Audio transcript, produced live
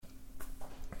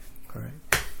All right.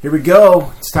 Here we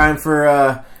go. It's time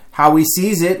for How We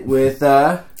Sees It with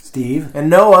Steve and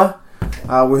Noah.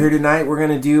 We're here tonight. We're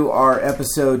going to do our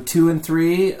episode 2 and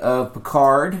 3 of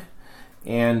Picard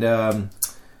and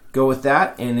go with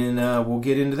that. And then we'll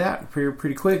get into that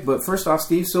pretty quick. But first off,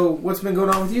 Steve, so what's been going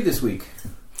on with you this week?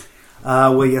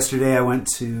 Well, yesterday I went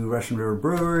to Russian River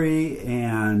Brewery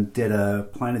and did a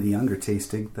Planet of the Younger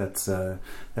tasting. That's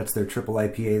their triple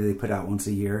IPA they put out once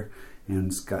a year, and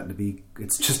it's gotten to be.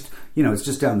 It's just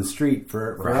down the street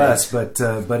for us, but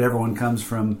everyone comes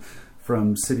from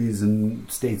cities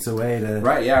and states away to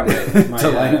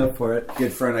to line up for it.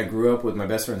 Good friend I grew up with, my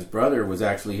best friend's brother, was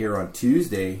actually here on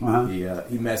Tuesday. Uh-huh.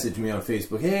 He messaged me on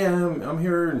Facebook, "Hey, I'm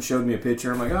here," and showed me a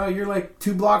picture. I'm like, "Oh, you're like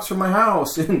 2 blocks from my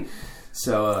house." And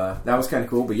so that was kind of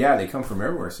cool. But yeah, they come from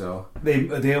everywhere. So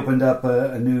they opened up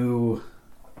a new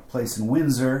place in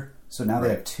Windsor, so now they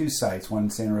have 2 sites: one in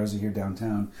Santa Rosa here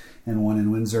downtown, and one in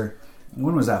Windsor.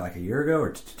 When was that? Like a year ago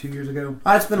or 2 years ago?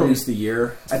 It's been at least a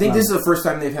year. I think this is the first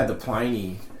time they've had the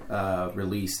Pliny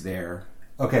release there.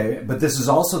 Okay, but this is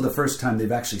also the first time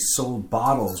they've actually sold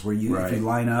bottles where if you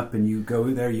line up and you go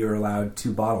there, you're allowed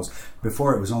 2 bottles.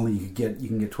 Before it was only you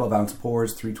can get 12-ounce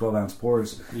pours, 3 12-ounce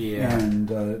pours, and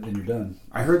then you're done.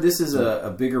 I heard this is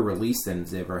a bigger release than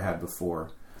they've ever had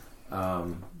before.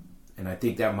 And I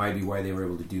think that might be why they were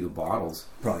able to do the bottles.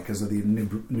 Probably because of the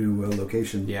new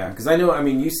location. Yeah, because I know. I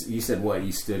mean, you said what?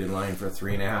 You stood in line for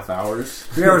 3.5 hours.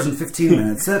 3 hours and 15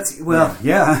 minutes. That's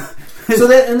yeah. So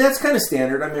that's kind of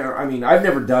standard. I mean, I've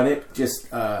never done it.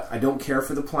 Just I don't care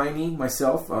for the Pliny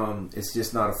myself. It's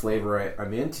just not a flavor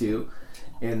I'm into.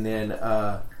 And then,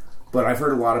 but I've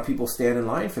heard a lot of people stand in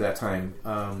line for that time.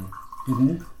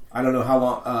 I don't know how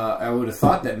long. I would have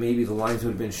thought that maybe the lines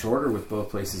would have been shorter with both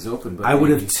places open. But I would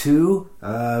have too,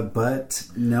 but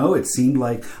no. It seemed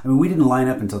like we didn't line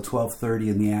up until 12:30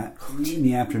 in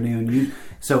the afternoon.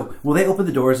 They open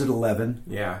the doors at 11.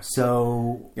 Yeah.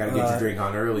 So got to get your drink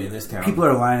on early in this town. People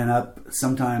are lining up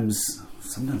sometimes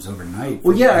overnight.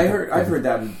 Well, yeah, I've heard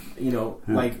that.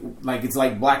 Like it's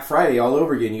like Black Friday all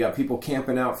over again. You got people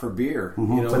camping out for beer.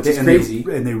 Which is crazy.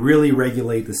 And they really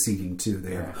regulate the seating too.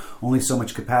 They have only so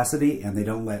much capacity, and they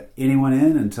don't let anyone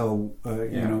in until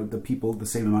the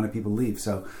same amount of people leave.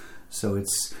 So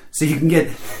you can get,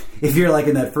 if you're like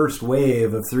in that first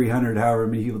wave of 300, however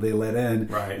many people they let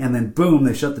in, and then boom,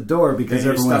 they shut the door because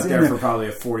everyone's stuck there for probably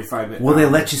a 45-minute. Well, they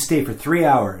let you stay for 3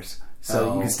 hours.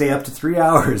 So you can stay up to 3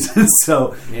 hours.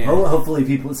 So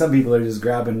hopefully some people are just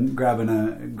grabbing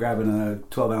a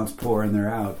 12-ounce pour and they're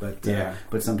out.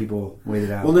 But some people wait it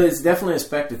out. Well, it's definitely a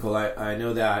spectacle. I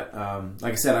know that.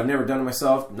 Like I said, I've never done it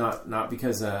myself. Not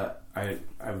because I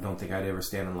don't think I'd ever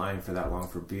stand in line for that long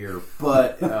for beer.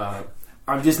 But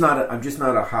I'm just not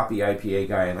a hoppy IPA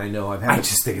guy, and I know I've had. I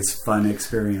just think it's a fun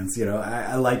experience.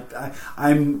 I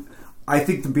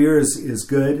think the beer is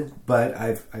good, but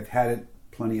I've had it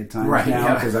plenty of times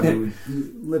now because we've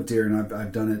lived here and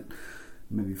I've done it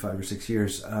maybe 5 or 6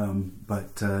 years.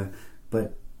 But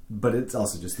it's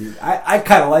also just I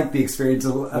kind of like the experience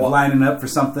of lining up for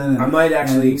something. I might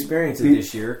actually experience it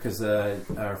this year because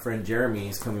our friend Jeremy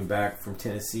is coming back from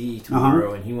Tennessee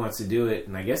tomorrow and he wants to do it.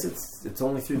 And I guess it's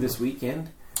only through this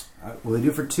weekend. Well, they do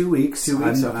it for 2 weeks. 2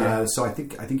 weeks, okay. So I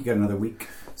think you got another week.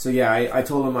 So yeah, I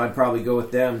told him I'd probably go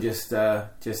with them just to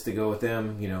go with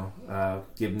them.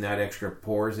 Give them that extra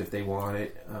pours if they want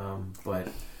it. But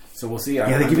so we'll see.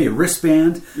 They give you a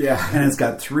wristband. Yeah, and it's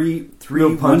got three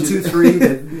 1, 2, 3.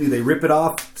 They rip it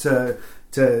off to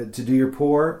do your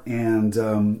pour, and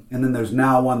then there's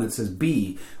now one that says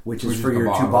B, which is for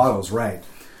your 2 bottles, right?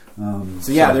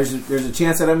 There's a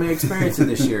chance that I may experience it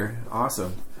this year.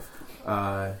 Awesome.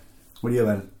 What have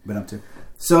you been up to?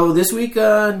 So this week,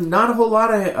 not a whole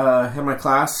lot. I had my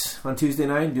class on Tuesday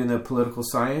night doing the political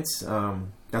science.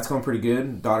 That's going pretty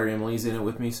good. Daughter Emily's in it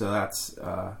with me, so that's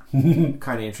kind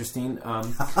of interesting.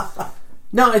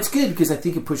 No, it's good because I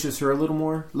think it pushes her a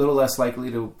little less likely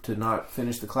to not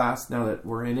finish the class now that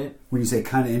we're in it. When you say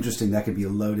kind of interesting, that could be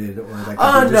loaded or that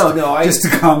could be just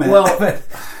a comment. Well,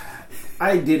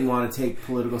 I didn't want to take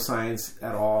political science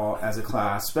at all as a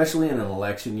class, especially in an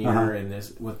election year and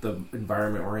this with the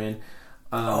environment we're in.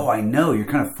 I know. You're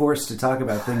kind of forced to talk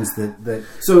about things that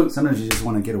so sometimes you just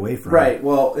want to get away from. Right.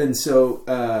 Well, and so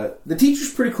the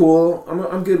teacher's pretty cool.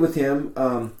 I'm good with him.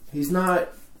 He's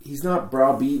not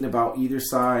browbeaten about either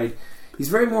side. He's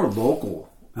very more local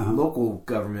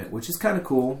government, which is kind of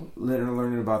cool.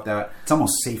 Learning about that. It's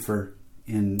almost safer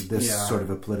in this sort of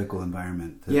a political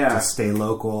environment to stay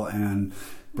local and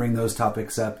bring those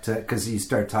topics up because you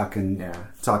start talking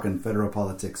federal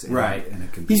politics, and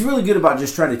it can be. He's really good about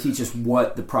just trying to teach us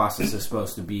what the process is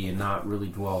supposed to be and not really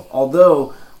dwell.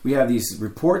 Although we have these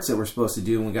reports that we're supposed to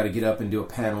do, and we got to get up and do a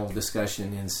panel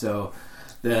discussion. And so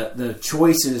the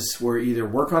choices were either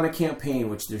work on a campaign,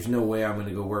 which there's no way I'm going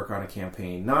to go work on a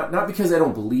campaign. Not because I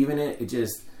don't believe in it. It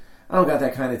just, I don't got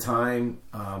that kind of time.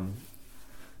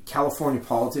 California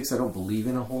politics, I don't believe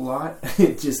in a whole lot.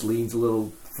 It just leans a little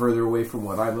further away from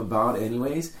what I'm about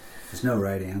anyways. There's no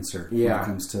right answer when it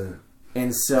comes to...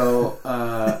 And so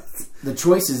the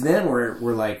choices then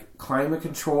were like climate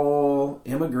control,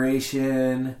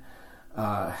 immigration,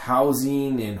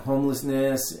 housing and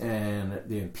homelessness, and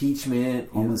the impeachment.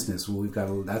 Homelessness, well,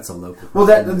 that's a local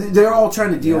problem. Well, they're all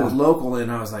trying to deal with local,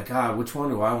 and I was like, which one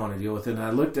do I want to deal with? And I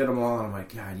looked at them all, and I'm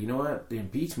like, God, you know what? The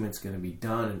impeachment's going to be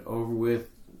done and over with.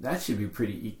 That should be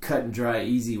pretty cut and dry,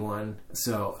 easy one.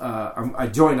 So I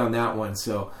joined on that one.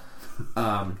 So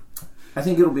I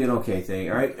think it'll be an okay thing.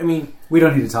 All right. I mean, we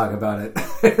don't need to talk about it.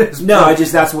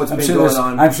 That's what's been going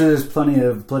on. I'm sure there's plenty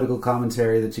of political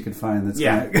commentary that you can find.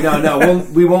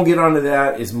 We won't get onto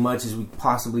that as much as we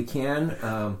possibly can.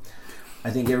 I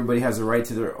think everybody has a right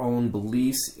to their own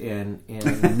beliefs, and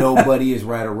nobody is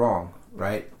right or wrong.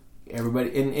 Right?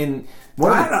 Everybody.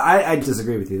 I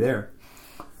disagree with you there.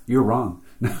 You're wrong.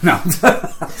 No, it's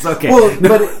okay. Well,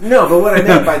 but what I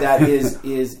meant by that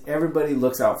is everybody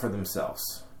looks out for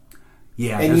themselves.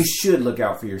 Yeah, and you should look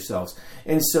out for yourselves.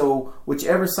 And so,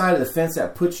 whichever side of the fence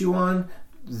that puts you on,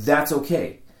 that's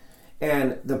okay.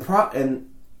 And and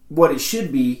what it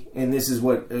should be, and this is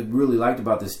what I really liked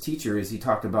about this teacher, is he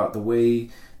talked about the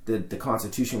way that the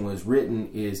Constitution was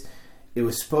written is it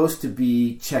was supposed to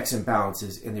be checks and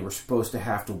balances, and they were supposed to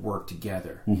have to work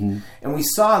together. Mm-hmm. And we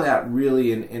saw that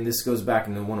really, and this goes back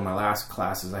into one of my last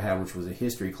classes I had, which was a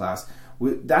history class.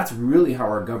 That's really how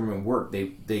our government worked.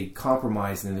 They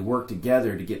compromised and they worked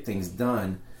together to get things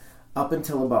done up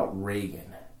until about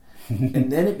Reagan.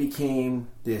 And then it became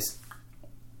this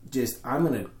I'm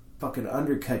going to fucking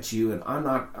undercut you, and I'm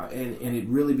not, and it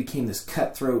really became this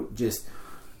cutthroat just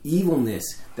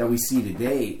evilness that we see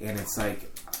today. And it's like,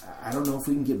 I don't know if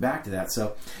we can get back to that.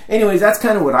 So anyways, that's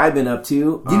kind of what I've been up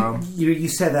to. You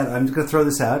said that. I'm just going to throw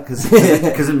this out because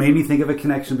it made me think of a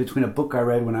connection between a book I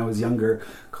read when I was younger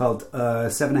called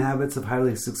 7 Habits of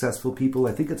Highly Successful People.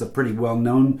 I think it's a pretty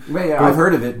well-known book. I've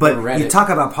heard of it, but you talk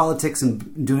about politics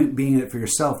and being it for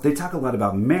yourself. They talk a lot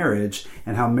about marriage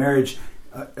and how marriage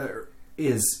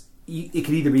is... It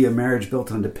can either be a marriage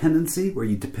built on dependency, where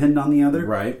you depend on the other,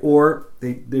 right? Or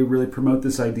they really promote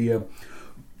this idea...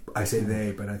 I say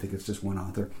they, but I think it's just one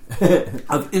author,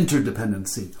 of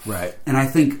interdependency. Right. And I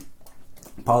think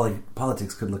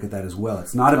politics could look at that as well.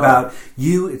 It's not about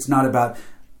you. It's not about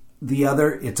the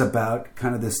other. It's about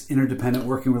kind of this interdependent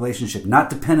working relationship, not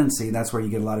dependency. That's where you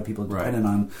get a lot of people dependent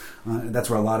on. That's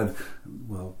where a lot of,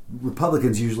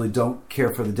 Republicans usually don't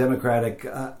care for the Democratic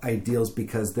ideals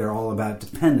because they're all about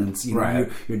dependence. You're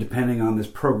depending on this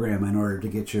program in order to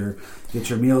get your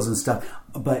meals and stuff.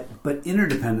 But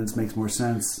interdependence makes more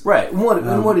sense, right?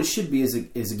 And what it should be is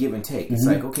a give and take. It's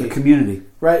like, okay, a community,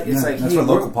 right? It's like, that's what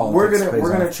local politics.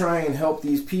 We're gonna try and help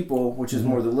these people, which is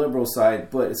more the liberal side.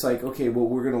 But it's like, okay, well,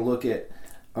 we're gonna look at,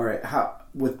 all right, how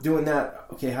with doing that,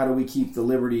 okay, how do we keep the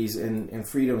liberties and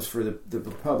freedoms for the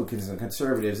Republicans and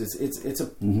conservatives? It's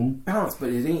a balance, but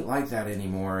it ain't like that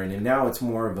anymore. And now it's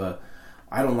more of a,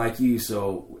 I don't like you,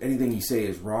 so anything you say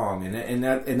is wrong,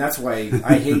 and that's why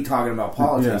I hate talking about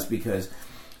politics because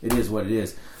it is what it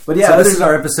is. But yeah, so this is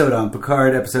our episode on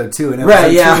Picard, episode 2, and episode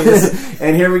right, yeah, 2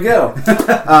 and here we go.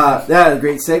 That a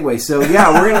great segue. So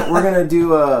yeah, we're gonna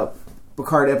do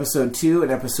Picard episode 2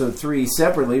 and episode 3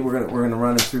 separately. We're gonna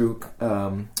run it through.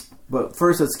 But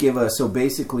first, let's give so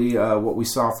basically what we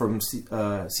saw from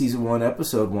season 1,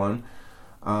 episode 1.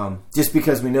 Just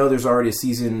because we know there's already a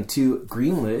season 2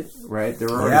 greenlit, right?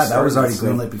 That was already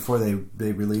greenlit before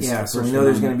they released. Yeah, so we know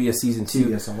there's going to be a season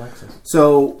 2.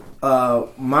 So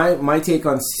my take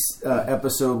on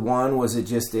episode 1 was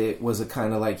it was a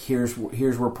kind of like here's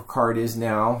where Picard is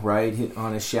now, right?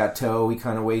 On his chateau, he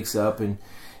kind of wakes up and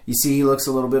you see he looks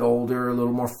a little bit older, a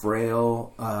little more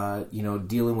frail,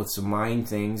 dealing with some mind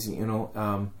things.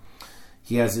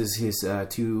 He has his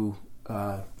 2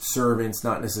 servants,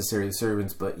 not necessarily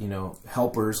servants, but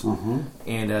helpers,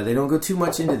 and they don't go too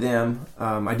much into them.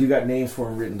 I do got names for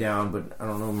them written down, but I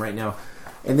don't know them right now.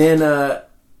 And then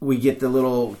we get the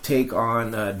little take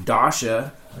on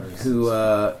Dasha, who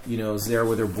is there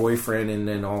with her boyfriend, and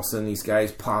then all of a sudden these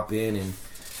guys pop in and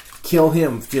kill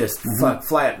him just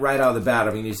flat right out of the bat.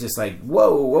 I mean, he's just like,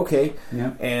 whoa, okay,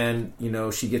 yeah. And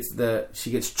she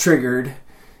gets triggered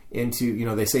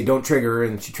into, they say don't trigger her,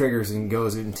 and she triggers and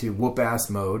goes into whoop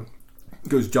ass mode.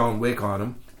 Goes John Wick on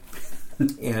him.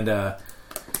 And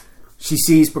she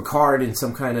sees Picard in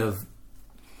some kind of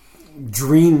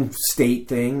dream state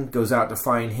thing, goes out to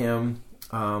find him.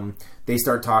 They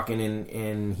start talking,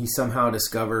 and he somehow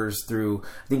discovers through,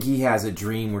 I think he has a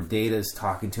dream where Data's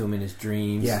talking to him in his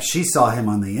dreams. Yeah, she saw him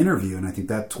on the interview, and I think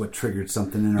that's what triggered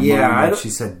something in her Yeah, mind. Like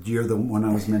she said, "You're the one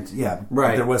I was meant to." Yeah,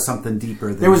 Right. There was something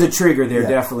deeper. There was a trigger there, Yeah.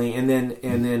 definitely, and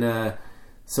then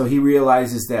so he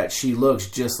realizes that she looks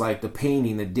just like the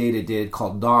painting that Data did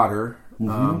called Daughter.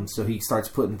 So he starts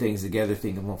putting things together,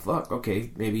 thinking, "Well, fuck,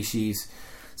 okay, maybe she's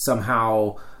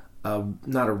somehow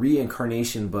not a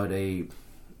reincarnation, but a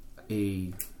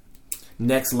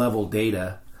next level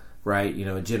Data." Right,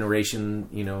 a generation,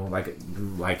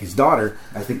 like his daughter.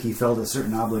 I think he felt a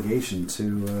certain obligation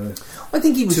to. I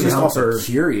think he was to just help also her.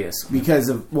 curious because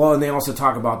of and they also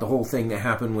talk about the whole thing that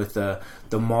happened with the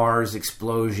Mars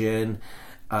explosion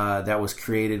that was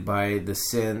created by the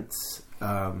synths,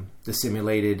 the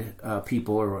simulated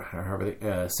people, or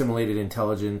however simulated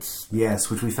intelligence.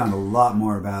 Yes, which we found a lot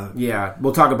more about. Yeah,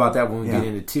 we'll talk about that when we Yeah. get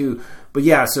into 2. But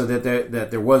yeah, so that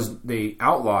there was, they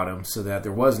outlawed him so that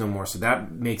there was no more. So that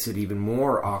makes it even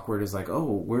more awkward. It's like,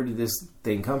 oh, where did this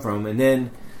thing come from? And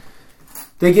then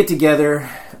they get together.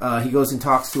 He goes and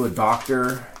talks to a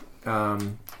doctor,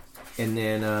 and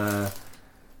then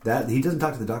That he doesn't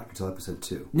talk to the doctor until episode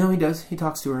 2. no, he does. He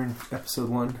talks to her in episode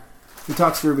 1. He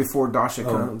talks to her before Dasha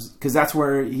comes, because that's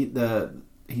where he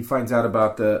finds out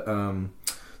about the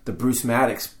Bruce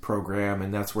Maddox program,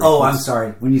 and that's where. Oh, I'm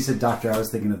sorry. When you said doctor, I was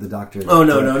thinking of the doctor. Oh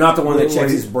no, not the one that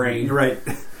checks his brain. You're right.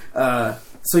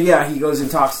 So yeah, he goes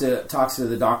and talks to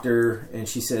the doctor, and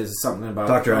she says something about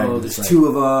Dr. there's Agnes, 2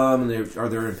 of them, and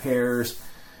they're in pairs.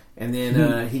 And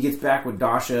then he gets back with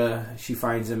Dasha. She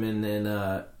finds him, and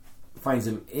then finds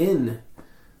him in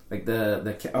like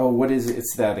what is it?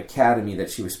 It's that academy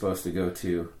that she was supposed to go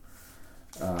to.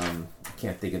 I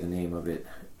can't think of the name of it.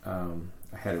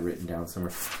 I had it written down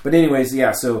somewhere. But anyways,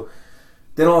 yeah. So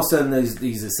then all of a sudden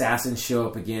these assassins show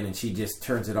up again, and she just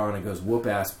turns it on and goes whoop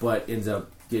ass, but ends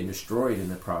up getting destroyed in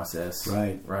the process.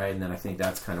 Right. And then I think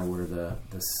that's kind of where the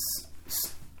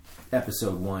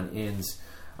episode 1 ends.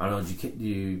 I don't know.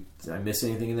 Did I miss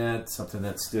anything in that? Something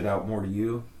that stood out more to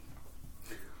you?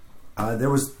 There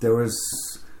was,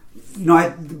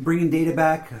 bringing Data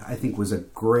back, I think, was a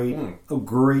great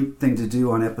thing to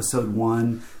do on episode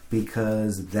 1,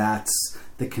 because that's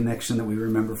the connection that we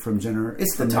remember from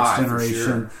It's the Next tie, for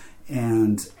Generation, sure.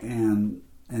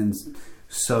 and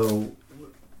so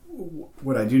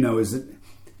what I do know is that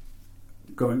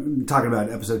talking about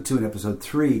episode 2 and episode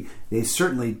 3, they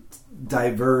certainly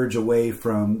diverge away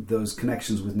from those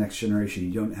connections with Next Generation.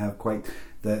 You don't have quite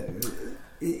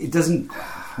it doesn't.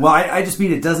 Well, I just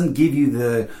mean it doesn't give you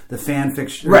the fan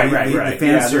fiction, Right. The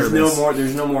fan service.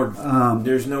 There's no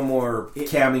more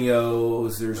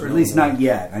cameos. Or at least not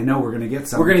yet. I know we're going to get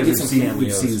some. We're going to get because some We've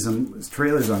cameos. seen some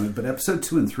trailers on it, but episode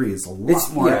 2 and 3 is a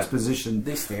lot more exposition.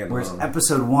 They stand whereas alone.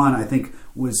 episode 1, I think,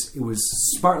 was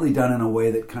smartly done in a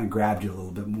way that kind of grabbed you a little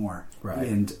bit more. Right.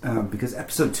 And because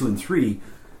episode 2 and 3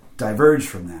 diverge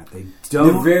from that.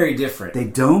 They're very different. They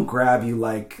don't grab you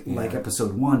like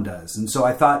episode 1 does. And so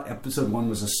I thought episode 1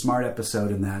 was a smart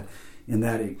episode in that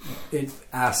it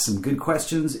asked some good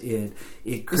questions. It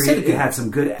had some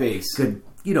good base. Good,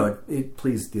 it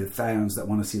pleased the fans that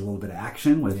want to see a little bit of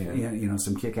action with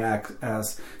some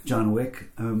kick-ass John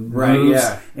Wick moves.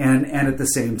 Yeah. And at the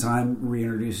same time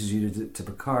reintroduces you to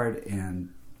Picard and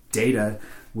Data,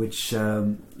 which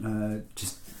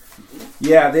just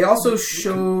they also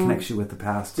show connects you with the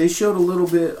past. They showed a little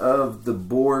bit of the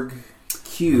Borg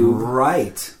cube,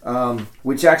 right?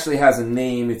 Which actually has a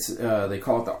name. It's they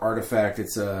call it the artifact.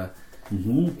 It's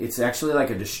it's actually like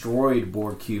a destroyed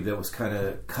Borg cube that was kind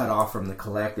of cut off from the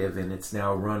collective, and it's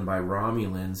now run by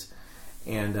Romulans.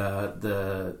 And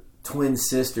the twin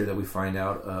sister that we find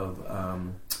out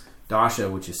of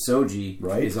Dasha, which is Soji,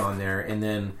 is on there. And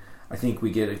then I think we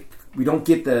get a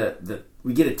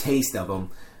taste of him.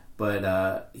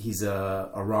 But he's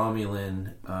a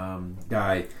Romulan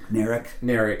guy,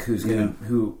 Narek, who's gonna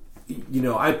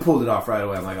I pulled it off right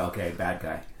away. I'm like, okay, bad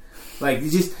guy. Like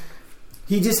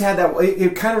he just had that.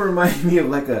 It kind of reminded me of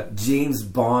like a James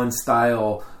Bond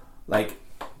style like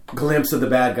glimpse of the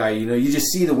bad guy. You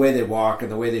just see the way they walk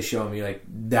and the way they show him. You're like,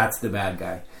 that's the bad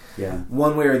guy. Yeah,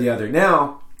 one way or the other.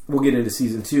 Now we'll get into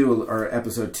season 2 or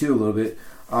episode 2 a little bit.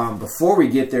 Before we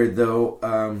get there,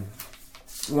 though.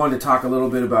 Wanted to talk a little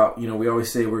bit about we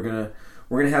always say we're gonna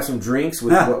have some drinks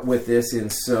with this,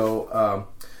 and so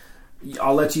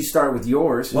I'll let you start with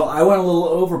yours. Well, I went a little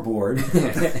overboard.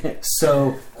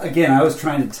 So again, I was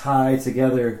trying to tie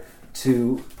together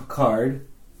to Picard.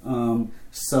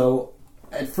 So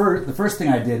at first, the first thing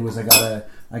I did was I got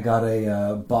I got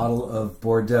a bottle of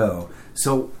Bordeaux.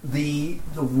 So the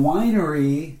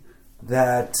winery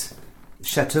that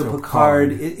Chateau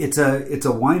Picard, it's a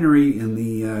winery in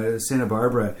the Santa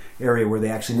Barbara area where they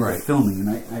actually do the filming, and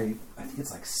I think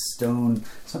it's like Stone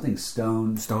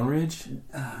Ridge?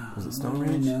 Was it Stone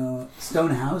Ridge? No,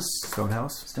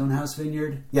 Stonehouse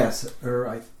Vineyard. Yes, or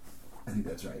I think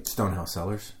that's right. Stonehouse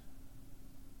Cellars.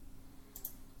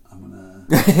 I'm gonna.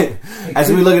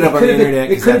 As we look it up on the internet,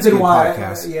 it could have been why.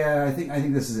 Yeah, I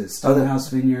think this is it. Stonehouse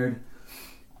Vineyard.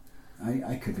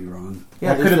 I could be wrong.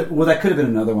 Yeah, that could have been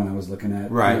another one I was looking at.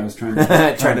 Right, I was trying to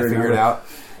figure it out.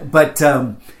 But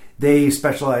they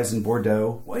specialize in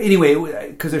Bordeaux. Well, anyway,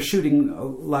 because they're shooting a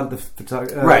lot of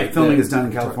the filming is done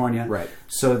in California. Right.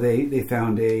 So they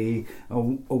found a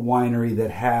winery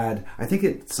that had, I think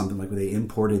it's something like where they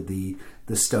imported the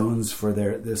stones for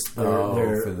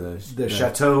the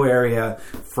chateau area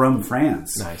from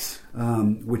France. Nice.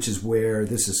 Which is where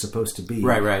this is supposed to be.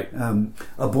 Right. And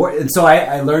so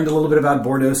I learned a little bit about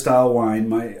Bordeaux style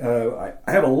wine. I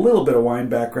have a little bit of wine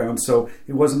background, so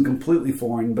it wasn't completely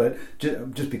foreign. But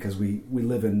just because we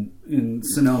live in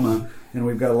Sonoma and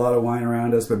we've got a lot of wine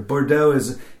around us, but Bordeaux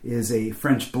is a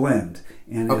French blend,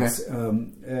 and it's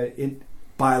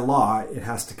by law it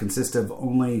has to consist of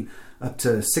only up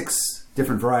to 6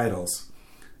 different varietals.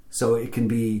 So it can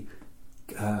be.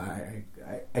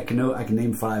 I can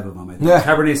name 5 of them. I think.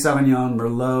 Cabernet Sauvignon,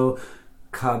 Merlot,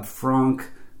 Cab Franc,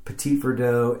 Petit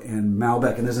Verdot, and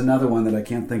Malbec. And there's another one that I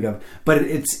can't think of. But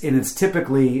it's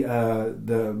typically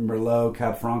the Merlot,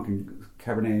 Cab Franc, and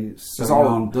Cabernet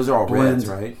Sauvignon. Those are all blends,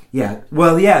 reds, right? Yeah.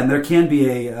 Well, yeah, and there can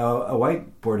be a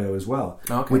white Bordeaux as well,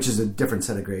 okay. which is a different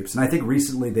set of grapes. And I think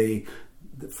recently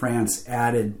France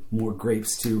added more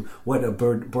grapes to what a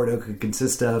Bordeaux could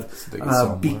consist of. So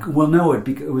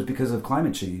it was because of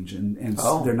climate change, and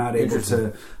they're not able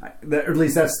to. Or at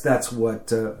least that's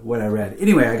what I read.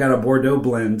 Anyway, I got a Bordeaux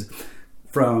blend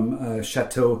from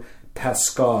Chateau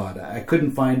Pascaude. I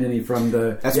couldn't find any from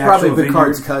the. That's probably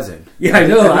Picard's cousin. Yeah, I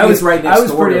know. I was right next door. I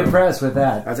was pretty impressed with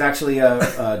that. That's actually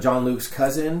John Luke's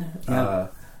cousin,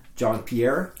 John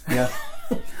Pierre. Yeah.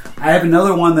 I have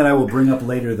another one that I will bring up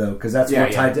later, though, because that's more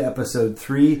tied to episode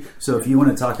 3. So if you want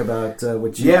to talk about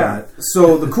what you got.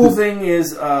 So the cool thing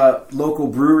is local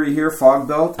brewery here, Fog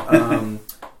Belt.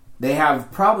 They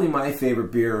have probably my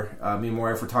favorite beer. Me and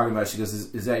my wife were talking about it. She goes,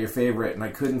 is that your favorite? And I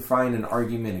couldn't find an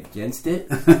argument against it.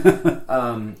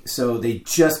 So they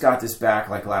just got this back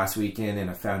like last weekend, and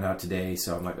I found out today.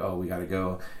 So I'm like, oh, we got to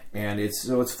go. And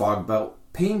it's Fog Belt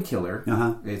Painkiller.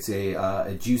 It's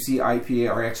a juicy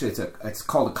IPA, or actually it's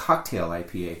called a cocktail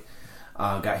IPA.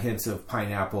 Got hints of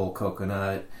pineapple,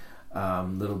 coconut,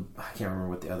 little, I can't remember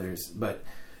what the other is, but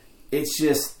it's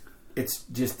just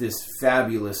this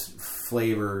fabulous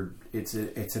flavor. It's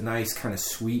a nice kind of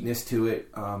sweetness to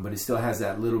it, but it still has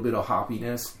that little bit of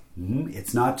hoppiness.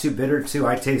 It's not too bitter too.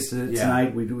 I tasted it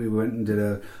tonight. We went and did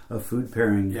a food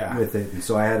pairing with it, and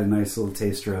so I had a nice little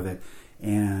taster of it,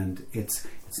 and it's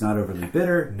not overly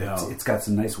bitter. No. It's got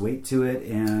some nice weight to it,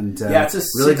 and it's a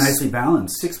really nicely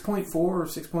balanced. 6.4 or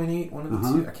 6.8, one of the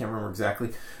two. I can't remember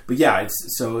exactly. But yeah,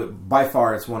 by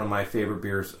far it's one of my favorite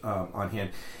beers on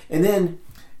hand. And then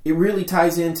it really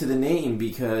ties into the name,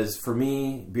 because for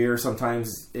me, beer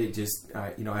sometimes it just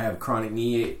I have chronic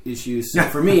knee issues. So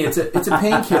for me, it's a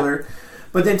painkiller.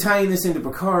 But then tying this into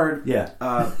Picard,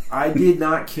 I did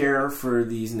not care for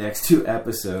these next 2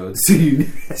 episodes.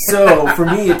 So for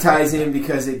me, it ties in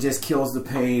because it just kills the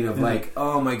pain of like,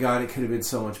 oh my god, it could have been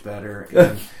so much better.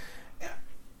 And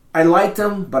I liked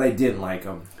them, but I didn't like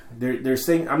them. There's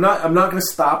things I'm not going to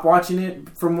stop watching it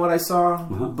from what I saw,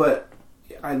 but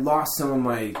I lost some of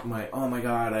my oh my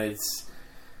god, and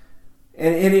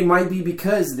it might be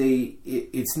because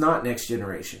it's not Next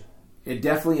Generation. It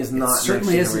definitely is not. It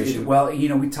certainly isn't. Well,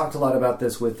 we talked a lot about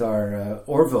this with our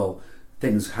Orville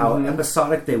things, how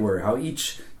episodic they were, how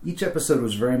each episode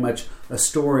was very much a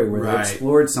story where they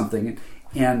explored something,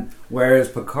 and whereas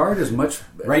Picard is much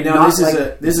right now. This is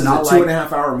a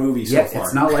 2.5 hour movie so far.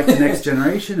 It's not like the Next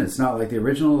Generation. It's not like the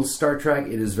original Star Trek.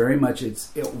 It is very much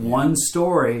one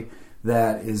story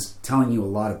that is telling you a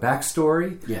lot of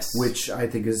backstory. Yes, which I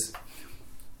think is,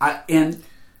 and.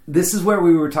 This is where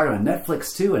we were talking about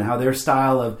Netflix too, and how their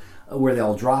style of where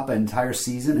they'll drop an entire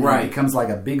season and it becomes like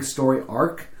a big story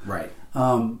arc. Right.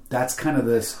 That's kind of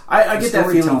this. I get that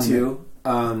feeling too.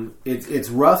 It's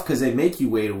rough because they make you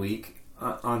wait a week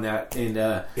on that,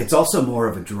 and it's also more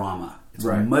of a drama. It's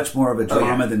much more of a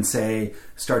drama than, say,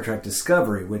 Star Trek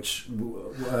Discovery, which...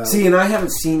 see, and I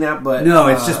haven't seen that, but... No,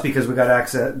 it's just because we got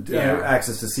access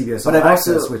to CBS All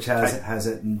Access, which has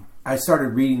it. And I started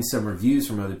reading some reviews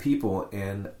from other people,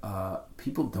 and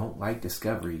people don't like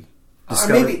Discovery.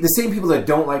 Maybe the same people that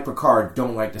don't like Picard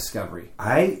don't like Discovery.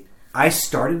 I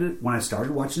started it when I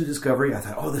started watching Discovery. I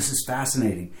thought, "Oh, this is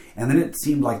fascinating," and then it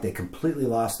seemed like they completely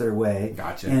lost their way.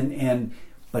 Gotcha.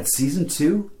 But season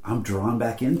 2, I'm drawn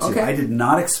back into. Okay. I did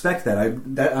not expect that.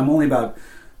 I'm only about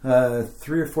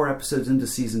 3 or 4 episodes into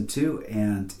season 2,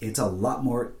 and it's a lot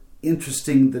more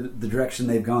interesting the direction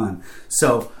they've gone.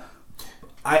 So,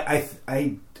 it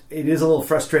is a little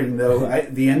frustrating though.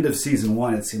 The end of season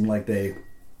 1, it seemed like they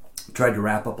tried to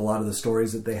wrap up a lot of the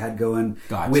stories that they had going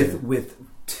with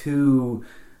 2.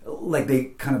 Like they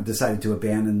kind of decided to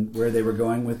abandon where they were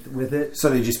going with it. So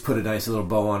they just put a nice little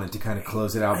bow on it to kind of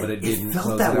close it out, but it didn't. It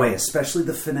felt that way, especially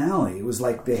the finale. It was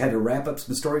like they had to wrap up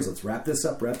some stories. Let's wrap this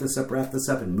up,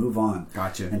 and move on.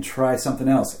 Gotcha. And try something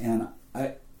else. And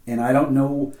I don't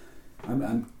know.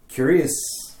 I'm curious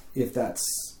if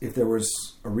there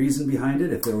was a reason behind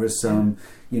it. If there was some,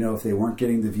 if they weren't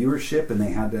getting the viewership and they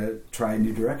had to try a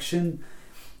new direction.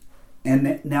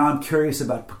 And now I'm curious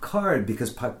about Picard,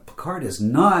 because Picard is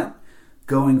not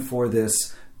going for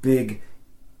this big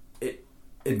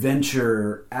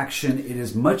adventure action. It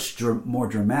is much more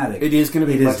dramatic. It is going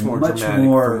to be much more dramatic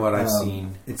from what I've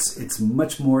seen. It's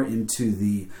much more into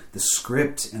the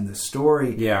script and the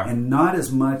story, and not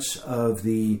as much of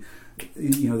the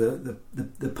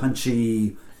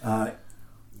punchy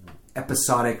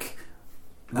episodic.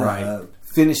 Right.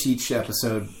 Finish each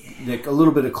episode, like a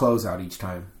little bit of closeout each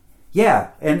time. Yeah,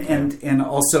 and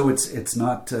also it's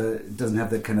not it doesn't have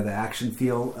the kind of the action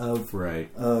feel of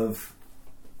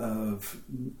of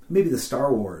maybe the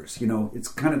Star Wars. It's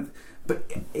kind of,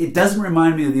 but it doesn't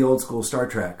remind me of the old school Star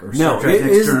Trek or Star Trek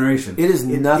Next Generation. It is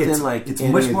nothing like it's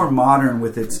much more modern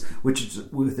with its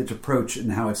approach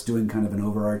and how it's doing kind of an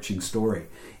overarching story,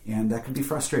 and that can be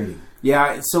frustrating.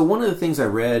 Yeah. So one of the things I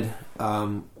read.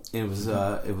 It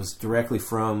was directly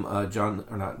from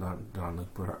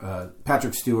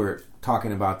Patrick Stewart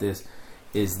talking about this,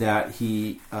 is that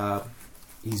he's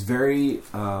very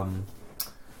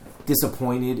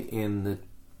disappointed in the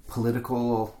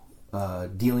political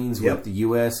dealings with the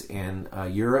U.S. and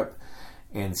Europe,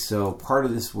 and so part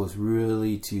of this was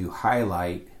really to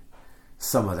highlight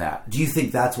some of that. Do you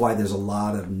think that's why there's a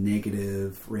lot of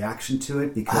negative reaction to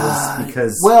it?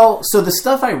 Because so the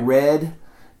stuff I read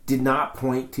did not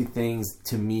point to things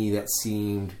to me that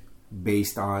seemed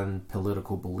based on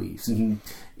political beliefs. Mm-hmm.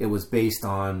 It was based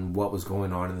on what was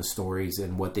going on in the stories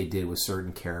and what they did with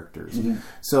certain characters. Mm-hmm.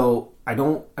 So I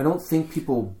don't think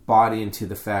people bought into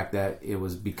the fact that it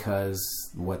was because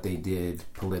what they did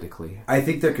politically. I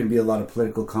think there can be a lot of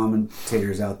political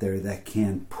commentators out there that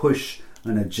can push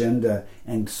an agenda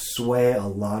and sway a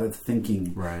lot of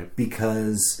thinking, right?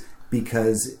 Because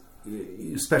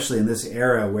especially in this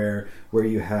era where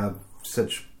you have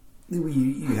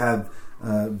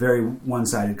very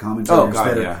one-sided commentators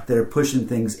that are pushing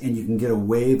things, and you can get a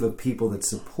wave of people that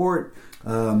support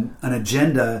an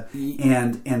agenda,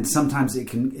 and sometimes it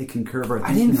can curve our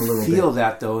thinking a little bit. I didn't feel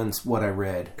that though in what I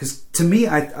read, because to me,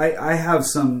 I have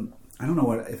some. I don't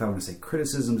know if I want to say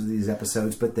criticisms of these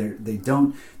episodes, but they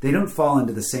don't fall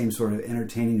into the same sort of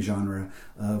entertaining genre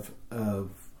of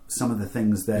some of the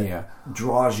things that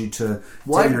draws you to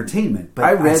entertainment. But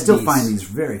I still find these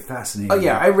very fascinating. Oh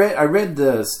yeah, I read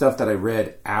the stuff that I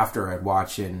read after I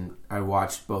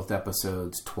watched both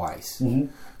episodes twice. Mm-hmm.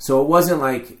 So it wasn't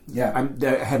like I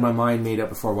had my mind made up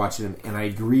before watching them, and I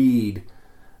agreed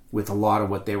with a lot of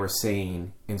what they were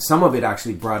saying, and some of it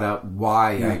actually brought up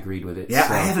why I agreed with it. Yeah,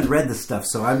 so I haven't read the stuff,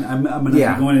 so I'm going to be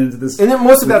going into this. And then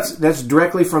most of that's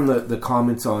directly from the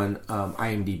comments on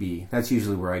IMDb. That's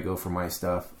usually where I go for my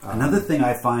stuff. Another thing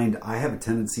I find, I have a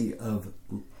tendency of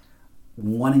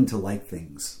wanting to like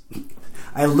things.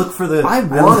 I look for the. I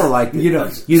want to like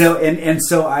it, and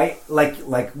so I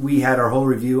like we had our whole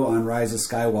review on Rise of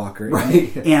Skywalker,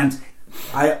 right? And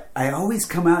I always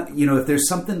come out, if there's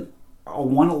something. I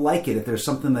want to like it if there's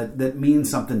something that means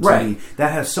something to me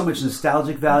that has so much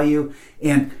nostalgic value,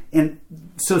 and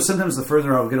so sometimes the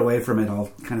further I'll get away from it, I'll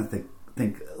kind of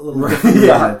think a little differently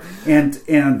about it.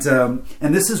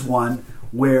 And this is one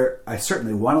where I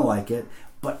certainly want to like it,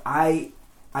 but I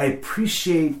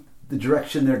appreciate the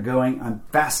direction they're going. I'm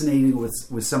fascinated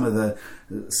with some of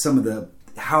the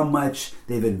how much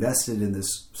they've invested in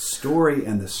this story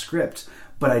and the script,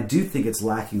 but I do think it's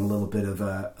lacking a little bit of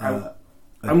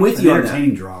I'm with you on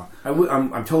that. Draw.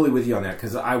 I'm totally with you on that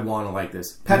because I want to like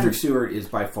this. Patrick Stewart is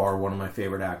by far one of my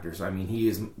favorite actors. I mean, he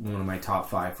is one of my top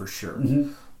 5 for sure,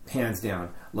 hands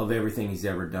down. Love everything he's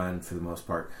ever done for the most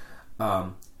part.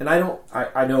 And I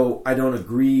don't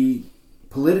agree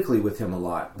politically with him a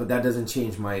lot, but that doesn't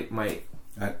change my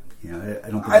Yeah, I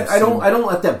don't think I don't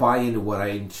let that buy into what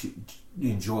I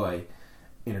enjoy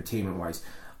entertainment wise.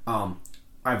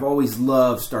 I've always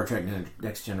loved Star Trek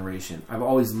Next Generation. I've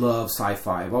always loved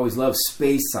sci-fi. I've always loved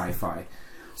space sci-fi.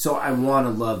 So I want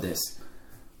to love this.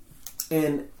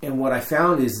 And what I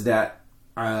found is that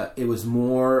it was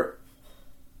more.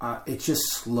 It's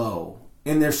just slow.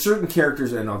 And there's certain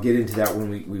characters, and I'll get into that when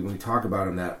we talk about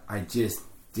them, that I just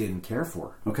didn't care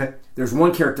for. Okay. There's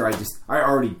one character I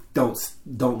already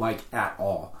don't like at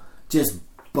all. Just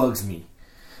bugs me.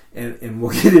 And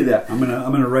we'll get into that. I'm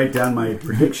gonna write down my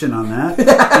prediction on that,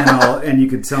 and you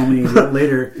could tell me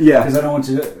later. Yeah, because I don't want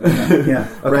you to.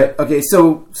 Yeah, okay. Right. Okay.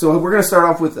 So we're gonna start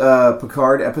off with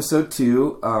Picard episode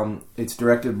 2. It's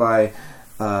directed by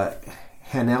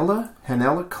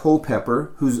Hanella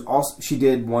Culpepper, who's also she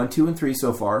did 1, 2, and 3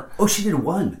 so far. Oh, she did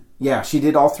 1. Yeah, she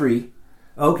did all 3.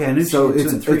 Okay, I knew so she did 2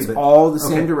 and 3. It's all the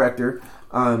same director,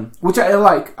 which I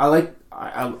like.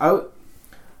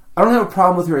 I don't have a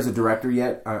problem with her as a director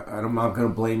yet. I'm not going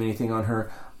to blame anything on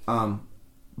her.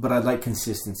 But I'd like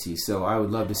consistency, so I would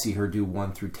love to see her do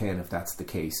 1 through 10 if that's the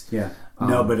case. Yeah.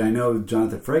 No, but I know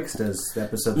Jonathan Frakes does the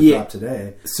episode that dropped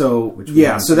today. So,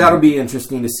 so that'll be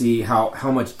interesting to see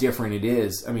how much different it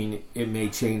is. I mean, it may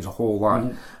change a whole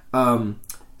lot. Mm-hmm.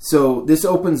 So this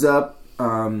opens up,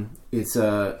 it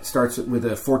starts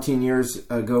with 14 years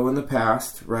ago in the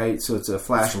past, right? So it's a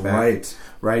flashback.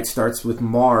 Right. Starts with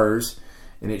Mars.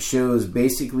 And it shows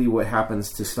basically what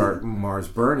happens to start Mars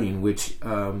burning, which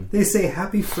they say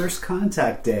Happy First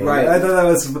Contact Day. Right. I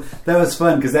thought that was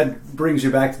fun because that brings you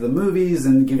back to the movies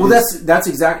and gives that's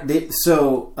exactly.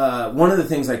 So one of the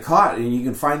things I caught, and you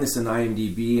can find this in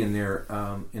IMDb in their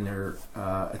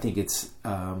I think it's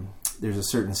there's a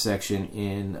certain section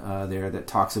in there that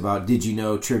talks about did you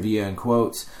know trivia and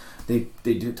quotes. They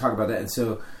do talk about that, and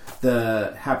so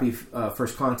the Happy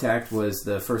First Contact was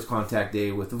the first contact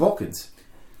day with the Vulcans.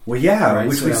 Well, yeah, right?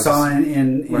 Which so we saw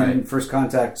in First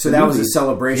Contact. So that was a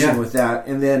celebration with that,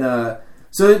 and then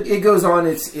so it goes on.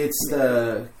 It's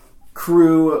the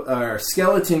crew or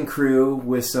skeleton crew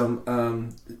with some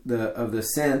the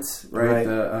Sense, right?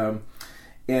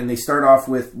 And they start off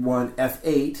with one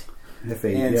F8.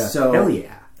 F8, and yeah. So hell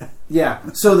yeah. Yeah.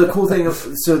 So the cool thing,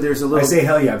 so there's a little. I say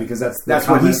hell yeah because that's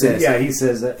what he says. Yeah, he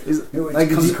says that. It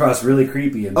comes across really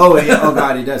creepy. Oh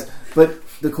God, it does. But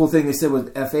the cool thing they said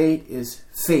with F8 is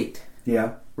fate.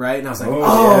 Yeah. Right? And I was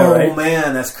like,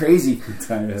 man, that's crazy.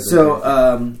 So,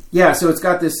 so it's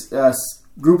got this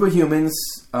group of humans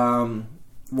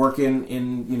working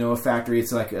in, a factory.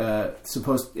 It's like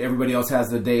everybody else has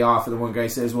the day off, and the one guy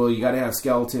says, well, you got to have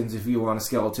skeletons if you want a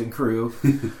skeleton crew.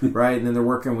 Right? And then they're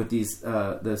working with these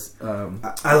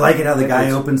I like it how the guy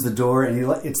opens the door, and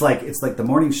it's like the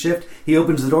morning shift. He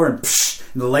opens the door, and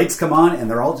the lights come on, and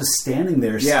they're all just standing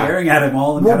there staring at him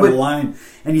all in kind of a line.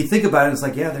 And you think about it, it's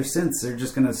like, yeah, they're synths. They're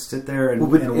just going to sit there and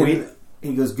wait.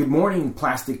 And he goes, good morning,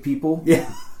 plastic people.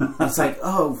 Yeah. It's like,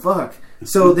 oh, fuck.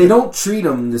 So they don't treat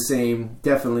them the same,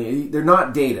 definitely. They're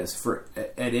not datas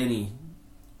at any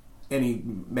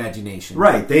imagination.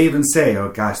 Right. They even say,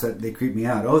 oh, gosh, they creep me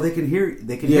out. Oh, they can hear you.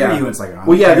 And it's like,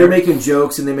 oh, they're making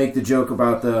jokes, and they make the joke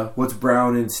about what's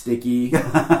brown and sticky,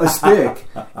 a stick.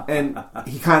 And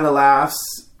he kind of laughs,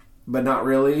 but not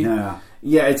really. Yeah.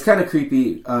 Yeah, it's kind of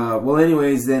creepy. Well,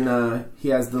 anyways, then he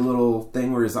has the little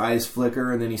thing where his eyes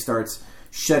flicker, and then he starts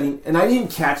shutting. And I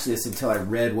didn't catch this until I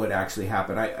read what actually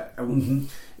happened.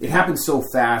 It happened so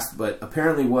fast, but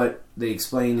apparently what they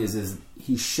explain is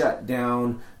he shut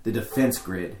down the defense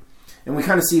grid. And we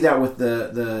kind of see that with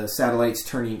the satellites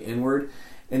turning inward.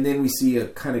 And then we see a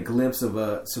kind of glimpse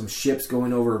of some ships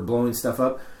going over, blowing stuff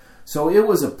up. So it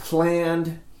was a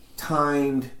planned,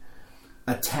 timed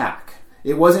attack.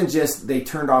 It wasn't just they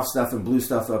turned off stuff and blew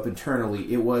stuff up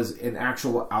internally. It was an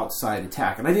actual outside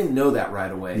attack. And I didn't know that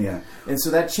right away. Yeah. And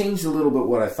so that changed a little bit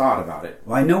what I thought about it.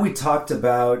 Well, I know we talked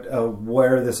about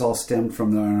where this all stemmed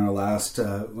from in our last,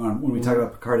 when we talked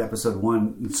about Picard episode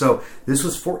 1. So this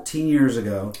was 14 years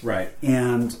ago. Right.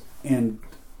 And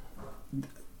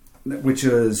which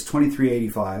was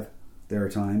 2385, their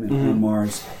time, on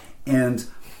Mars. And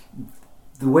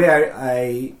the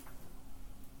way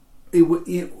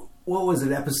what was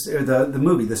it? Episode the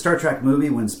movie, the Star Trek movie,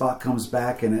 when Spock comes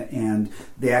back and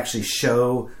they actually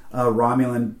show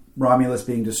Romulus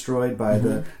being destroyed by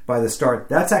the star.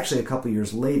 That's actually a couple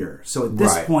years later. So at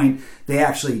this point, they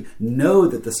actually know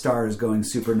that the star is going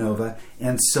supernova,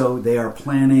 and so they are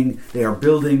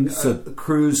building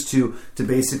crews to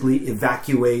basically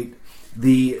evacuate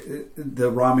the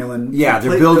Romulan. Yeah,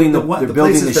 they're building the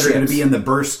places the that are going ships. to be in the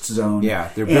burst zone. Yeah,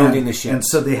 they're building the ships. and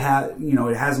so they have,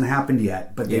 it hasn't happened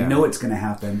yet, but they know it's going to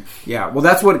happen. Yeah, well,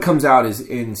 that's what it comes out is,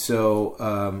 and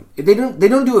so they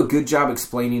don't do a good job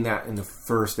explaining that in the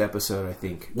first episode, I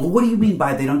think. Well, what do you mean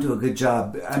by they don't do a good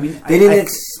job? I mean, they didn't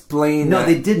explain. No, that,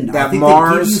 they didn't. That I think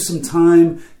Mars, they give you some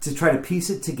time to try to piece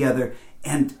it together,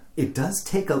 and it does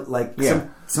take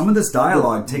some of this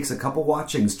dialogue takes a couple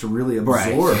watchings to really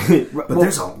absorb. Right. But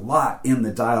there's a lot in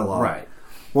the dialogue. Right.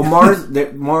 Well,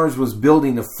 Mars was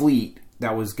building a fleet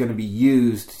that was going to be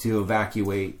used to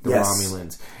evacuate the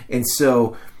Romulans, and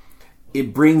so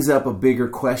it brings up a bigger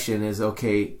question: is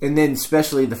okay, and then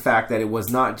especially the fact that it was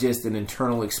not just an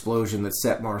internal explosion that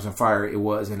set Mars on fire; it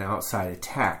was an outside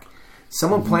attack.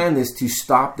 Someone planned this to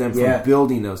stop them from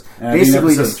building those. And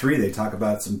basically, in episode 3, they talk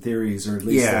about some theories, or at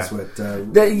least that's what.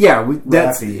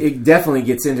 It definitely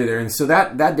gets into there, and so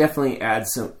that definitely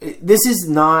adds some. This is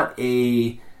not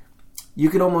a. You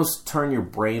could almost turn your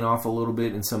brain off a little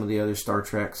bit in some of the other Star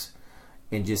Treks,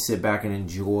 and just sit back and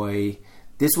enjoy.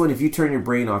 This one, if you turn your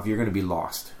brain off, you're going to be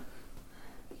lost.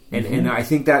 And I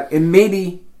think that, and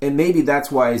maybe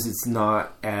that's why it's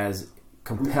not as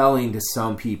compelling to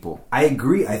some people. I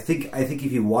agree. I think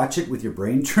if you watch it with your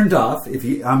brain turned off,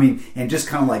 and just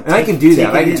kind of like, and I can do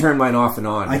that. I can turn mine off and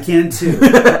on. I can too,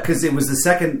 because it was the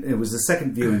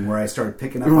second viewing where I started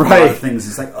picking up a lot of things.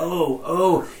 It's like,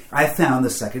 I found the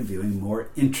second viewing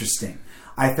more interesting.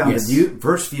 I found the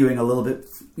first viewing a little bit,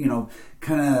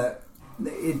 kind of.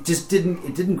 It just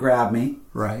didn't grab me.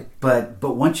 Right. But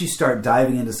once you start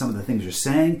diving into some of the things you're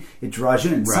saying, it draws you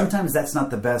in. And sometimes that's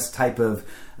not the best type of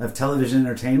television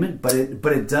entertainment, but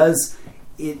it does.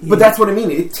 But that's what I mean.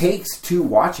 It takes 2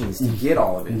 watchings to get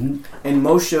all of it. Mm-hmm. And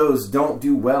most shows don't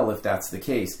do well if that's the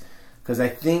case. Because I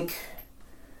think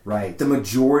the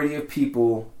majority of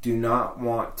people do not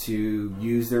want to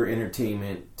use their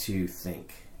entertainment to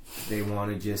think. They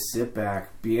want to just sit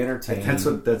back, be entertained. That's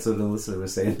what Alyssa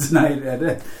was saying tonight.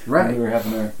 Right. We were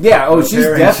having our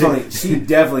she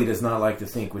definitely does not like to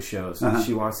think with shows. Uh-huh.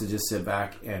 She wants to just sit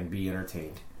back and be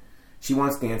entertained. She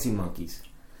wants dancing monkeys,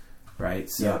 right?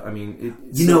 So I mean,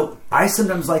 I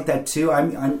sometimes like that too.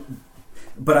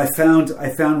 But I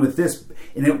found with this,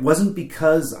 and it wasn't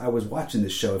because I was watching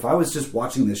this show. If I was just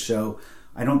watching this show,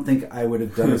 I don't think I would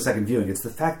have done a second viewing. It's the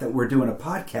fact that we're doing a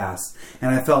podcast,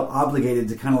 and I felt obligated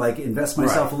to kind of like invest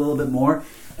myself a little bit more.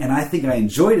 And I think I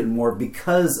enjoyed it more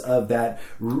because of that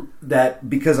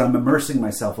because I'm immersing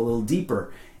myself a little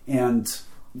deeper. And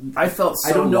I felt so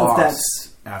I don't know if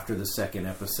that's after the second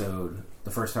episode,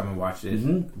 the first time I watched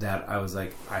it, that I was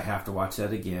like, I have to watch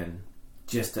that again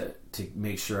just to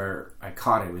make sure I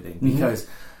caught everything, because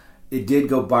it did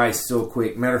go by so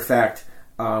quick. Matter of fact,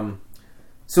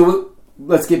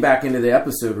 let's get back into the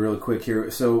episode real quick here.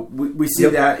 So we see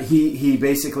that he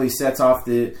basically sets off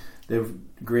the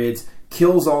grids,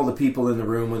 kills all the people in the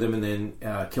room with him, and then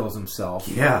kills himself.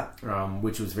 Yeah,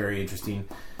 which was very interesting.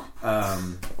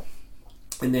 And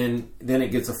then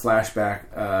it gets a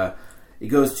flashback. It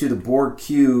goes to the Borg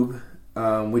cube,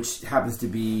 which happens to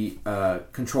be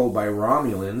controlled by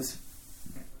Romulans.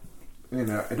 And,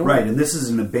 and this is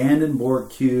an abandoned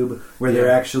Borg cube where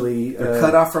they're actually they're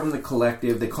cut off from the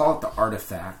collective. They call it the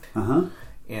artifact,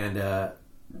 and it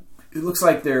looks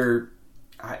like they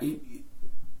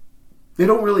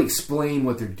don't really explain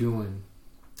what they're doing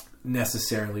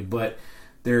necessarily, but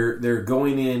they're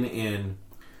going in and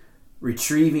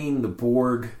retrieving the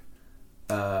Borg.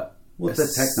 With the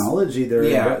technology,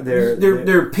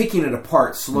 they're picking it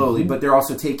apart slowly, but they're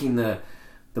also taking the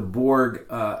Borg.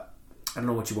 I don't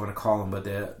know what you want to call them, but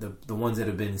the ones that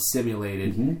have been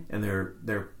simulated, and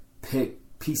they're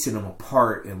piecing them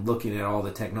apart and looking at all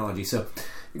the technology. So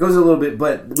it goes a little bit,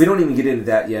 but we don't even get into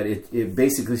that yet. It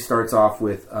basically starts off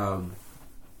with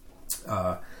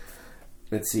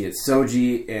let's see, it's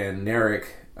Soji and Narek.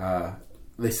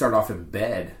 They start off in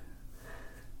bed,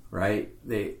 right?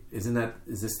 Is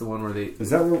this the one where they? Is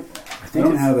that what? I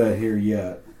don't have that here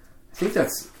yet.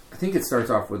 I think it starts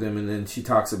off with him, and then she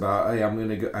talks about, hey,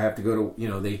 I have to go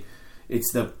to,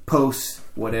 it's the post,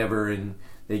 whatever, and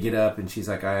they get up, and she's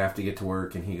like, I have to get to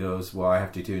work, and he goes, well, I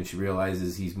have to too, and she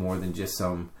realizes he's more than just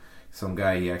some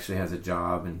guy. He actually has a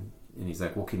job, and he's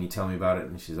like, well, can you tell me about it?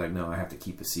 And she's like, no, I have to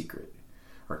keep a secret.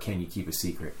 Or can you keep a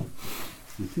secret? I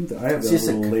think I have that a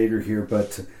little later here,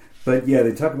 but yeah,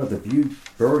 they talk about the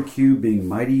Borg cube being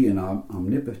mighty and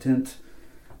omnipotent.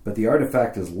 But the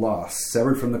artifact is lost,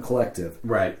 severed from the collective.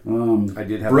 Right. I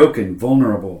did have broken,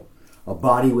 vulnerable, a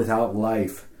body without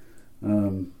life.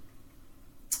 And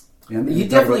you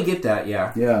definitely get that,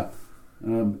 yeah. Yeah.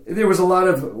 There was a lot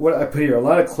of what I put here, a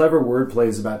lot of clever word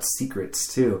plays about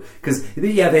secrets too, because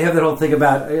they have that whole thing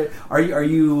about are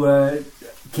you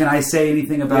can I say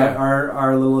anything about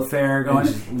our little affair going?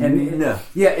 And no.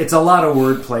 Yeah, it's a lot of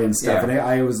wordplay and stuff, Yeah. and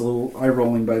I was a little eye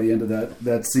rolling by the end of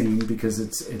that scene because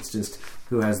it's just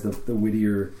who has the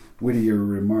wittier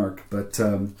remark, but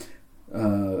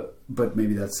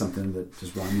maybe that's something that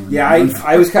just Romulan. Yeah,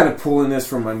 I was kind of pulling this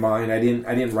from my mind. I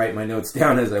didn't write my notes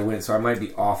down as I went, so I might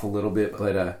be off a little bit.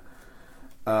 But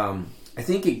I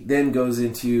think it then goes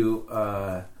into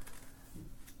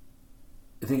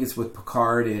I think it's with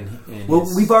Picard and well,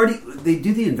 they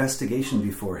do the investigation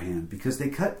beforehand because they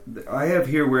cut. I have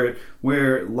here where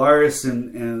Laris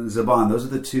and Zhaban, those are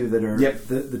the two that are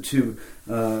the two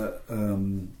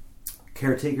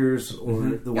caretakers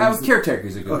or the ones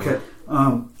caretakers are good. Okay.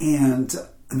 And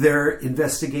they're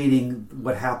investigating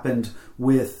what happened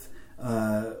with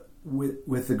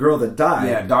the girl that died.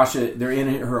 Yeah, Dasha. They're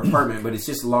in her apartment, but it's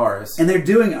just Laris. And they're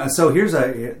doing so. Here's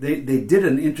they did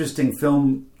an interesting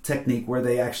film technique where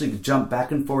they actually jump back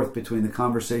and forth between the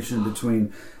conversation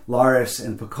between Laris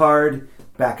and Picard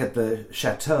back at the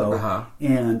chateau,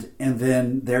 and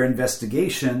then their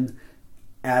investigation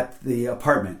at the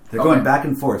apartment. They're going back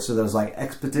and forth. So there's like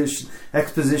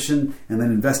exposition, and then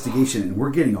investigation. And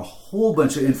we're getting a whole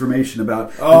bunch of information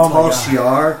about Tal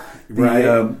Shiar,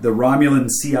 the Romulan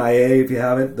CIA, if you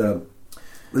have it.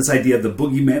 This idea of the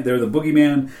boogeyman. They're the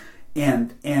boogeyman,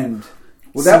 and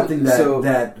something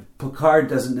that Picard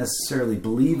doesn't necessarily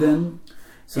believe in.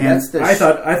 So and I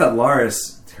thought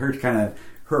Laris,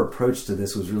 her approach to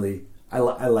this was really I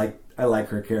like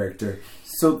her character.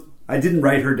 So I didn't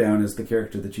write her down as the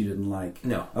character that you didn't like.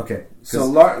 No. Okay. So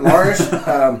Laris,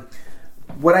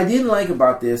 what I didn't like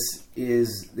about this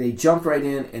is they jumped right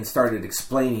in and started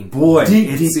explaining.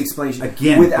 Deep explanation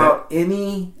again without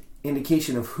any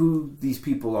indication of who these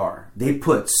people are. They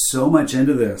put so much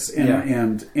into this,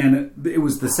 and it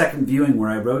was the second viewing where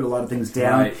I wrote a lot of things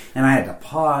down, and I had to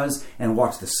pause and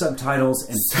watch the subtitles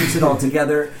and piece it all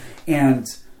together. And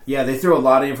yeah, they throw a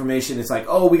lot of information. It's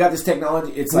like, we got this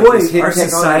technology. It's like this our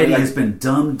society has been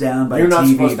dumbed down by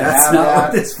TV. That's not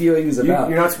what this viewing is about.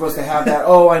 You're not supposed to have that.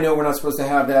 I know we're not supposed to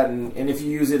have that. And if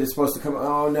you use it, it's supposed to come.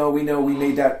 Oh no, we know we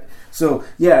made that. So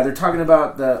yeah, they're talking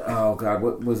about the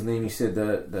what was the name you said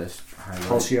the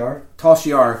Tal Shiar? Tal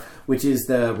Shiar, which is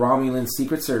the Romulan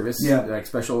Secret Service, like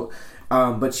special.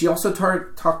 But she also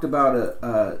talked about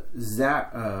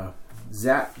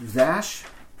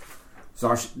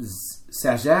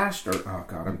Sajash or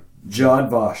Jod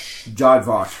Vosh. Jod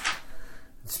Vosh.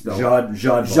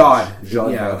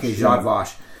 Jod. Yeah, okay, Jod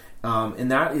Vosh.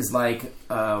 And that is like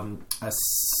a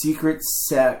secret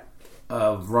set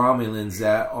of Romulans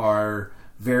that are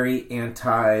very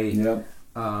anti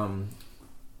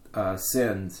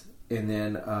sins, and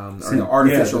then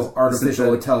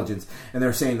artificial intelligence, and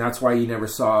they're saying that's why you never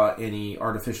saw any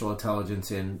artificial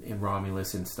intelligence in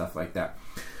Romulus and stuff like that.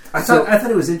 I thought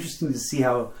it was interesting to see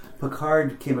how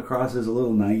Picard came across as a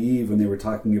little naive when they were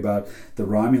talking about the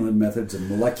Romulan methods of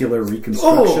molecular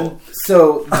reconstruction.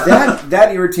 So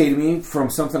that irritated me from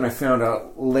something I found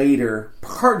out later.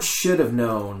 Picard should have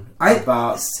known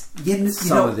about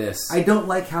some of this. I don't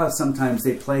like how sometimes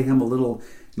they play him a little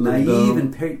naive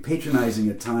and patronizing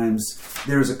at times.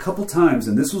 There's a couple times,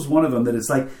 and this was one of them, that it's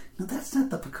like, no, that's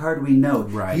not the Picard we know.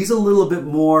 Right. He's a little bit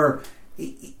more.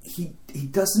 He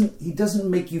doesn't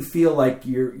make you feel like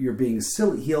you're being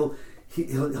silly. He'll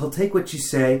take what you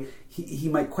say. He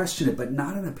might question it, but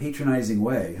not in a patronizing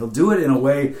way. He'll do it in a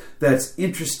way that's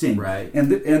interesting. Right.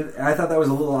 And I thought that was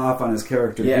a little off on his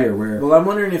character here. Well, I'm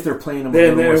wondering if they're playing him a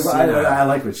little more senile. I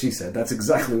like what she said. That's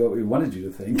exactly what we wanted you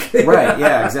to think. Right.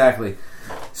 Yeah. Exactly.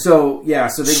 So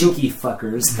they cheeky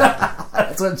fuckers.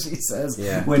 That's what she says.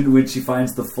 Yeah. When she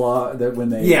finds the flaw that when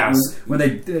they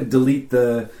delete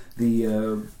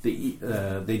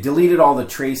they deleted all the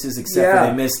traces except for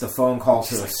they missed the phone call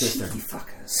to her sister. Cheeky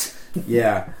fuckers.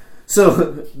 Yeah.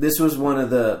 So this was one of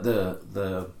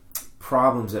the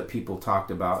problems that people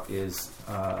talked about is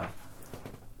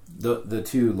the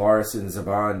two Laris and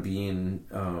Zhaban being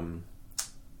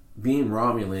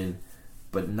Romulan,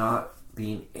 but not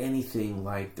being anything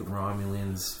like the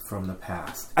Romulans from the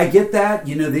past. I get that.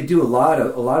 They do a lot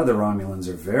of the Romulans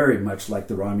are very much like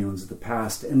the Romulans of the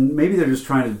past, and maybe they're just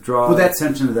trying to draw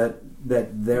attention to that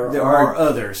there are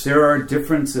others. There are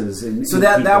differences in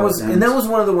that was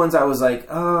one of the ones I was like,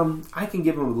 I can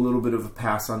give them a little bit of a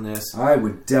pass on this. I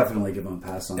would definitely give them a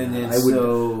pass on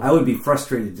that. I would be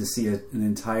frustrated to see an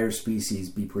entire species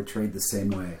be portrayed the same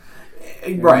way.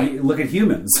 Right. Look at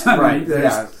humans. Right.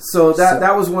 Yeah. So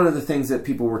that was one of the things that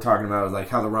people were talking about, was like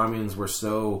how the Romulans were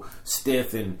so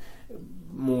stiff and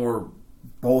more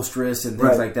boisterous and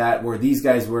things like that, where these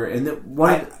guys were. And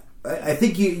I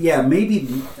think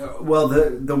maybe. Well,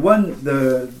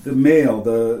 the male,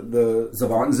 the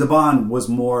Zhaban was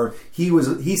more.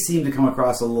 He seemed to come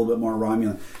across a little bit more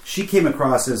Romulan. She came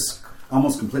across as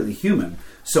almost completely human.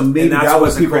 So maybe that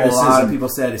was a criticism. A lot of people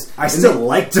said is I still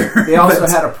liked her. They also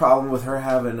had a problem with her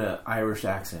having an Irish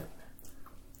accent.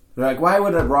 They're like, why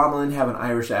would a Romulan have an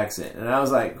Irish accent? And I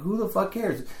was like, who the fuck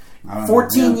cares?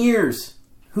 14 years.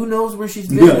 Who knows where she's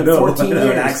been in 14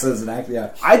 years? Accents,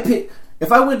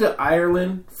 If I went to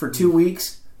Ireland for 2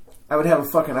 weeks, I would have a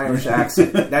fucking Irish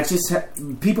accent. That's just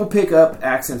people pick up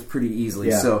accents pretty easily.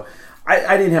 Yeah. So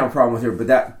I didn't have a problem with her, but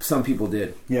that some people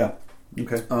did. Yeah.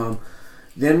 Okay.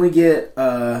 Then we get,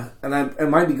 and I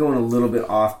might be going a little bit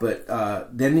off, but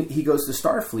then he goes to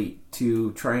Starfleet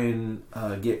to try and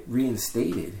get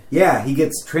reinstated. Yeah, he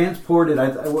gets transported.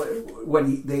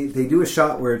 They do a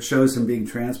shot where it shows him being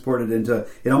transported into.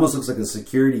 It almost looks like a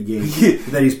security gate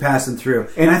that he's passing through.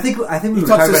 And I think we were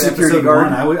talking about episode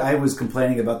 1. I was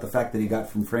complaining about the fact that he got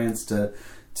from France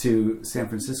to San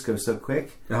Francisco so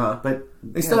quick, but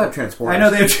they still have transporters. I know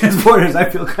they have transporters. I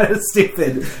feel kind of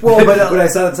stupid. Well, but when I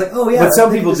saw it, it's like, oh yeah. But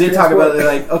some people did talk about it.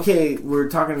 They're like, okay, we're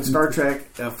talking Star Trek,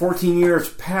 14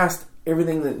 years past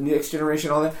everything, the Next Generation,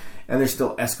 all that, and there's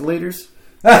still escalators.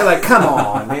 They're like, come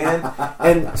on, man.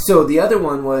 And so the other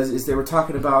one is they were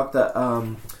talking about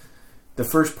the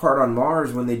first part on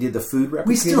Mars when they did the food replicator.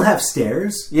 We still have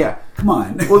stairs? Yeah. Come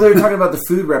on. Well, they were talking about the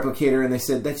food replicator, and they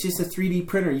said, that's just a 3D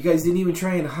printer. You guys didn't even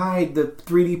try and hide the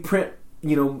 3D print,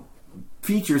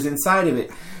 features inside of it.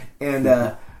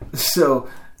 And so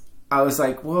I was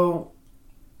like, well,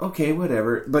 okay,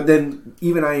 whatever. But then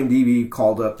even IMDb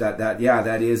called up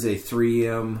that is a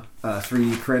 3M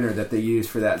 3D printer that they use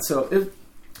for that. So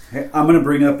I'm going to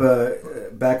bring up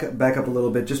back up a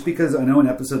little bit, just because I know in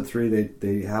episode 3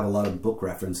 they have a lot of book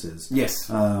references. Yes.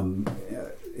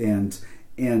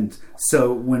 And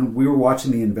so when we were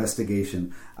watching the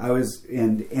investigation,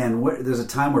 there's a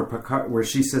time where Picard, where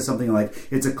she says something like,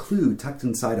 it's a clue tucked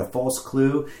inside a false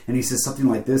clue, and he says something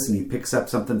like this, and he picks up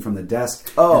something from the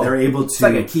desk. Oh, and they're able to, it's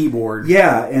like a keyboard.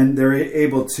 Yeah, and they're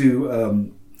able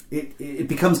to. It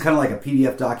becomes kind of like a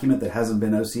PDF document that hasn't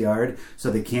been OCR'd,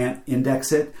 so they can't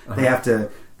index it. They have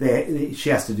to. She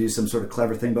has to do some sort of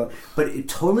clever thing, but it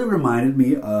totally reminded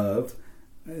me of.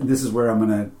 This is where I'm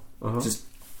going to just,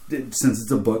 since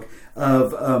it's a book,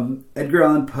 of Edgar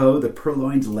Allan Poe, The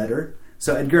Purloined Letter.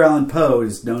 So Edgar Allan Poe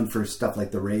is known for stuff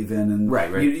like The Raven and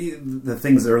the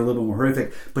things that are a little more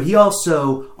horrific, but he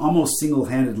also almost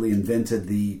single-handedly invented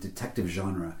the detective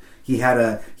genre. He had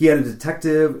a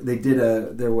detective.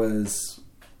 There was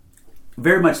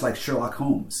very much like Sherlock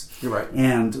Holmes. You're right.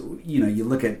 And you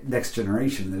look at Next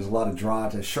Generation. There's a lot of draw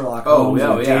to Sherlock Holmes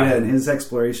and Data and his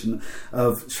exploration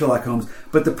of Sherlock Holmes.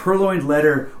 But The Purloined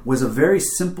Letter was a very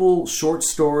simple short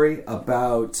story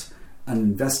about an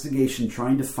investigation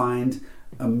trying to find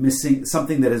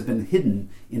something that has been hidden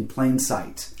in plain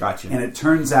sight. Gotcha. And it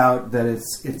turns out that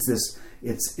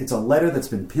it's a letter that's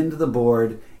been pinned to the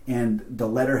board. And the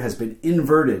letter has been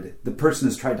inverted. The person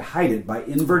has tried to hide it by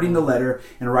inverting the letter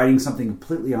and writing something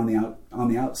completely on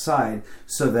the outside,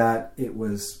 so that it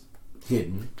was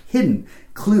hidden.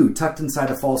 Clue tucked inside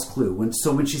a false clue. When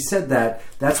she said that,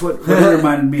 that's what really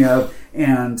reminded me of.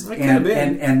 And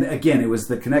again, it was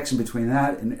the connection between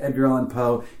that and Edgar Allan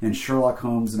Poe and Sherlock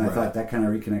Holmes, and I thought that kind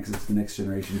of reconnects it to the Next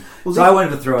Generation. Well, I wanted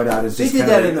to throw it out as just they did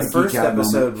that in the first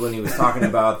episode when he was talking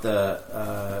about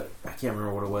the. I can't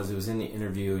remember what it was. It was in the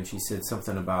interview, and she said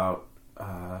something about.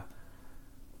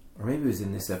 Or maybe it was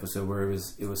in this episode where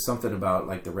it was something about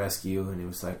like the rescue, and it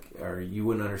was like, or you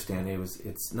wouldn't understand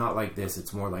it's not like this,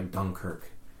 it's more like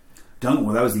Dunkirk.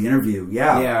 Well, that was the interview.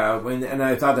 Yeah, and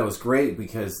I thought that was great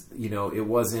because it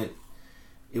wasn't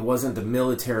the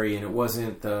military and it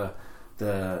wasn't the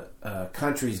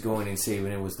countries going and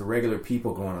saving. It was the regular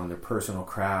people going on their personal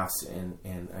crafts and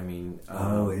I mean.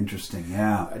 Interesting.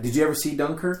 Yeah. Did you ever see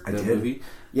Dunkirk? I did. Movie?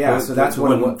 Yeah. So that's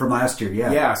what it was from last year.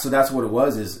 Yeah. Yeah. So that's what it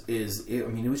was.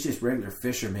 It was just regular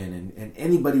fishermen and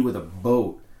anybody with a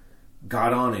boat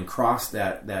got on and crossed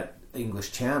that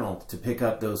English Channel to pick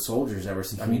up those soldiers. I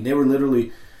mean, they were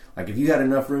literally like, if you had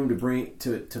enough room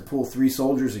to pull 3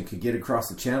 soldiers and could get across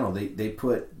the channel,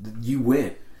 you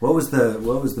went. What was the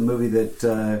movie that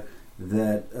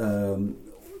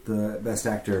the best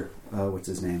actor, what's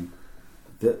his name,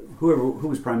 who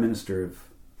was Prime Minister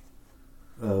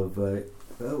of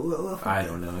I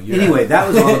don't know. Anyway, that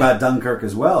was all about Dunkirk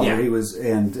as well. Yeah. Where he was,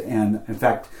 and in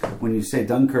fact, when you say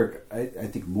Dunkirk, I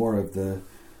think more of the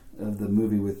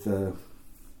movie with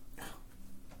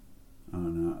Oh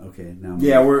no. Okay. Now.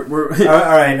 Yeah, we're all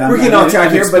right. We're getting off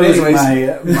track here, but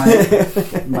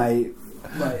anyways, my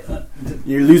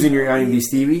you're losing your IMDb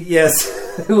Stevie. Yes.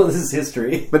 Well, this is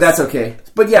history, but that's okay.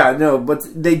 But yeah, no, but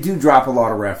they do drop a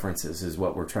lot of references, is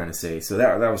what we're trying to say. So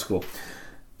that was cool.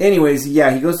 Anyways,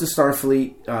 yeah, he goes to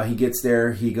Starfleet. He gets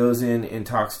there. He goes in and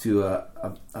talks to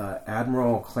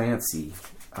Admiral Clancy,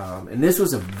 and this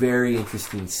was a very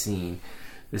interesting scene.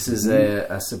 This is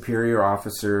a superior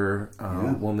officer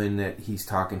woman that he's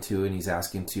talking to, and he's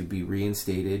asking to be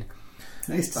reinstated.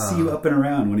 Nice to see you up and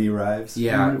around when he arrives.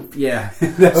 Yeah, yeah.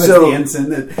 That was the ensign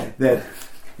that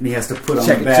and he has to put on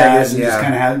the badge and just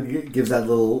kind of gives that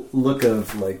little look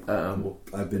of like,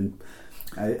 I've been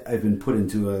put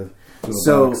into a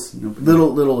box.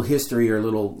 Little history or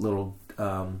little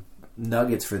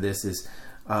nuggets for this is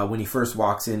when he first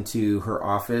walks into her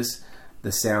office,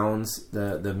 the sounds,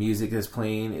 the music that's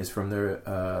playing is from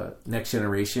the Next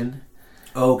Generation.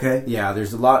 Oh, okay. Yeah,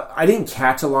 there's a lot. I didn't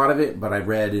catch a lot of it, but I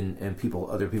read and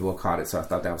other people caught it, so I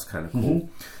thought that was kind of cool.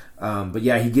 Mm-hmm. But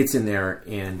yeah, he gets in there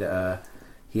and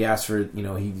he asks for,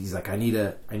 he's like, I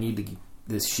need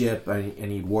this ship. I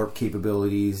need warp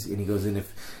capabilities. And he goes in,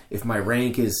 if my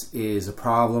rank is a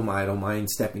problem, I don't mind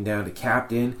stepping down to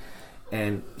captain.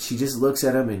 And she just looks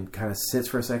at him and kind of sits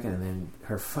for a second, and then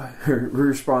her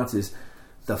response is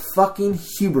the fucking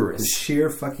hubris, the sheer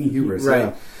fucking hubris, right?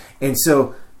 Yeah. And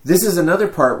so. This is another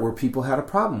part where people had a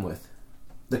problem with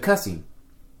the cussing.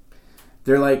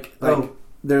 They're like okay.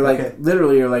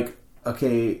 Literally, you're like,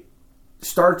 okay,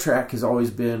 Star Trek has always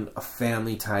been a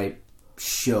family type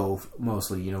show,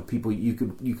 mostly. People you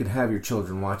could have your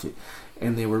children watch it,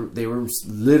 and they were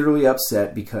literally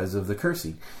upset because of the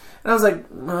cursing. And I was like,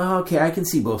 okay, I can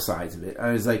see both sides of it.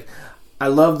 I was like, I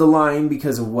love the line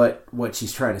because of what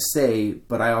she's trying to say,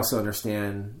 but I also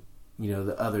understand,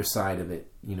 the other side of it,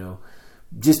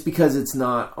 Just because it's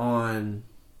not on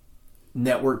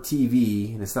network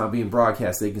TV and it's not being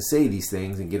broadcast, they can say these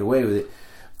things and get away with it.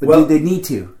 But they need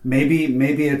to. Maybe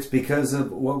it's because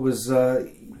of what was,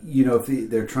 if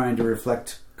they're trying to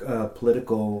reflect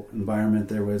political environment.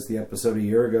 There was the episode a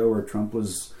year ago where Trump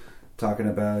was talking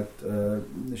about the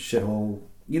shithole.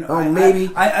 Maybe.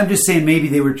 I'm just saying maybe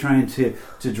they were trying to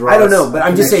draw. I don't know, but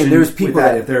I'm just saying there's people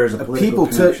that if there is a political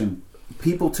connection.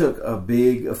 People took a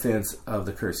big offense of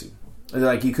the cursing.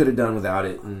 Like, you could have done without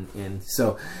it. And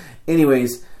so,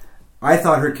 anyways. I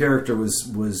thought her character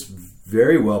was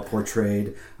very well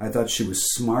portrayed. I thought she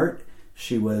was smart.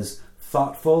 She was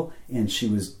thoughtful. And she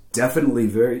was definitely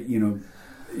very,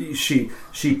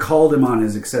 she called him on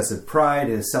his excessive pride,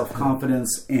 his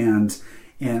self-confidence, and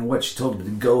what she told him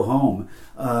to go home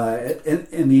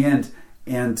in the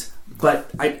end.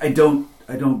 But I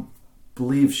don't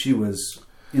believe she was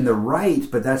in the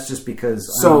right, but that's just because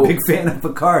I'm a big fan of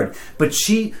Picard. But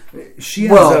she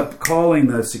ends up calling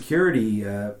the security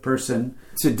person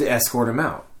to escort him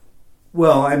out.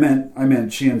 Well, I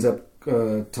meant she ends up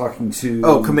talking to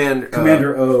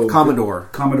Commander O, Commodore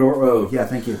O. Yeah,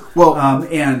 thank you. Well,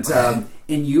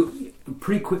 and you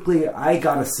pretty quickly, I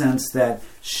got a sense that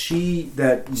she's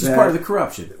part of the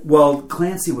corruption. Well,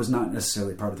 Clancy was not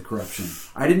necessarily part of the corruption.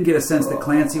 I didn't get a sense that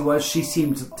Clancy was. She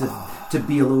seemed to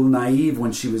be a little naive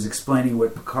when she was explaining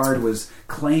what Picard was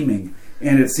claiming,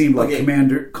 and it seemed like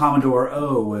Commodore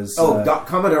O was.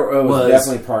 Commodore O was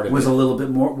definitely part of it. Was a little bit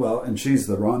more and she's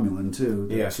the Romulan too.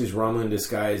 Yeah, she's Romulan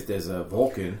disguised as a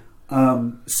Vulcan.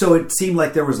 So it seemed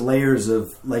like there was layers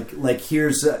of like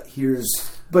here's an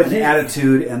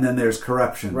attitude, and then there's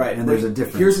corruption, right? And there's a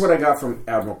difference. Here's what I got from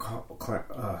Admiral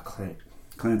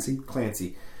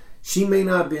Clancy. She may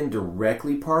not have been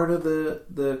directly part of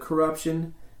the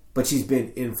corruption, but she's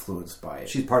been influenced by it.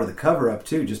 She's part of the cover-up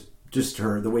too, just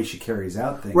the way she carries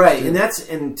out things, right? Too.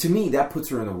 And to me that puts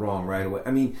her in the wrong right away.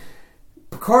 I mean,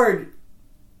 Picard,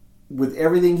 with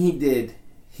everything he did,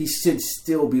 he should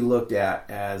still be looked at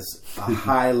as a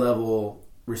high-level,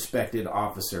 respected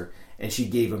officer. And she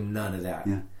gave him none of that.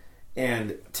 Yeah.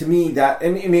 And to me,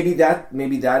 maybe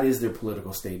that is their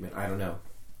political statement. I don't know,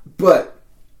 but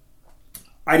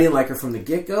I didn't like her from the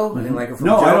get-go. Mm-hmm. I didn't like her from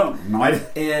the jump.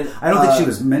 I don't think she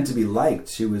was meant to be liked.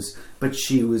 She was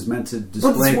meant to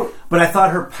display. But I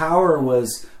thought her power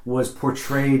was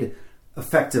portrayed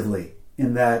effectively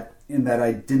in that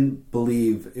I didn't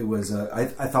believe it was I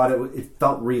thought it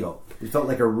felt real. It felt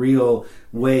like a real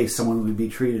way someone would be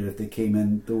treated if they came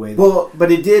in the way.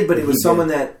 But it did. But it was someone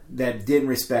that didn't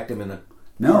respect him in a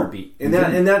heartbeat. And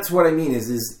that's what I mean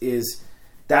is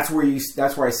that's where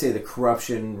I say the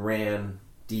corruption ran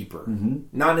deeper. Mm-hmm.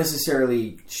 Not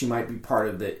necessarily she might be part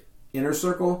of the inner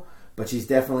circle, but she's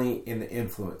definitely in the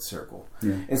influence circle.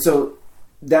 Yeah. And so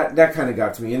that kind of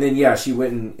got to me. And then she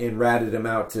went and ratted him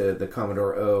out to the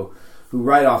Commodore O, who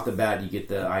right off the bat you get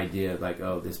the idea like,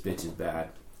 oh, this bitch is bad.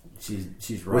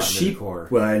 She's rotten to the core.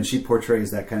 Well, and she portrays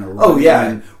that kind of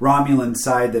Romulan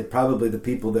side that probably the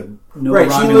people that know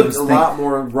Romulans she looks a lot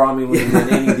more Romulan than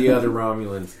any of the other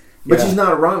Romulans. But she's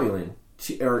not a Romulan.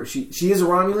 She is a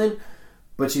Romulan,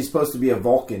 but she's supposed to be a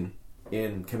Vulcan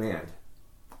in command.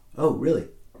 Oh, really?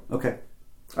 Okay.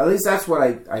 At least that's what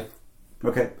I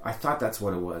okay. I thought that's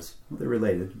what it was. Well, they're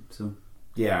related, so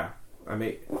yeah. I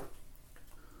mean,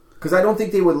 because I don't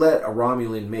think they would let a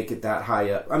Romulan make it that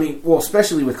high up. I mean, well,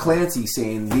 especially with Clancy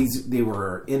saying they were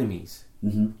our enemies,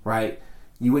 right?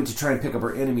 You went to try and pick up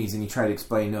our enemies, and you try to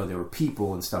explain, no, they were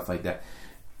people and stuff like that.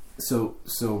 So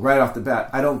right off the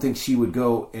bat, I don't think she would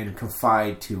go and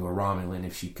confide to a Romulan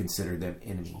if she considered them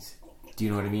enemies. Do you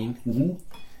know what I mean? Mm-hmm.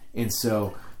 And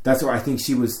so that's why I think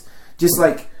she was just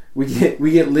like we get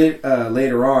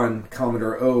later on.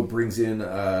 Commodore O brings in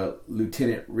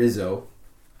Lieutenant Rizzo,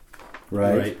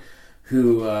 right?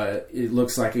 Who it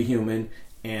looks like a human,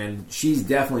 and she's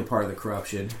definitely part of the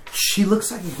corruption. She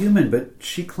looks like a human, but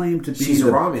she claimed to be she's a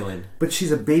Romulan. But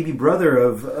she's a baby brother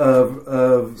of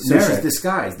so Narek. She's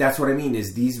disguised. That's what I mean.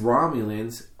 Is these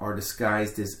Romulans are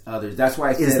disguised as others? That's why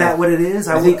I said. Is that what it is?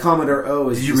 I think Commodore O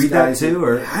is. Did you read that too?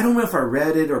 Or I don't know if I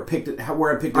read it or picked it.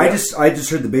 Where I picked it. I just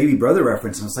heard the baby brother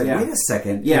reference, and I was like, wait a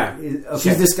second. Yeah, okay.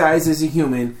 She's disguised as a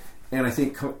human, and I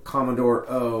think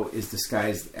Commodore O is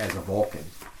disguised as a Vulcan.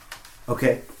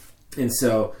 Okay, and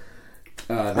so.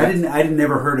 I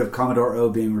never heard of Commodore O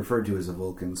being referred to as a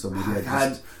Vulcan, so maybe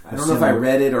I don't know if I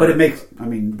read it, or but it makes. I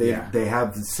mean, they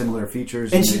have similar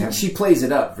features, and she plays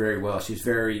it up very well. She's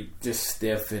very just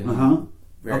stiff and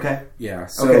okay, yeah.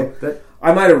 So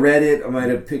I might have read it. I might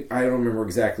have picked. I don't remember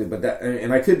exactly, but that,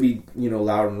 and I could be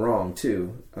loud and wrong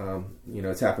too.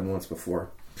 It's happened once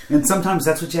before. And sometimes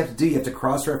that's what you have to do. You have to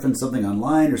cross-reference something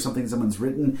online or something someone's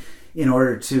written in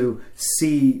order to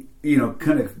see,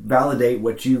 kind of validate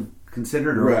what you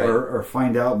considered or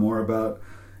find out more about.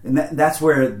 And that's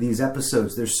where these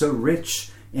episodes, they're so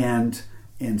rich and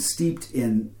steeped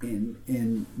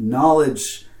in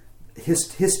knowledge,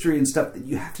 history and stuff, that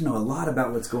you have to know a lot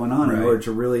about what's going on in order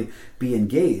to really be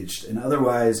engaged. And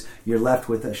otherwise, you're left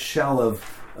with a shell of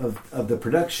the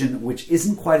production, which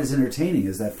isn't quite as entertaining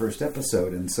as that first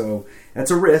episode. And so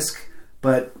that's a risk,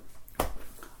 but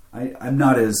I'm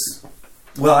not as...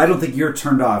 Well, I don't think you're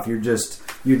turned off. You're just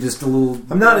a little...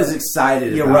 I'm not as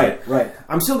excited about it. Right.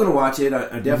 I'm still going to watch it.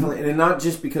 I definitely... And not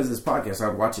just because of this podcast.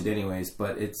 I'd watch it anyways.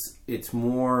 But it's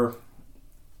more...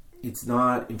 It's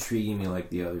not intriguing me like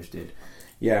the others did.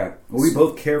 Yeah. Well, we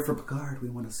both care for Picard. We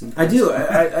want to see... I do.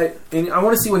 And I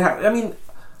want to see what happens. I mean...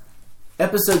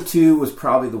 Episode 2 was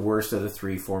probably the worst of the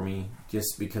 3 for me,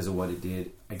 just because of what it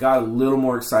did. I got a little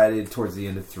more excited towards the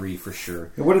end of 3, for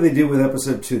sure. And what do they do with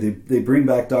Episode 2? They bring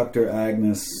back Dr.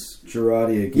 Agnes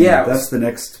Jurati again. Yeah, that's the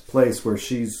next place where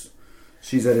she's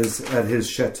at his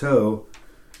chateau,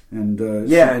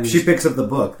 and she picks up the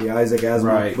book, the Isaac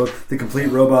Asimov book, The Complete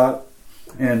Robot,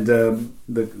 and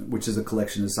which is a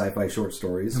collection of sci-fi short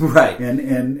stories. Right.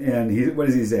 And he, what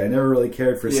does he say? I never really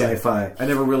cared for sci-fi. I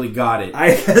never really got it. I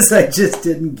guess I just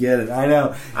didn't get it. I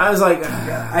know. I was like,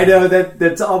 I know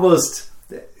that's almost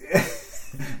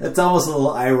that's almost a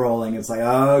little eye rolling. It's like,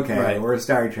 oh, okay, we're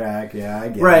Star Trek. Yeah, I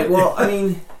get it. Right. Well, I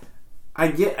mean, I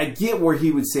get where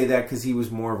he would say that because he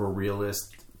was more of a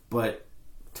realist, but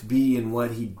to be in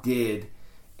what he did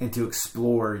and to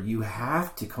explore, you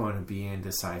have to kind of be into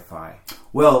sci-fi.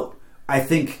 Well, I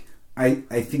think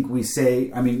we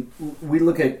say, I mean, we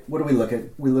look at, what do we look at?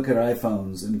 We look at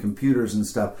iPhones and computers and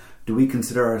stuff. Do we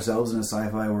consider ourselves in a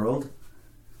sci-fi world?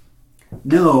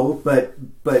 No, but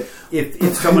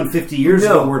if someone 50 years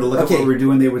ago were to look at what we're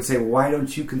doing, they would say, why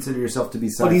don't you consider yourself to be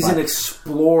sci-fi? But he's an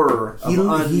explorer of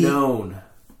unknown.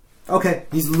 Okay.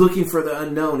 He's looking for the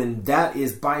unknown, and that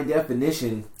is by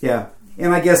definition... Yeah.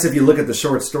 And I guess if you look at the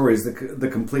short stories, the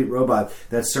Complete Robot,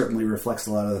 that certainly reflects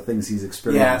a lot of the things he's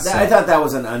experienced. Yeah, I thought that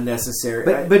was an unnecessary...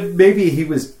 But maybe he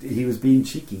was being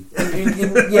cheeky.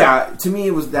 Yeah, to me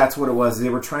that's what it was. They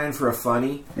were trying for a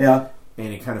funny, and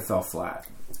it kind of fell flat.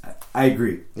 I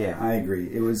agree. Yeah, I agree.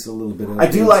 It was a little bit of... I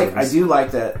do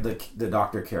like the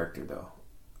doctor character though.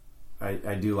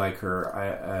 I do like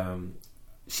her.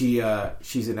 She's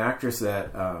an actress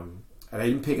that... and I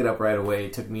didn't pick it up right away.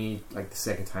 It took me like the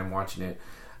second time watching it.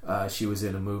 She was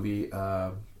in a movie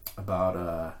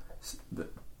about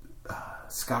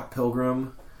Scott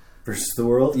Pilgrim versus the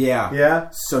World. Yeah.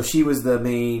 So she was the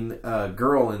main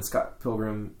girl in Scott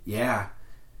Pilgrim. Yeah,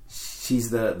 she's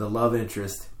the love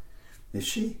interest. Is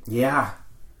she? Yeah.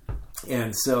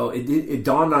 And so it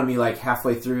dawned on me like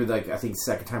halfway through, like I think the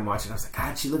second time watching, I was like,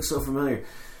 God, she looks so familiar.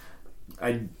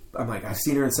 I'm like, I've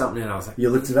seen her in something, and I was like, you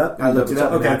looked it up? I looked it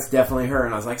up, okay. and that's definitely her.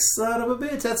 And I was like, son of a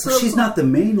bitch, that's her. She's not the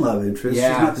main love interest.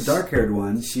 Yeah. She's not the dark-haired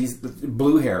one. She's the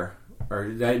blue hair, or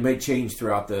that may change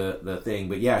throughout the thing,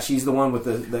 but yeah, she's the one with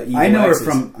the evil I know exes.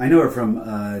 her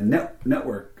from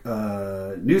network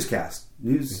newscast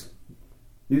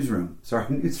newsroom. Sorry,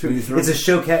 newsroom. It's a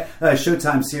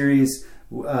Showtime series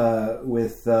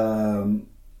with Dumb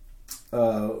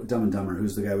and Dumber.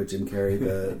 Who's the guy with Jim Carrey?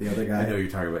 The other guy. I know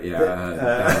you're talking about.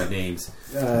 Yeah, names.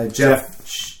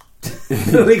 Jeff.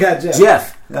 We got Jeff.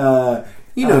 Jeff.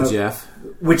 You know Jeff,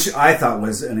 which I thought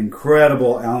was an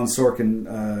incredible Alan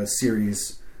Sorkin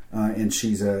series, and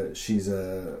she's a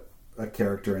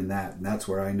character in that, and that's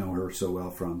where I know her so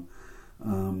well from.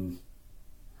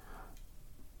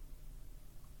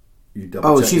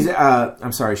 She's.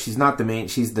 I'm sorry, she's not the main.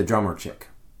 She's the drummer chick.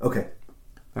 Okay,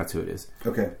 that's who it is.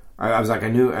 Okay, I was like, I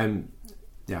knew.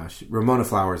 Ramona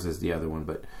Flowers is the other one,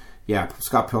 but yeah,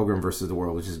 Scott Pilgrim versus the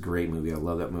World, which is a great movie. I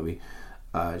love that movie.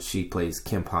 She plays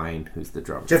Kim Pine, who's the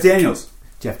drummer. Jeff Daniels.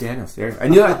 There. I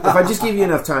knew if I just gave you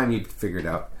enough time, you'd figure it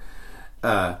out.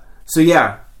 So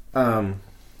yeah, I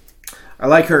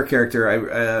like her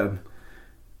character.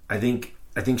 I think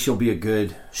she'll be a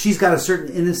good. She's got a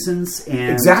certain innocence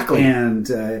and exactly, and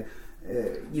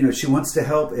she wants to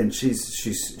help, and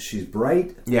she's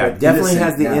bright. Yeah, definitely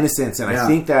has the innocence, and I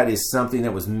think that is something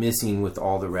that was missing with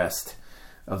all the rest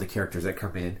of the characters that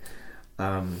come in.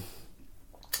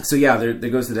 So yeah, there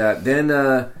goes to that. Then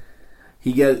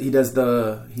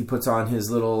he puts on his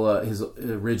little his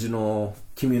original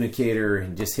communicator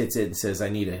and just hits it and says, I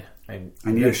need a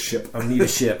ship. I need a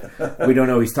ship. We don't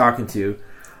know who he's talking to.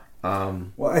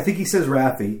 Well, I think he says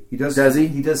Raffi. Does he?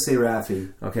 He does say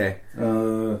Raffi. Okay.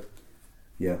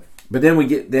 Yeah. But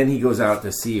then he goes out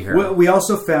to see her. Well, we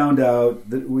also found out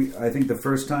that I think the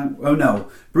first time. Oh no,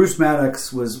 Bruce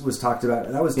Maddox was talked about.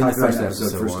 That was talked about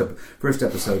in first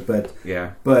episode. But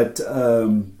yeah. But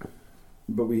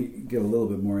we get a little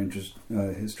bit more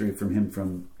history from him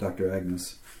from Dr.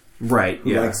 Agnes. Right.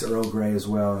 Who likes Earl Grey as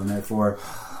well, and therefore,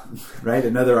 right,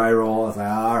 another eye roll. I was like,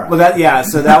 all right. Well,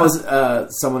 so that was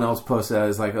someone else posted. I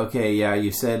was like, okay, yeah,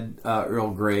 you said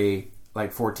Earl Grey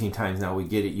like 14 times now. We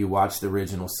get it. You watched the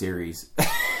original series.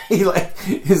 He's like,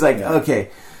 okay,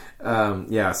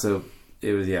 So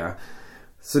it was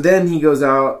So then he goes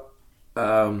out. I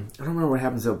don't remember what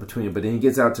happens out between it, but then he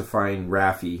gets out to find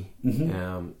Raffi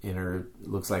in her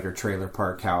looks like her trailer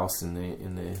park house in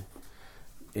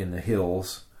the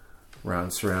hills,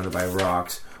 surrounded by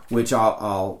rocks. Which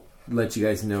I'll let you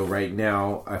guys know right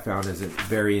now. I found is a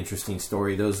very interesting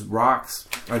story. Those rocks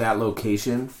or that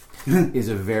location is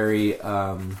a very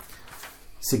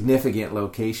significant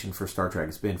location for Star Trek.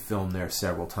 It's been filmed there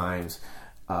several times.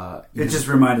 It just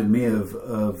reminded me of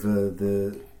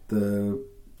the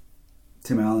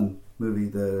Tim Allen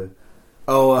movie,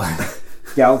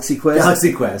 Galaxy Quest.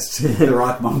 Galaxy Quest, the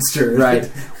rock monster. Right.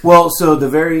 Well, so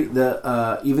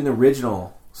even the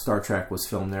original Star Trek was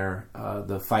filmed there.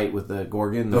 The fight with the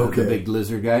Gorgon, the big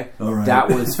lizard guy. All right. That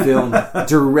was filmed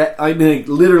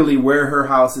literally where her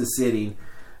house is sitting.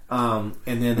 And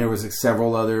then there was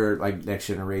several other Next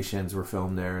Generations were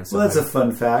filmed there. And well, that's a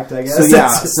fun fact, I guess. So yeah,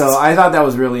 so I thought that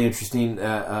was really interesting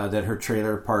that her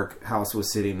trailer park house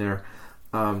was sitting there.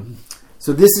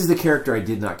 So this is the character I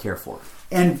did not care for.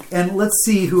 And let's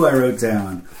see who I wrote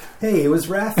down. Hey, it was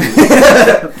Raffi.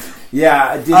 Yeah,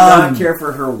 I did not care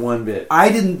for her one bit.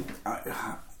 I didn't.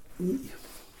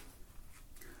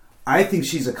 I think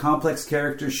she's a complex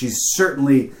character. She's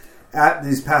certainly, at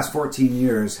these past 14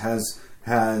 years, has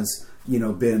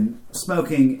been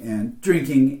smoking and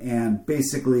drinking and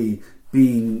basically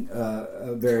being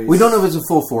very. We don't know if it's a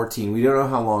full 14. We don't know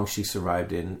how long she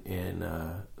survived in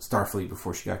Starfleet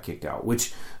before she got kicked out.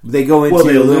 Which they go into. Well,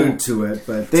 they allude to it,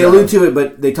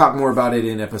 but they talk more about it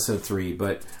in episode 3.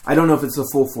 But I don't know if it's a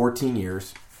full 14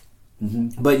 years.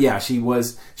 Mm-hmm. But yeah, she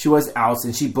was out,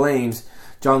 and she blames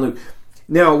Jean-Luc.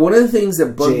 Now, one of the things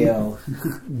that bugged me,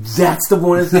 that's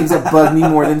one of the things that bugged me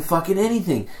more than fucking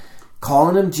anything.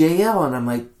 Calling him JL, and I'm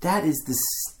like,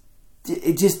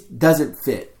 it just doesn't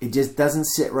fit. It just doesn't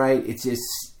sit right.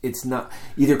 It's not.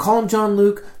 Either call him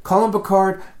Jean-Luc, call him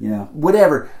Picard,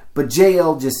 whatever. But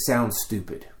JL just sounds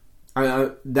stupid.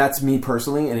 That's me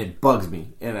personally, and it bugs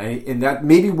me. And that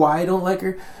may be why I don't like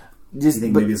her. You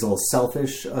think maybe it's a little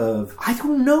selfish? I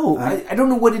don't know. I don't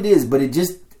know what it is, but it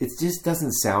just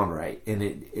doesn't sound right, and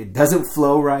it doesn't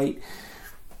flow right.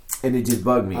 And it just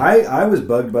bugged me. I was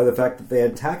bugged by the fact that they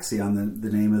had taxi on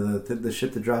the name of the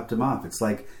ship that dropped him off. It's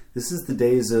like, this is the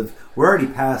days of, we're already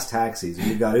past taxis.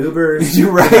 We've got Ubers,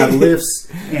 You're right. we've got Lyfts,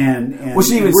 and well,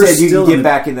 she even we're said you still can in get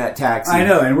back in that taxi. I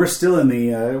know, and we're still in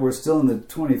the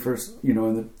 21st,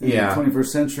 in the 21st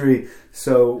century.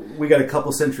 So we got a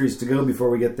couple centuries to go before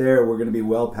we get there. We're going to be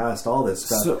well past all this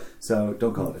stuff. So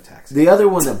don't call it a taxi. The other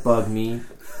one that bugged me,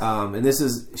 and this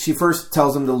is, she first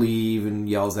tells him to leave and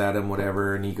yells at him,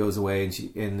 whatever, and he goes away,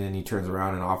 and then he turns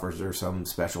around and offers her some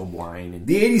special wine. And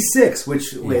the 86,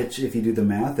 which if you do the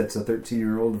math, that's a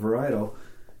 13-year-old varietal.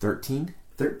 13?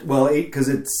 Well, 8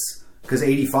 because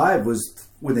 85 was,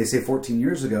 when they say 14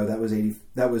 years ago, that was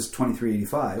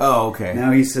 2385. Oh, okay.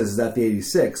 Now he says that the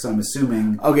 86. So I'm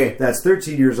assuming that's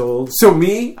 13 years old. So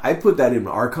I put that in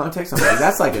our context. I'm like,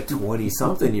 that's like a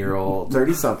 20-something-year-old,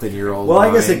 30-something-year-old. Well,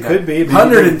 wine. I guess it could be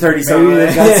 130-something. Maybe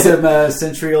they got some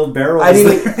century-old barrels.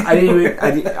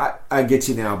 I get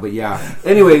you now, but yeah.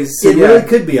 Anyways, so it really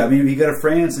could be. I mean, if you go to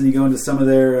France and you go into some of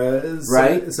their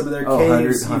some of their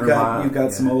caves, 100 you've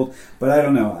got some old. But I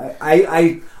don't know.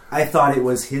 I thought it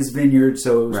was his vineyard,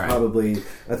 so it was probably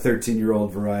a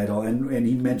 13-year-old varietal, and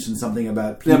he mentioned something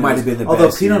about Pinot. That might have been the although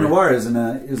best Pinot year. Noir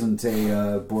isn't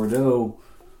a Bordeaux.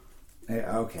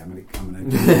 Okay, I'm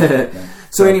gonna.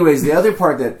 So, anyways, the other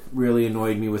part that really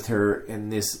annoyed me with her,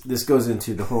 and this goes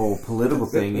into the whole political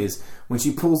thing, is when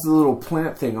she pulls the little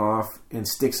plant thing off and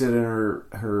sticks it in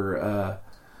her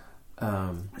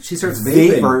she starts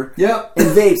vaping. Yep, and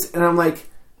vapes, and I'm like,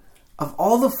 of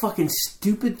all the fucking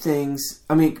stupid things,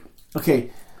 I mean, okay,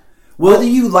 whether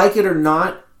you like it or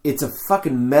not, it's a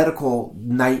fucking medical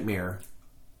nightmare.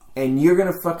 And you're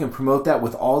going to fucking promote that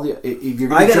with all the... If you're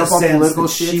going to jump on political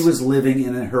shit... She was living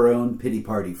in her own pity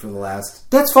party for the last...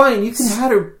 That's fine. You can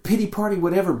have her pity party,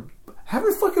 whatever. Have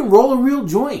her fucking roll a real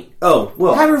joint. Oh,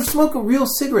 well... Have her smoke a real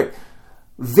cigarette.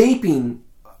 Vaping,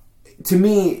 to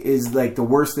me, is like the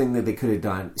worst thing that they could have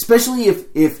done. Especially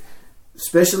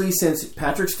since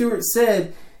Patrick Stewart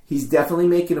said he's definitely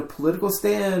making a political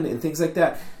stand and things like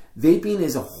that. Vaping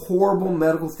is a horrible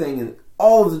medical thing, and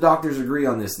all of the doctors agree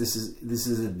on this. This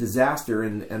is a disaster,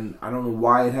 and I don't know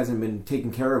why it hasn't been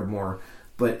taken care of more.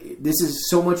 But this is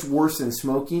so much worse than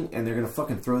smoking, and they're going to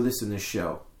fucking throw this in this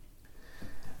show.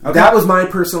 Okay. That was my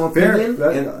personal opinion,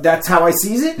 and that's how I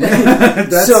sees it.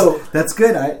 That's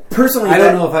good. I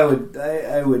don't know if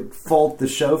I would fault the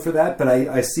show for that, but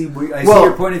I see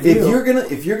your point of view.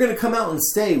 If you're gonna come out and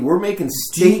say we're making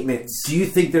statements, do you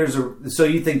think there's a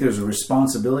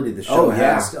responsibility the show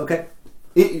has? Okay.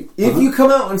 If you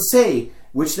come out and say,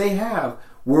 which they have,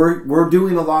 we're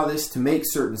doing a lot of this to make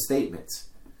certain statements.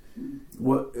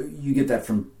 What you get that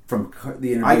from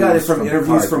the interviews? I got it from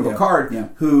interviews from Picard,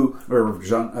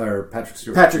 or Patrick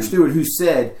Stewart. Patrick Stewart, who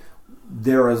said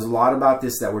there is a lot about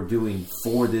this that we're doing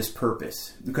for this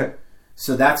purpose. Okay.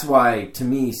 So that's why, to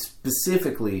me,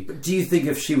 specifically... But do you think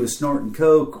if she was snorting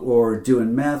coke or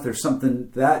doing meth or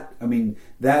something, I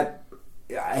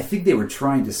think they were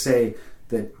trying to say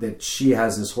that she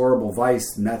has this horrible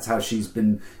vice, and that's how she's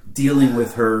been dealing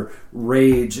with her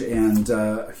rage and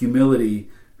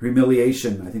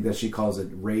humiliation. I think that she calls it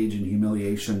rage and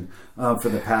humiliation for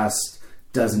the past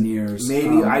dozen years.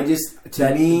 Maybe I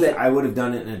would have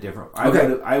done it in a different.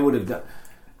 I would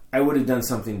have done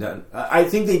something. I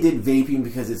think they did vaping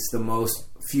because it's the most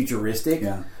futuristic.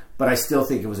 Yeah. But I still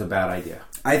think it was a bad idea.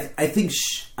 I think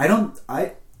I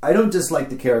don't dislike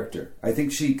the character. I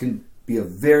think she can be a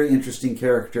very interesting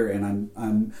character, and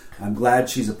I'm glad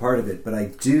she's a part of it. But I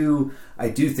do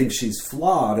think she's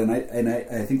flawed, and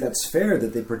I think that's fair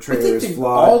that they portray her as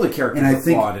flawed. All the characters are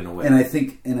flawed in a way, and I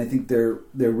think they're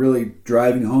really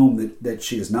driving home that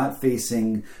she is not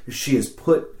facing. She has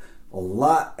put a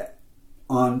lot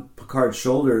on Picard's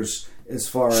shoulders. As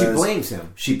far as she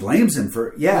blames him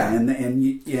for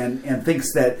and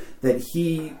thinks that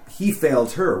he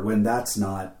failed her when that's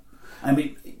not. I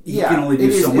mean, he can only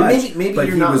do so much. Maybe but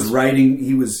she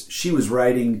was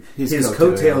riding his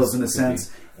coattails in a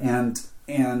sense, and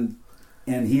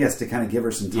he has to kind of give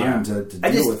her some time to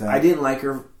deal with that. I didn't like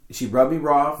her. She rubbed me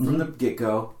raw from the get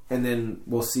go, and then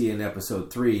we'll see in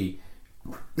episode 3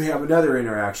 they have another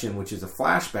interaction, which is a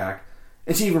flashback.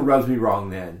 And she even rubs me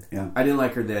wrong then. Yeah. I didn't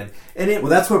like her then.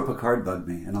 That's where Picard bugged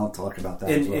me, and I'll talk about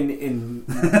that as well. And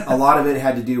a lot of it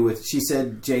had to do with, she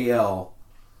said JL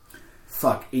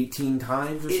 18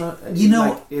 times or something.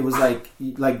 It was like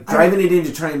driving it in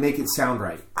to try and make it sound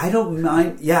right. I don't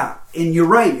mind. Yeah, and you're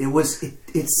right.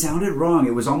 It sounded wrong.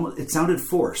 It sounded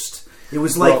forced. It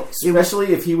was like,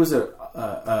 especially if he was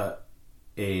a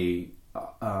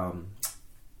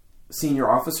senior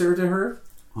officer to her.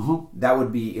 that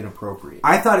would be inappropriate.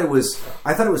 I thought it was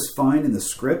fine in the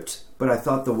script, but I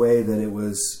thought the way that it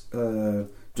was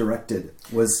directed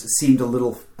seemed a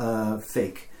little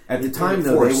fake. At the time,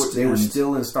 though, they were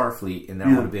still in Starfleet, and that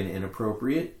would have been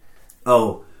inappropriate.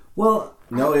 Oh, well...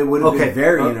 No, it would have been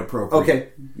very inappropriate. Okay.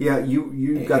 Yeah,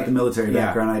 you got the military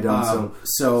background, I don't.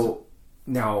 So,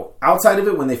 now, outside of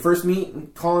it, when they first meet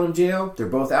and calling him JL, they're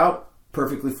both out,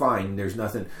 perfectly fine. There's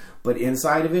nothing. But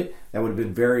inside of it, that would have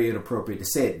been very inappropriate to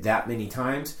say it that many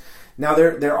times. Now,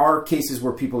 there are cases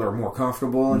where people are more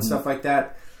comfortable and stuff like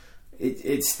that.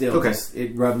 It still just,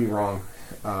 it rubbed me wrong.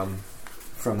 All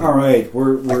right,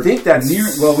 I think that's near.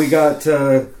 Well,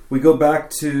 we go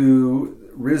back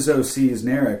to Rizzo sees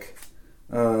Narek,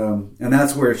 and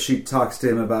that's where she talks to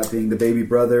him about being the baby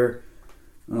brother.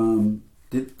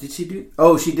 Did she do?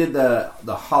 Oh, she did the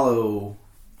hollow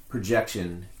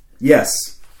projection. Yes.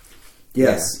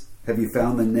 Yeah. Have you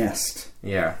found the nest?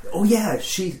 Yeah. Oh yeah.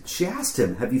 She asked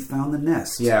him, "Have you found the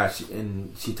nest?" Yeah,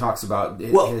 and she talks about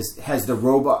has the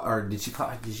robot, or did she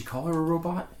call her a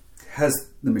robot? Has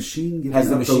the machine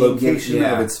given up the location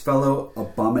of its fellow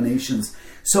abominations?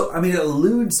 So, I mean, it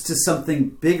alludes to something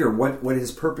bigger, what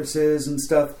his purpose is and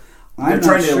stuff. They're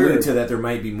trying to allude to that there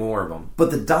might be more of them.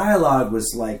 But the dialogue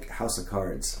was like House of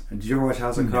Cards. Did you ever watch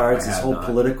House of Cards? This whole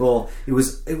political...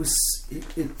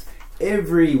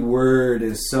 Every word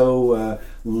is so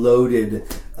loaded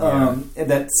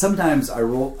that sometimes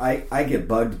I get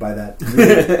bugged by that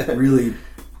really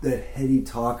that heady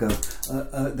talk of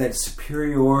that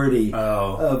superiority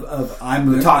of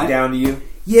I'm the talk down to you.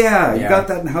 Yeah, you got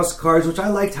that in House of Cards, which I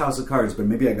liked House of Cards, but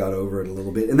maybe I got over it a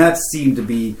little bit, and that seemed to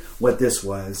be what this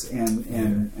was,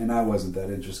 and I wasn't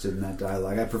that interested in that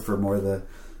dialogue. I prefer more the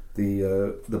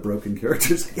broken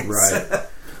characters, I guess. Right.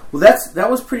 Well, that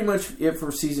was pretty much it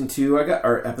for season 2.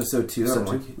 Or episode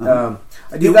 2.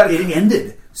 It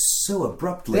ended so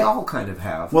abruptly. They all kind of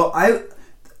have. Well,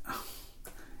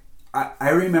 I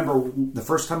remember the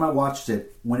first time I watched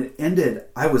it, when it ended,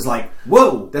 I was like,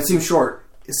 "Whoa, that seems short."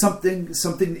 Something.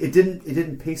 It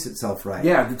didn't pace itself right.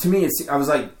 Yeah, to me, I was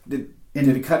like, did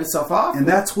it cut itself off? And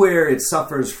that's where it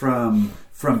suffers from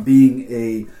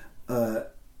being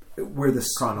where the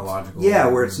chronological. Yeah,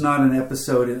 where it's not an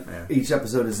episode. Each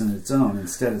episode isn't its own.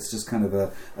 Instead, it's just kind of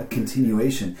a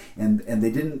continuation. And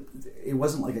they didn't. It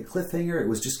wasn't like a cliffhanger. It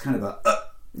was just kind of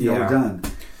we're done.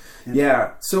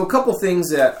 Yeah. So a couple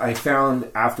things that I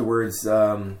found afterwards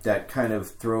that kind of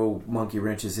throw monkey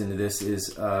wrenches into this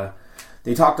is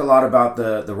they talked a lot about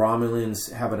the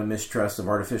Romulans having a mistrust of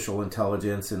artificial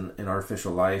intelligence and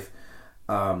artificial life.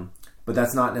 But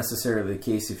that's not necessarily the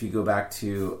case if you go back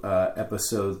to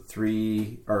episode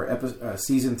 3 or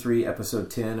season 3,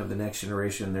 episode 10 of The Next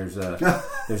Generation. There's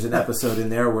an episode in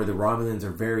there where the Romulans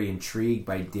are very intrigued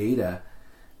by Data,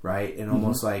 right, and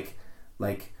almost like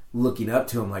looking up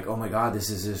to him, like, oh my God,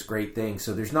 this is this great thing.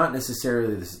 So there's not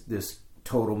necessarily this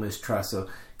total mistrust. So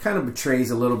kind of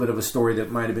betrays a little bit of a story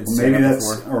that might have been set up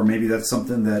before. Or maybe that's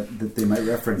something that they might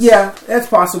reference. Yeah, that's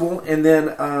possible. And then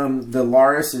the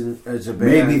Laris and Zaban.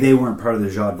 Maybe they weren't part of the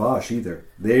Zhat Vash either.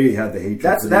 They had the hatred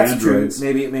for the androids.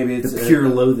 True. Maybe it's the pure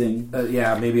loathing.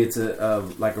 Maybe it's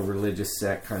like a religious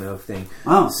sect kind of thing.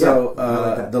 Oh, so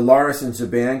like the Laris and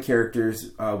Zaban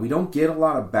characters, we don't get a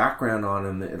lot of background on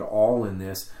them at all in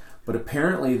this. But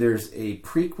apparently there's a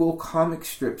prequel comic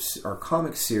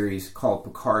series called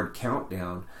Picard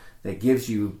Countdown that gives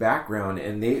you background,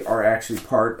 and they are actually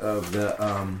part of the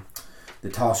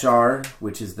Tal Shiar,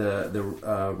 which is the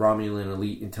Romulan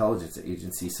Elite Intelligence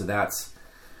Agency. So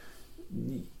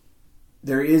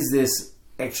there is this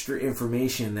extra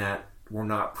information that we're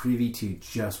not privy to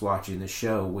just watching the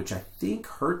show, which I think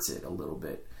hurts it a little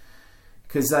bit.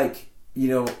 Because,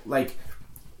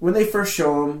 when they first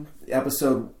show them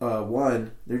episode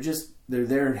 1, they're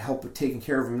there to help taking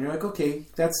care of them. And you're like, okay,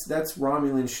 that's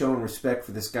Romulan showing respect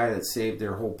for this guy that saved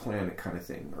their whole planet, kind of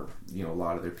thing, or a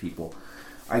lot of their people.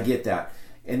 I get that.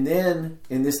 And then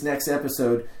in this next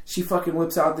episode, she fucking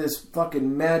whips out this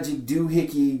fucking magic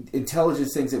doohickey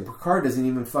intelligence things that Picard doesn't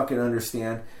even fucking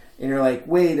understand. And you're like,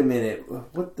 wait a minute,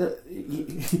 what the?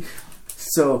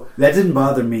 So that didn't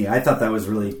bother me. I thought that was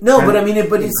really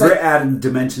but it's like added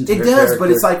dimension to it does. Character.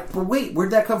 But it's like, but wait, where'd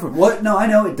that come from? What? No, I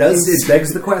know it does. It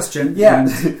begs the question. Yeah,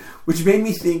 which made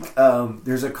me think.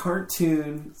 There's a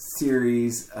cartoon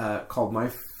series called My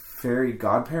Fairy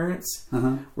Godparents,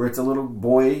 where it's a little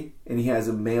boy and he has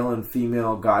a male and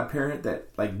female godparent that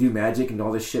like do magic and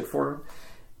all this shit for him.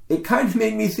 it kind of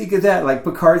made me think of that. Like,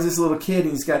 Picard's this little kid,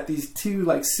 and he's got these two,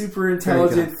 like, super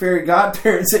intelligent fairy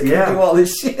godparents that can do all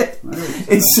this shit. Nice.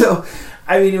 And so,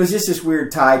 I mean, it was just this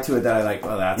weird tie to it that I like,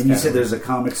 oh, that's... And you said there's a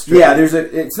comic strip? Yeah,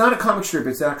 it's not a comic strip,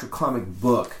 it's an actual comic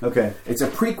book. Okay. It's a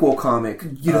prequel comic.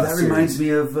 You know, that reminds me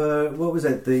of, what was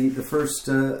that? The first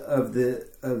of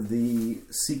the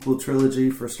sequel trilogy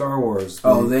for Star Wars.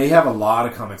 They have a lot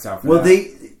of comics out for that. Well,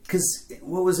 because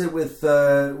what was it with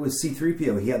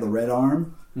C-3PO? He had the red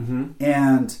arm,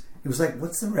 and it was like,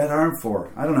 what's the red arm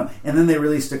for? I don't know. And then they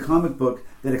released a comic book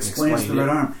that explains the red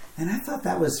arm, and I thought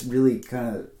that was really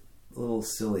kind of a little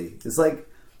silly. It's like,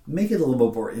 make it a little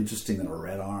bit more interesting than a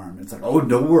red arm. It's like, oh,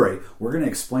 don't worry, we're going to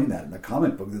explain that in the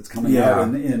comic book that's coming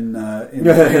out in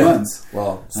 3 months.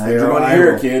 Well, spend your money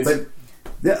here, kids.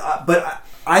 But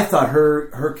I thought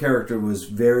her character was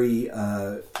very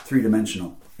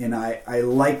three-dimensional. And I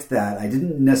liked that. I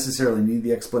didn't necessarily need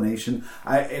the explanation.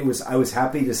 I was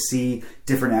happy to see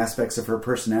different aspects of her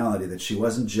personality, that she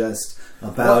wasn't just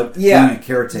about being a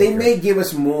caretaker. They may give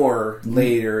us more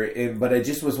later, but it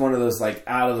just was one of those, like,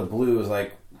 out of the blue. It was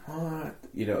like, what?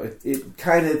 You know, it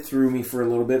kind of threw me for a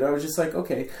little bit. I was just like,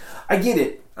 okay, I get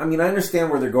it. I mean, I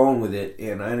understand where they're going with it,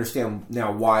 and I understand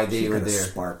now why they were there.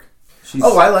 Spark.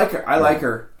 I like her. I like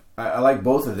her. I like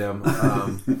both of them.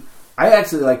 I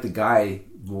actually like the guy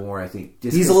more, I think.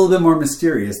 He's a little bit more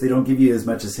mysterious. They don't give you as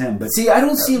much as him. But see, I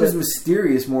don't see him as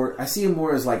mysterious. I see him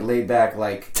more as, like, laid back,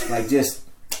 like just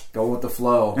go with the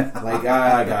flow. Like,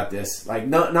 I got this. Like,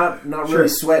 not really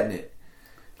sweating it.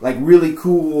 Like, really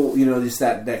cool, you know, just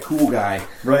that cool guy.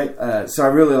 Right. So I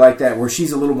really like that, where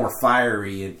she's a little more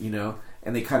fiery, and, you know,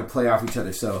 and they kind of play off each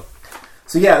other. So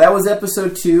yeah, that was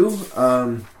episode 2.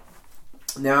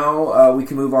 Now we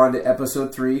can move on to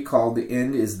episode 3, called "The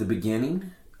End Is the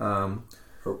Beginning."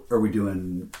 Are we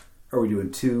doing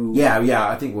 2? Yeah.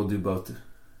 I think we'll do both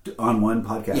on one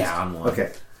podcast. Yeah, on one.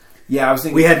 Okay. Yeah, I was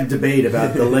thinking we had a debate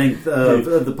about the length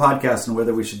of the podcast and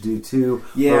whether we should do 2 or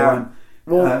 1.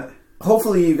 Well,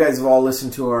 hopefully you guys have all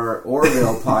listened to our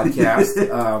Orville podcast,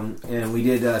 and we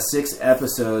did 6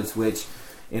 episodes, which,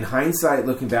 in hindsight,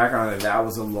 looking back on it, that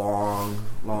was a long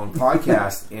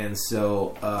podcast, and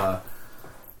so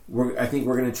I think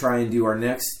we're going to try and do our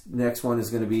next one is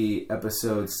going to be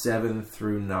episodes 7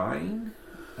 through 9.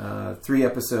 3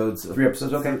 episodes. 3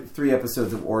 episodes, okay. 3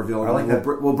 episodes of Orville. I like that.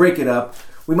 We'll break it up.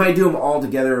 We might do them all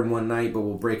together in one night, but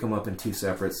we'll break them up in 2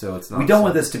 separate, so it's not. We don't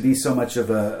want this to be so much of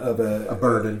a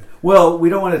burden. Well, we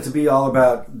don't want it to be all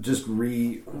about just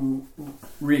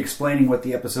re-explaining what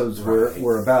the episodes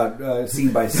were about,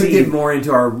 scene by scene. To get more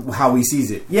into how we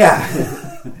sees it. Yeah.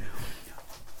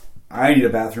 I need a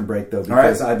bathroom break, though,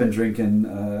 because I've been drinking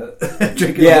a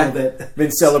little bit.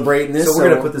 Been celebrating this. So we're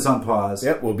going to put this on pause.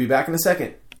 Yep, we'll be back in a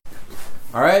second.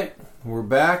 All right, we're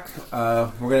back.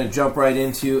 We're going to jump right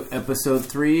into episode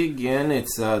 3 again.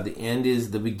 It's "The End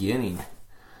Is the Beginning."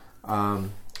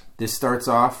 This starts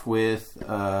off with...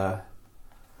 this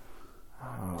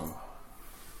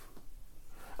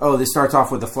starts off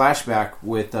with a flashback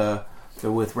with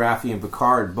Raffi and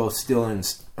Picard both still in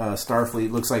Starfleet.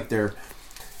 It looks like they're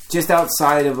just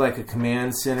outside of, like, a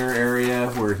command center area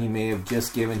where he may have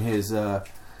just given his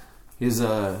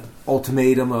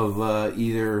ultimatum of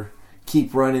either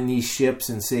keep running these ships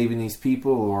and saving these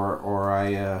people, or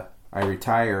I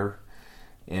retire,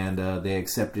 and they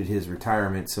accepted his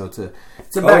retirement. So it's a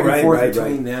back and forth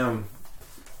between them,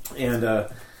 and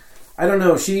I don't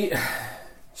know.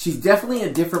 She's definitely a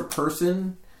different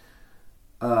person.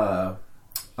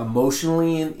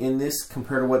 Emotionally in this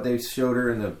compared to what they showed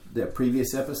her in the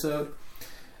previous episode.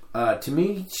 To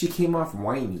me, she came off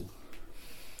whiny.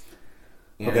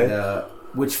 And,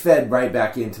 which fed right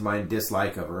back into my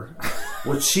dislike of her.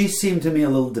 Well, she seemed to me a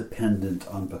little dependent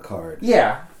on Picard.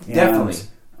 Yeah, definitely.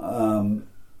 And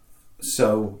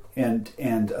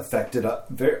affected,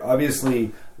 very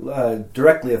obviously,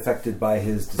 directly affected by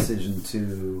his decision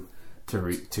to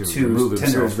remove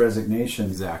tender his resignation.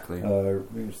 Exactly.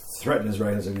 Threaten his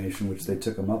resignation, which they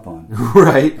took him up on.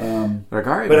 Right.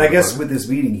 But I guess with this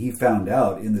meeting, he found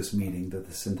out in this meeting that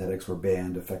the synthetics were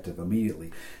banned effective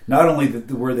immediately. Not only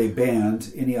were they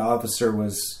banned, any officer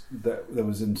that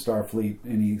was in Starfleet,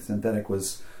 any synthetic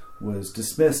was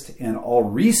dismissed, and all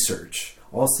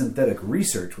synthetic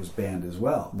research was banned as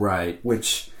well. Right. They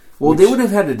would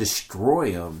have had to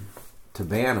destroy him to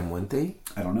ban him, wouldn't they?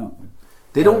 I don't know.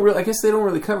 They don't really. I guess they don't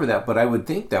really cover that, but I would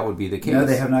think that would be the case. No,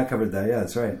 they have not covered that. Yeah,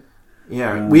 that's right.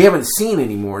 Yeah, we haven't seen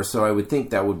any more, so I would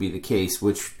think that would be the case,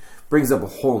 which brings up a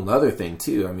whole other thing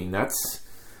too. I mean, that's...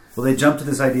 Well, they jumped to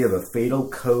this idea of a fatal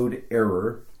code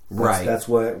error. Right. That's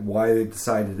why they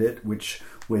decided it, which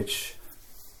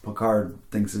Picard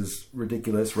thinks is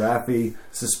ridiculous. Raffi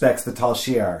suspects the Tal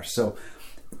Shiar. So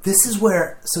this is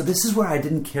where I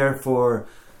didn't care for.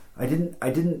 I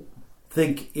didn't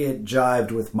think it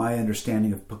jived with my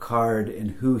understanding of Picard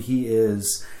and who he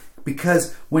is,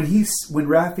 because when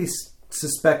Raffi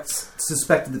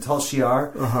suspected the Tal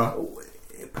Shiar,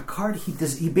 Picard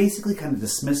he basically kind of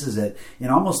dismisses it in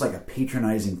almost like a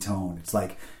patronizing tone. It's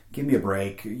like, give me a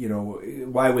break,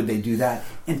 why would they do that?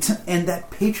 And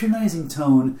that patronizing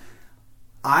tone,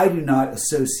 I do not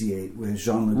associate with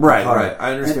Jean-Luc Picard. Right.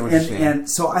 I understand what you're saying. And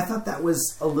so I thought that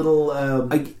was a little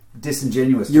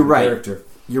disingenuous to you're the right. character.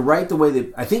 You're right. The way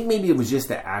that I think maybe it was just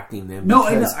the acting then. No,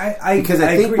 because,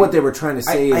 I think agree. what they were trying to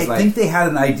say I is think they had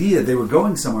an idea. They were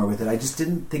going somewhere with it. I just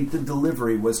didn't think the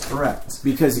delivery was correct.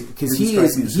 Because he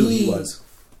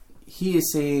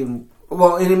is saying,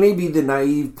 well, and it may be the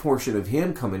naive portion of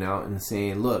him coming out and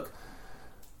saying, look,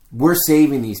 we're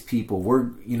saving these people.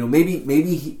 We're,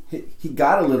 maybe he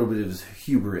got a little bit of his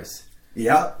hubris.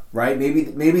 Yeah. Right?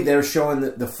 Maybe they're showing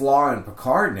the flaw in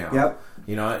Picard now. Yep.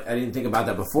 I didn't think about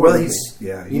that before. Well, he's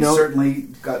certainly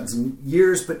gotten some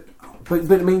years, but I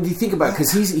mean, do you think about it?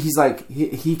 Because he's like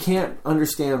he can't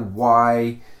understand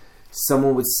why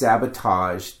someone would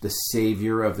sabotage the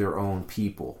savior of their own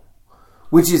people,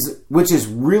 which is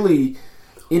really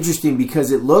interesting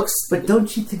because it looks. But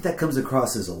don't you think that comes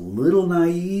across as a little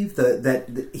naive?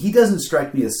 That he doesn't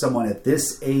strike me as someone at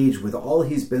this age with all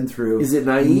he's been through. Is it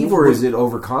naive or is it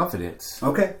overconfidence?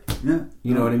 Okay, yeah,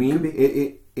 you know what I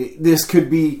mean. This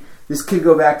could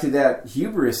go back to that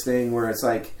hubris thing where it's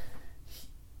like,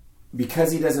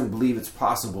 because he doesn't believe it's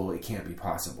possible, it can't be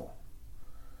possible,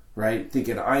 right?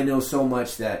 Thinking, I know so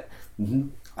much that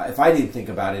if I didn't think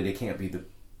about it, it can't be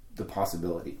the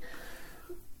possibility.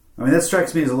 I mean, that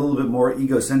strikes me as a little bit more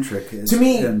egocentric to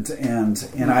me, and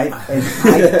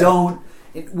I don't,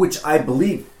 which I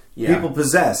believe people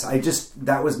possess.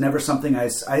 That was never something I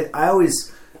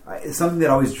always. Something that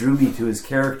always drew me to his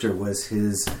character was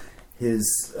his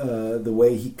the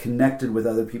way he connected with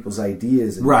other people's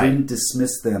ideas and didn't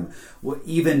dismiss them. Well,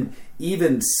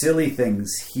 even silly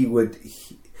things, he would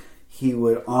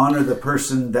honor the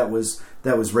person that was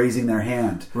raising their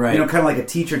hand. Right. Kind of like a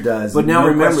teacher does. But now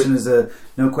remember,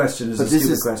 no question is a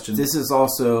stupid question. This is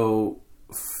also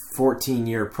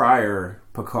 14-year prior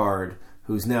Picard,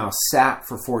 who's now sat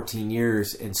for 14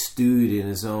 years and stewed in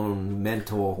his own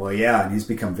mental. Well, yeah, and he's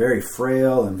become very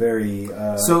frail and very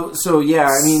senile. Almost,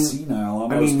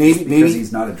 I mean, maybe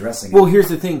he's not addressing it. Well, here's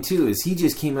the thing too: is he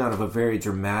just came out of a very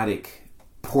dramatic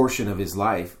portion of his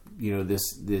life. This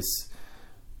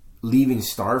leaving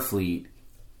Starfleet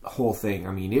whole thing.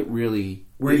 I mean, it really.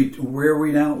 Where are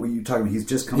we now? Were you talking? He's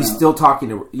just come. He's out. Still talking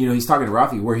to he's talking to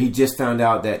Raffi, where he just found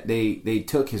out that they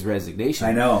took his resignation.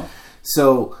 I know.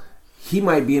 So. He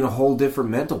might be in a whole different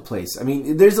mental place. I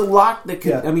mean, there's a lot that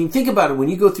could... Yeah. I mean, think about it. When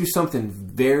you go through something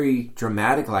very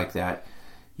dramatic like that,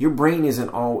 your brain isn't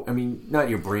all... I mean, not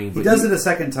your brain, but... He does it a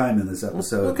second time in this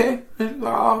episode. Okay.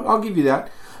 I'll give you that.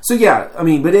 So, yeah. I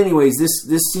mean, but anyways,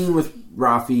 this scene with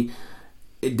Raffi,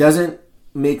 it doesn't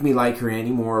make me like her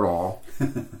anymore at all.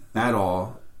 At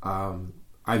all.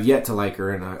 I've yet to like her,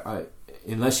 and I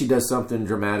unless she does something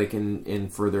dramatic in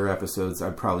further episodes,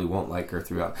 I probably won't like her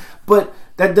throughout. But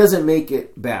that doesn't make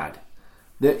it bad.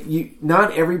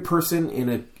 Not every person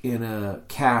in a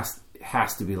cast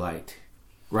has to be liked,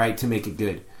 right, to make it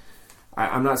good.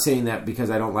 I'm not saying that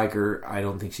because I don't like her. I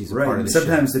don't think she's a part of the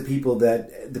Sometimes the people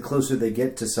the closer they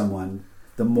get to someone,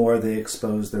 the more they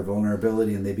expose their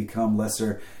vulnerability and they become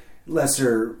lesser,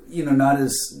 not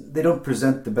as, they don't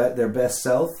present their best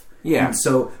self. Yeah. And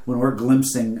so when we're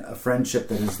glimpsing a friendship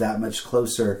that is that much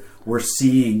closer, we're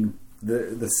seeing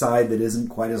the side that isn't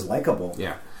quite as likable.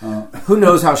 Yeah. Who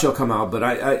knows how she'll come out?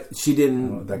 But she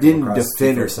didn't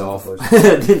defend herself.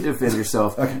 Didn't defend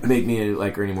herself. Okay. Make me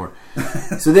like her anymore.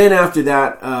 So then after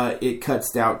that, it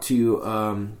cuts out to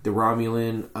the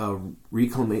Romulan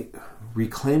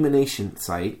reclamation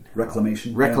site.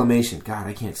 Reclamation. Yeah. God,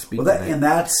 I can't speak.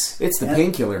 It's the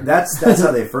painkiller. That's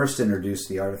how they first introduced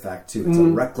the artifact too. It's a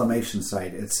reclamation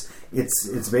site. It's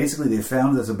basically they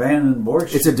found this abandoned Borg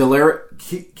ship. It's a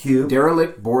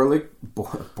derelict Borg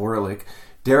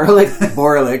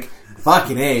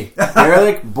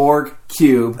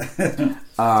cube.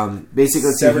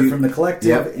 Basically severed from the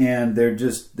collective, and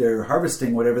they're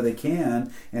harvesting whatever they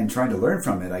can and trying to learn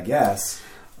from it, I guess.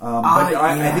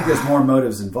 I think there's more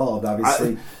motives involved,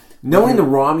 obviously. Knowing the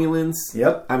Romulans,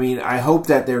 yep. I mean, I hope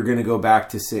that they're going to go back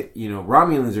to say,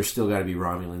 Romulans are still got to be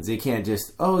Romulans. They can't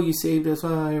just, you saved us,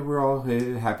 we're all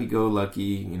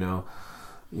happy-go-lucky, kind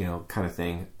of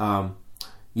thing.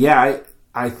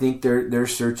 I think they're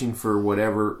searching for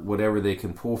whatever they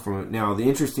can pull from it. Now, the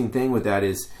interesting thing with that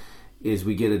is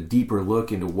we get a deeper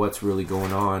look into what's really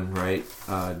going on, right?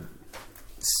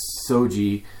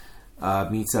 Soji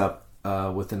meets up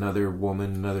with another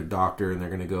woman, another doctor, and they're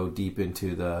going to go deep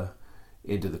into the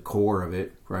core of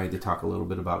it, right? They talk a little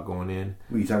bit about going in.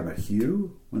 Were you talking about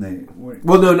Hugh?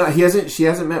 Well, no, not he hasn't. She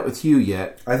hasn't met with Hugh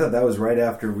yet. I thought that was right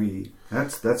after we.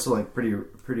 That's like pretty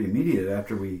immediate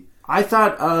after we. I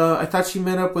thought she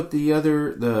met up with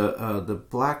the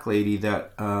black lady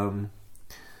that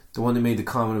the one that made the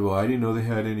comment about I didn't know they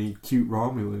had any cute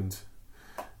Romulans.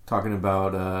 Talking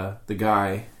about the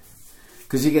guy,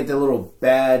 because you get the little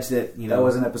badge that That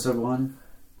wasn't episode 1.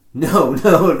 No,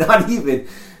 not even.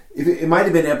 It might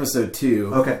have been episode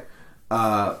 2. Okay.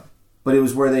 But it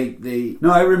was where they.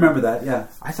 No, I remember that. Yeah.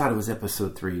 I thought it was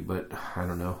episode 3, but I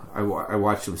don't know. I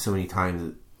watched it so many times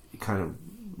that it kind of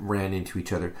ran into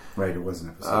each other. Right, it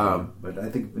wasn't episode 1, but I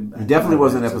think it definitely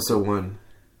wasn't episode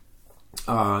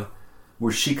 1.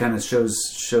 Where she kind of shows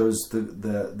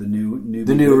the new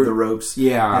the ropes.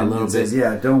 Yeah, a little bit. Says,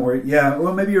 yeah, don't worry. Yeah,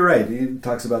 well, maybe you're right. He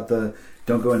talks about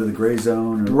don't go into the gray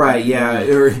zone. Right. Yeah.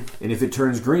 And if it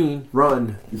turns green,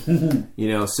 run.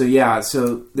 So yeah.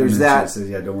 So there's that. She says,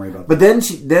 yeah, don't worry about that. But then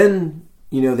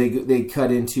they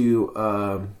cut into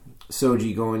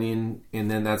Soji going in,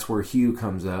 and then that's where Hugh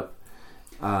comes up.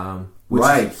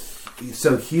 Right.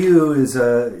 So Hugh he's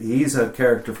a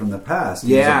character from the past.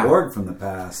 He's a Borg from the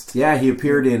past. Yeah, he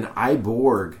appeared in I,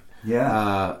 Borg.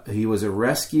 Yeah. He was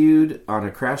rescued on a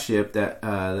crash ship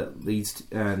that leads,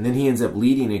 and then he ends up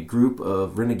leading a group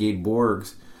of renegade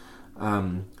Borgs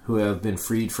who have been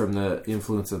freed from the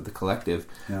influence of the collective.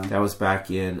 Yeah. That was back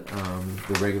in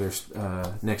the regular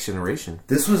Next Generation.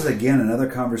 This was again another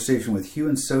conversation with Hugh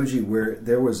and Soji where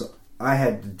I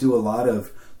had to do a lot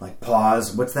of like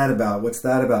pause. What's that about? What's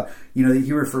that about? He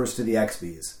refers to the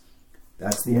XBs.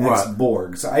 That's the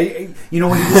X-Borgs.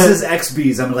 When he says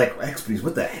XBs, I'm like, XBs,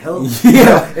 what the hell?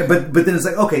 Yeah. But then it's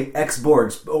like, okay,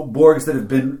 X-Borgs. Borgs that have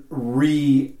been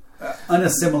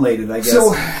unassimilated, I guess.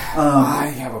 So,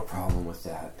 I have a problem with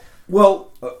that.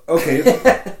 Well,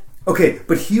 okay. Okay,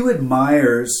 but Hugh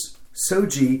admires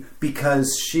Soji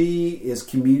because she is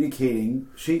communicating.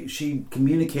 She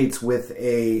communicates with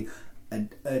a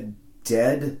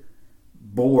dead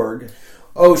Borg.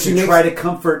 Oh, try to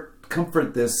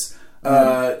comfort this.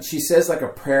 She says like a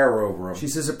prayer over him. She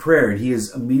says a prayer, and he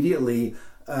is immediately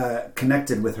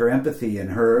connected with her empathy and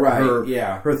her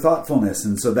thoughtfulness,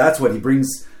 and so that's what he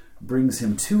brings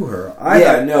him to her.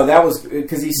 That was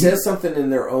because he says something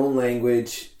in their own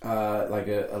language, like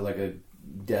a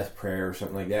death prayer or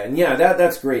something like that. And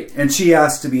that's great. And she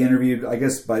asked to be interviewed, I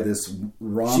guess, by this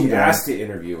Rom. She asked to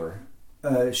interview her.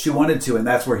 She wanted to, and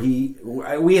that's where we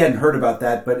hadn't heard about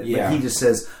that, but he just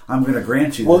says, "I'm going to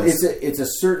grant you." Well, this. it's a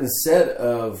certain set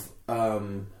of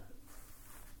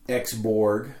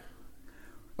ex-Borg.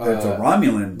 It's a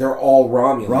Romulan. They're all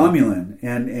Romulan. Romulan,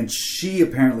 and she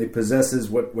apparently possesses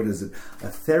what is it? A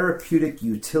therapeutic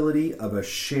utility of a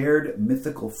shared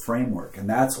mythical framework, and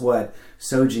that's what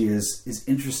Soji is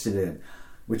interested in.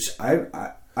 Which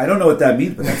I don't know what that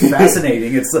means, but that's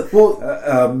fascinating. It's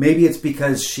maybe it's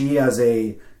because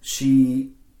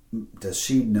does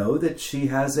she know that she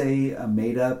has a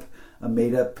made up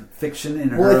fiction in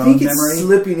her own memory? Well, I think it's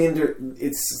slipping into.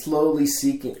 It's slowly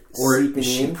seeping is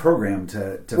she in. Programmed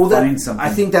to find something? I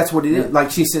think that's what it is. Like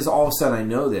she says, all of a sudden I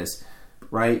know this,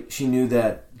 right? She knew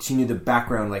the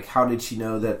background. Like, how did she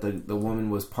know that the woman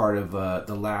was part of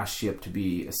the last ship to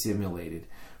be assimilated?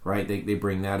 Right? They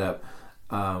bring that up.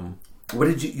 What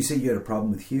did you say? You had a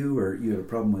problem with Hugh, or you had a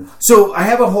problem with? So I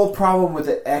have a whole problem with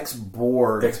the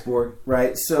ex-Borg. Ex-Borg,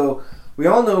 right? So we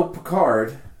all know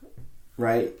Picard,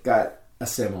 right, got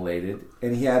assimilated,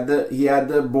 and he had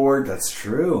the Borg. That's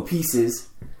true. Pieces,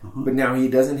 but now he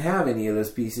doesn't have any of those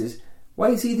pieces. Why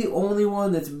is he the only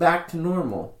one that's back to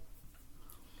normal?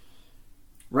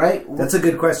 Right? That's a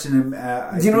good question. Do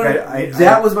you know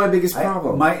that was my biggest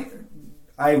problem.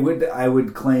 I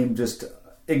would claim just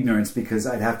ignorance because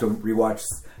I'd have to rewatch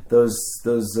those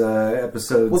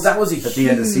episodes. Well, that was at the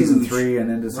end of season 3 and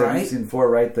into season 4,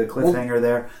 right? The cliffhanger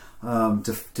there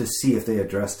to see if they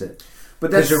addressed it.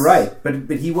 But because you're right. But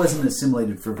he wasn't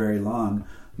assimilated for very long.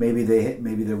 Maybe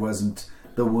there wasn't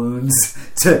the wounds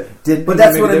to. But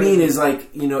that's what I mean is like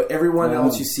everyone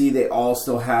else you see they all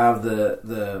still have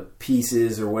the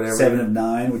pieces or whatever. 7 of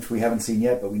 9, which we haven't seen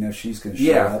yet, but we know she's going to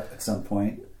show up at some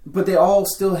point. But they all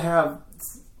still have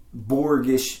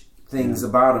Borgish things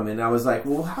about him, and I was like,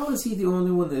 well, how is he the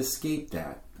only one that escaped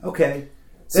that? Okay.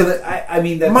 So that, I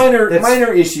mean, that's minor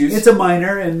issues. It's a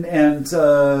minor and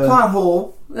plot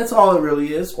hole. That's all it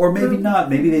really is. Or maybe not.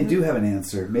 Maybe they do have an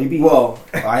answer. Maybe. Well,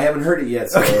 I haven't heard it yet.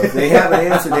 So if they have an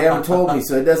answer, they haven't told me,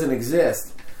 so it doesn't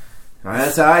exist.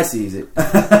 That's how I sees it.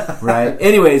 Right.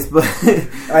 Anyways, but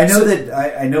I know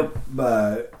I know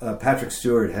Patrick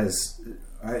Stewart has.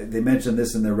 They mentioned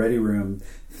this in the Ready Room.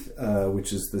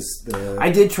 Which is this?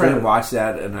 I did try to watch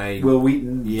that, and Will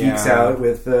Wheaton geeks out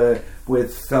with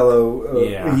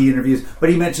fellow he interviews, but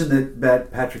he mentioned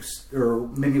that Patrick, or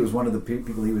maybe it was one of the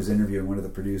people he was interviewing, one of the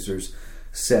producers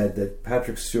said that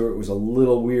Patrick Stewart was a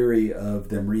little weary of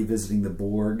them revisiting the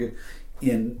Borg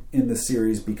in the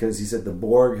series because he said the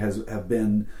Borg have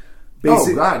been.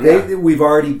 Basically, we've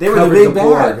already covered the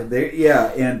Borg.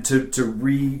 And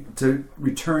to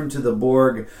return to the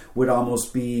Borg would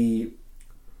almost be.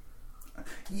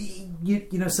 You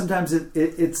know, sometimes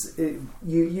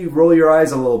you roll your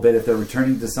eyes a little bit if they're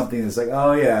returning to something that's like,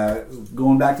 oh yeah,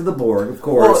 going back to the Borg, of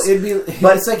course.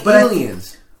 Well, it's like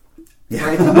Aliens.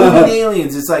 Right? The movie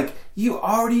Aliens, it's like, you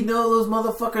already know those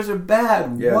motherfuckers are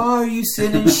bad. Yeah. Why are you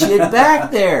sending shit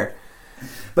back there?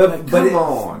 But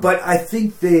I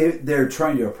think they're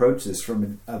trying to approach this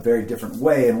from a very different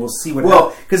way, and we'll see what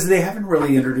happens. Because they haven't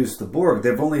really introduced the Borg.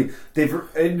 They've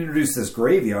introduced this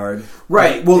graveyard,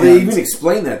 right? Well, they even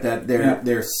explain that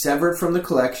they're severed from the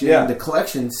collection. Yeah. The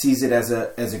collection sees it as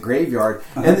a graveyard,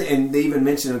 and they even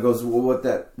mention it goes, well,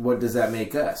 what does that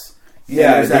make us?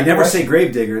 Yeah, they never say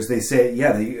gravediggers. They say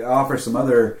they offer some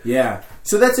other. Yeah,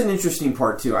 so that's an interesting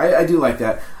part too. I do like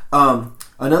that.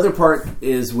 Another part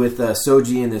is with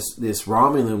Soji and this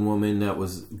Romulan woman that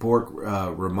was Borg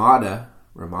Ramada.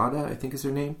 Ramada, I think is her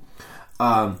name.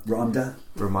 Ramda.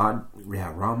 Ramda.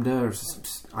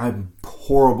 I'm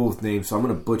horrible with names, so I'm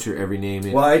going to butcher every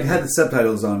name. Well, I had the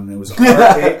subtitles on, and it was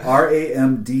Ramdha.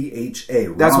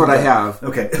 That's what I have.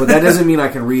 Okay, but that doesn't mean I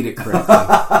can read it correctly.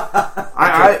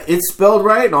 It's spelled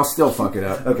right, and I'll still fuck it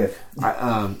up. Okay.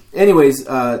 Anyways.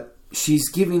 They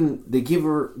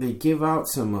give out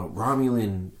some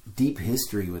Romulan deep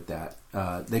history with that.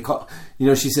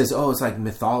 She says, oh, it's like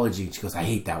mythology. And she goes, I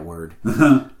hate that word.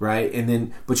 Right? And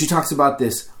then, but she talks about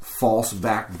this false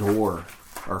back door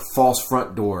or false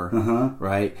front door.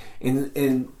 Right?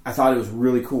 And I thought it was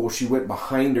really cool. She went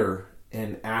behind her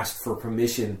and asked for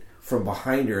permission from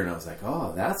behind her. And I was like,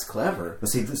 oh, that's clever. Well,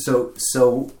 see,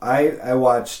 so I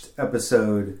watched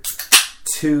episode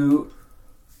 2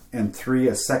 and 3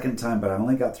 a second time, but I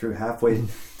only got through halfway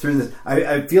through this.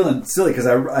 I'm feeling silly because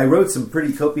I wrote some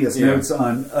pretty copious notes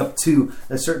on up to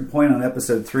a certain point on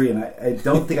episode 3, and I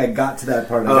don't think I got to that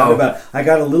part. I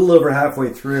got a little over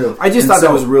halfway through. I just thought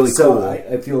that was really cool. So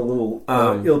I feel a little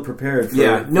ill prepared.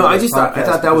 I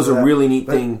thought that was a really neat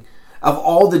thing. Of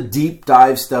all the deep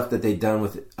dive stuff that they've done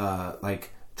with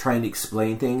like trying to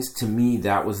explain things, to me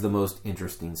that was the most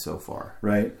interesting so far.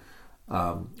 Right?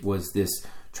 Was this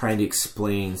trying to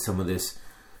explain some of this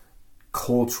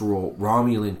cultural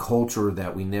Romulan culture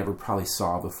that we never probably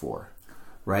saw before,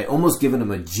 right? Almost giving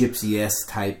them a gypsy-esque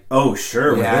type. Oh,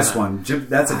 sure, with this one,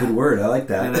 that's a good word. I like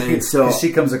that. And so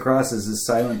she comes across as this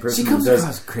silent person. She comes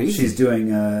across crazy. She's doing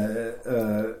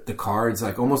the cards,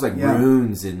 like almost like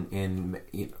runes and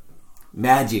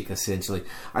magic, essentially.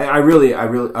 I really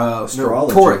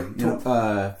astrology.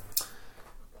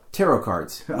 Tarot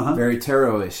cards. Very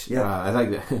tarot-ish. Yeah. I like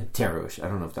that. Tarot-ish. I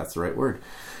don't know if that's the right word.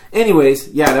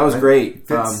 Anyways, that was great.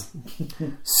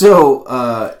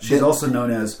 She's also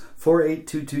known as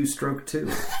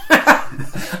 4822-2.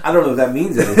 I don't know if that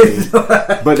means anything,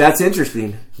 but that's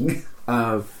interesting.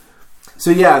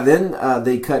 Then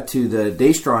they cut to the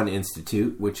Daystron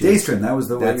Institute, which Daystron, that was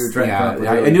the way you were trying to come up with.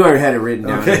 I knew I had it written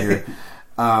down here.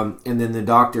 And then the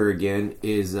doctor again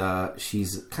is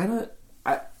she's kind of.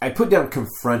 I put down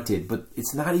confronted, but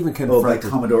it's not even confronted. Oh, like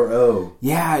Commodore O.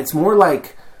 Yeah, it's more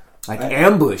like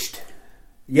ambushed.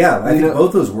 Yeah, I think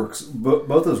both those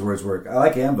words work. I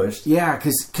like ambushed. Yeah,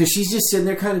 because she's just sitting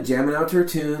there kind of jamming out to her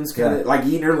tunes, kind of like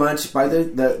eating her lunch by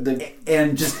the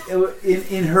and just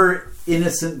in her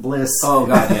innocent bliss. Oh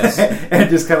God, yes. And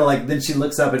just kind of like then she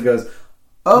looks up and goes,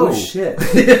 oh shit.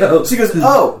 She goes,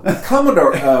 oh,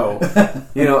 Commodore O.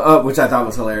 Which I thought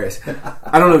was hilarious.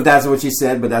 I don't know if that's what she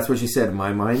said, but that's what she said in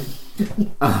my mind.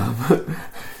 I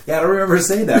don't remember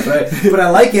saying that, but I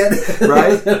like it.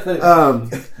 Right?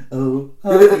 O.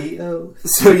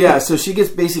 So she gets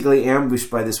basically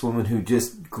ambushed by this woman who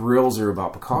just grills her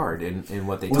about Picard and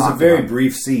what they talk about. It was a very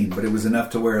brief scene, but it was enough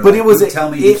to where but it was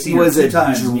tell me you've seen her 2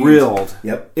 times. Drilled.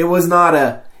 Yep. It was not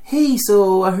a hey,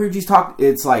 so I heard you talk.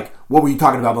 It's like, what were you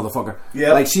talking about, motherfucker?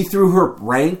 Yeah. Like she threw her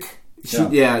rank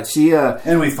She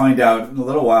and we find out in a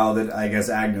little while that I guess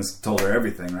Agnes told her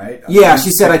everything, right? Yeah,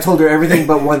 she said I told her everything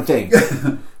but one thing,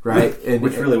 right? And,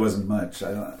 which really wasn't much.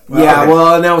 I don't.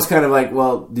 Well, and that was kind of like,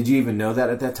 well, did you even know that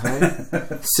at that time?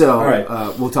 So, all right.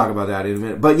 We'll talk about that in a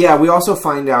minute. But yeah, we also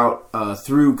find out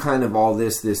through kind of all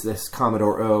this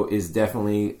Commodore O is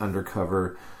definitely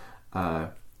undercover.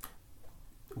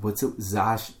 What's it?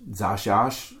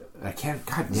 Zashash? I can't.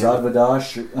 God damn it.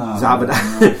 Zabadash.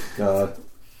 Zabadash. God.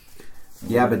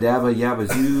 Yabba dabba yabba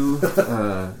zoo.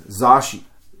 Zosh.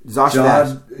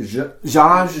 Jadvash.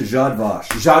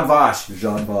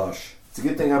 It's a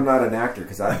good thing I'm not an actor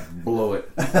because I'd blow it.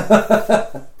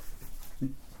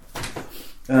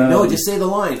 No, just say the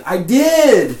line. I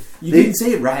did. You didn't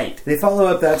say it right. They follow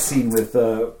up that scene with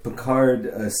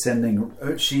Picard sending.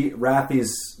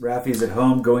 Raffi's at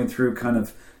home going through kind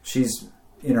of. She's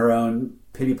in her own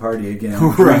pity party again,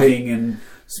 drinking and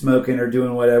smoking or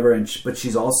doing whatever, but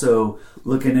she's also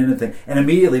looking in at things. And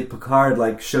immediately Picard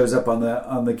like shows up on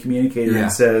the communicator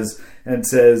and says,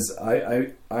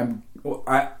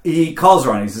 he calls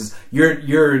her on. He says,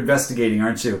 "You're investigating,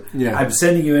 aren't you? Yeah. I'm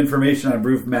sending you information on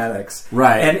Ruth Maddox."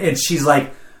 Right. And she's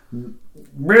like,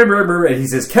 brr, brr, brr, and he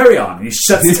says, "Carry on." And he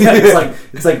shuts down.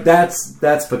 It's like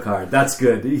that's Picard. That's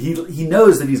good. He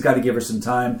knows that he's got to give her some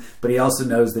time, but he also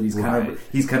knows that he's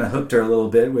kind of hooked her a little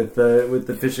bit with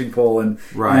the fishing pole and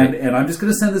I'm just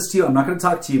going to send this to you. I'm not going to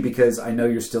talk to you because I know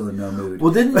you're still in no mood.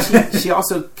 Well, didn't she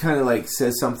also kind of like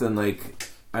says something like,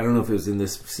 I don't know if it was in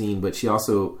this scene, but she's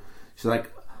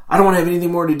like, "I don't want to have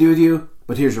anything more to do with you,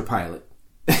 but here's your pilot."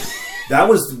 That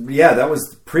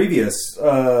was previous.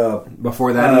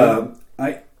 Before that,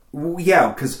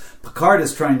 because Picard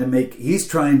is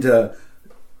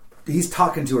he's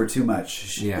talking to her too much.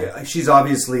 She's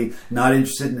obviously not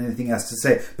interested in anything else to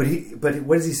say. But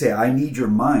what does he say? "I need your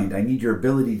mind. I need your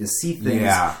ability to see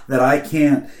things that I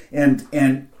can't." And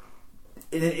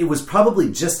it was probably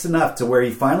just enough to where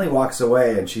he finally walks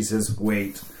away, and she says,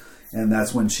 "Wait." And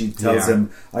that's when she tells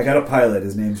him, "I got a pilot.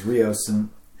 His name's Rios." And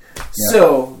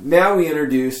so now we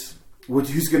introduce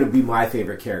who's going to be my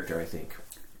favorite character. I think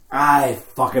I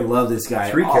fucking love this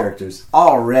guy. 3 characters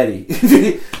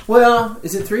already. Well,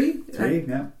 is it 3? 3,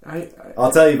 yeah.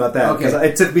 I'll tell you about that because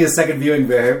it took me a second viewing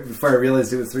before I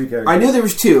realized it was 3 characters. I knew there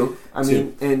was 2.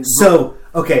 So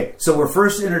we're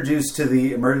first introduced to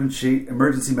the emergency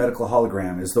medical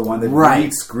hologram. Is the one that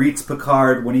greets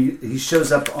Picard when he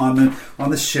shows up on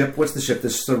the ship. What's the ship? The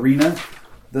Serena,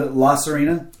 the La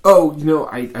Serena. Oh, no,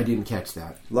 I didn't catch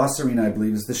that. La Serena, I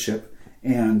believe, is the ship,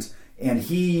 and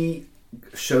he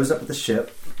shows up at the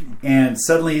ship, and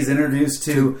suddenly he's introduced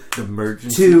to the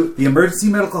emergency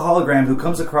medical hologram, who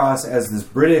comes across as this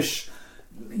British,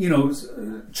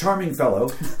 charming fellow,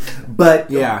 but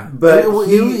he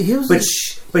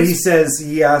says,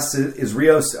 he asks, "Is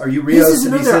Rios? Are you Rios?" This is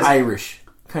another Irish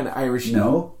kind of Irish.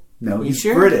 No, he's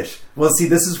sure? British. Well, see,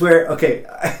 this is where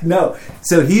no.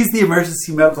 So he's the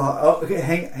emergency medical.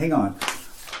 Hang on.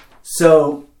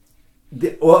 So.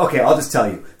 I'll just tell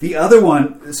you. The other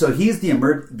one, so he's the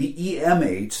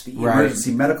EMH, the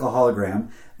emergency medical hologram.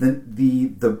 Then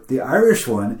the Irish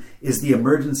one is the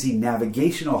emergency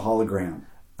navigational hologram.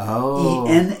 Oh.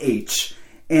 ENH.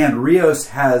 And Rios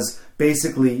has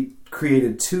basically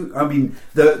created 2. I mean,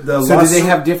 So do they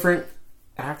have different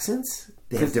accents?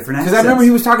 They have different accents. Because I remember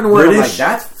he was talking to one. I'm like,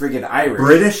 that's friggin' Irish.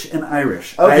 British and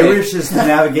Irish. Okay. Irish is the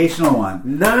navigational one.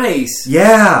 Nice.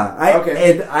 Yeah.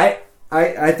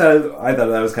 I thought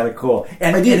that was kind of cool,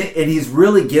 and he's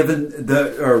really given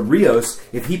Rios,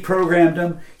 if he programmed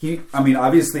him,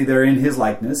 obviously they're in his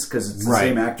likeness because it's the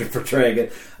same actor portraying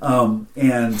it,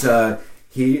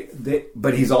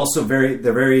 but he's also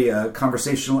they're very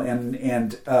conversational and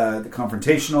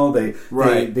confrontational.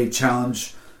 They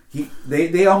challenge.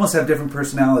 They almost have different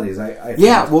personalities. I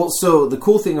think. Well, so the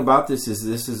cool thing about this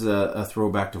is a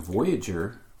throwback to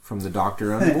Voyager. From the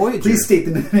doctor on Voyager. Please state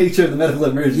the nature of the medical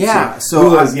emergency. Yeah, so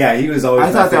he was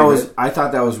always. I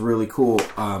thought that was really cool.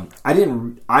 I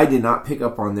did not pick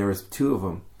up on there was 2 of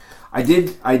them. I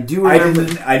do remember.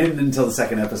 I didn't until the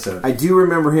second episode. I do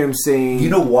remember him saying. You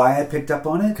know why I picked up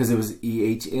on it? Because it was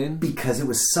EHN. Because it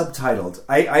was subtitled.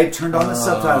 I turned on the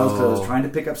subtitles because I was trying to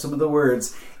pick up some of the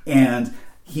words, and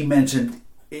he mentioned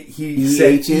he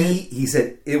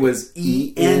said it was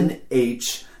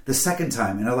ENH. The second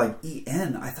time, and I'm like,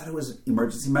 EN? I thought it was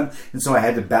emergency medical, and so I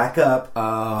had to back up,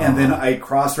 and then I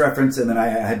cross-reference, and then I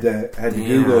had to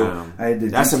Google. I had to.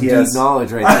 That's some deep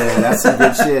knowledge right there. That's some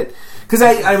good shit. Because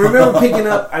I remember picking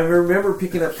up.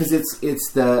 Because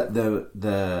it's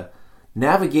the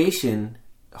navigation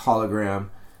hologram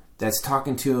that's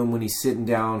talking to him when he's sitting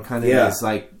down, kind of in his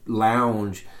like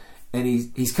lounge, and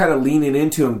he's kind of leaning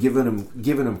into him, giving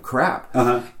him crap.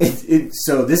 Uh-huh.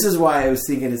 So this is why I was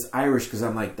thinking it's Irish, because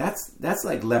I'm like, that's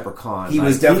like Leprechaun. He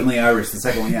was definitely Irish. The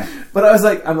second one, yeah. But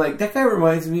I'm like that guy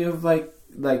reminds me of like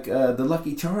the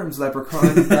Lucky Charms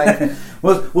Leprechaun. Like,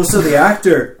 well, so the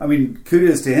actor, I mean,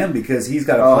 kudos to him, because he's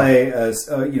got to play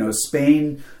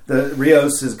Spain. The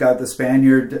Rios has got the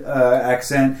Spaniard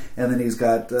accent, and then he's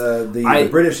got the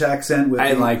British accent.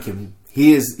 I like him.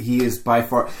 He is by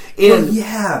far.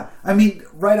 Yeah, I mean,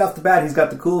 right off the bat, he's got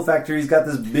the cool factor. He's got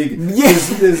this big,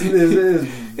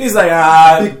 he's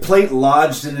like big plate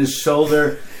lodged in his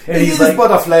shoulder, and he's like,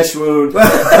 but a flesh wound.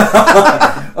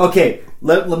 Okay,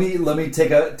 let me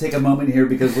take a moment here,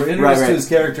 because we're introduced to his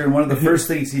character, and one of the first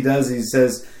things he does, he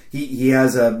says he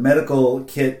has a medical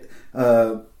kit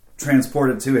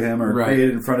transported to him or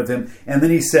created in front of him, and then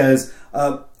he says,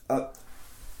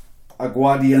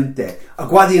 aguardiente,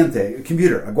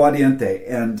 computer, aguardiente,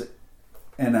 and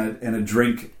a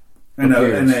drink, and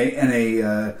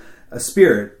a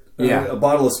spirit, a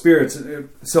bottle of spirits.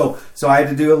 So I had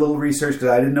to do a little research, because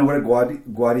I didn't know what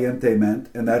aguardiente meant,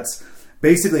 and that's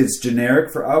basically, it's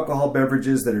generic for alcohol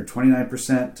beverages that are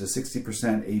 29% to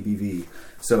 60% ABV.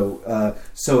 So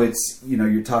it's,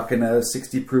 you're talking a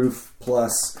 60 proof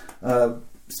plus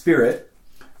spirit,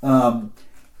 and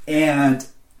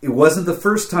it wasn't the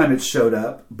first time it showed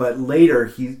up, but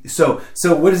later So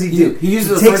what does he do? He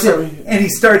uses takes it and he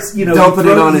starts, dumping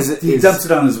it on his. He dumps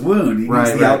it on his wound. He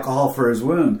needs the alcohol for his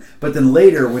wound. But then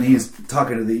later, when he's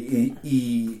talking to the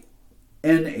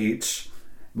ENH,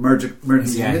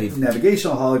 emergency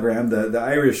navigational hologram, the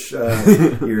Irish,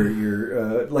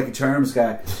 your Lucky Charms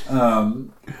guy,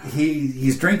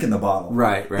 he's drinking the bottle,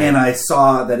 right? And I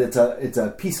saw that it's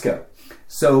a pisco.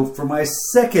 So for my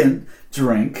second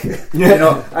drink,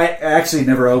 I actually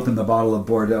never opened the bottle of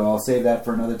Bordeaux. I'll save that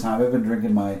for another time. I've been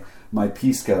drinking my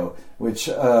pisco, which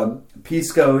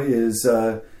pisco is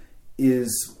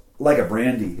like a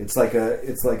brandy. It's like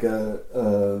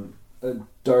a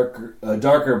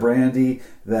darker brandy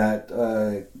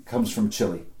that comes from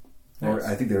Chile, or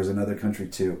I think there's another country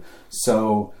too.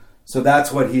 So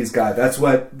that's what he's got. That's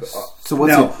what. So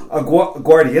what's now?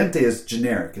 Aguardiente is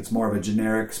generic. It's more of a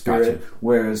generic spirit,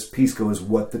 whereas pisco is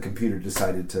what the computer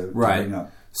decided to bring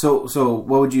up. So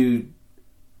what would you?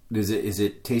 Is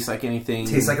it taste like anything?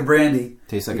 Tastes like a brandy.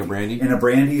 Tastes like a brandy. And a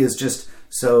brandy is just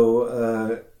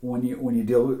when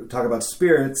you talk about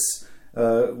spirits.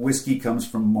 Whiskey comes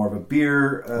from more of a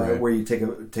beer, where you take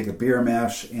a beer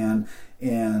mash, and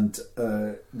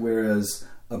whereas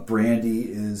a brandy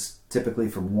is typically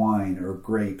from wine or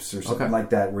grapes or something like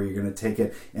that, where you're going to take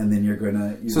it and then you're going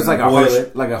to. So it's like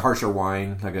a harsher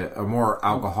wine, like a more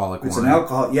alcoholic wine. It's an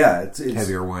alcohol, yeah. It's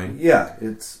heavier wine. Yeah,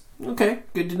 it's okay.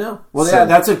 Good to know. Well, yeah,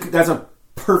 that's a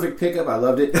perfect pickup. I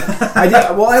loved it. I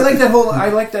did. Well, I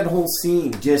like that whole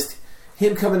scene. Just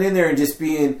him coming in there and just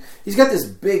being. He's got this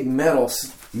big metal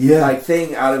like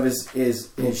thing out of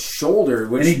his shoulder,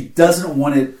 which and he doesn't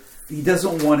want it. He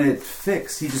doesn't want it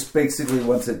fixed. He just basically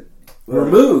wants it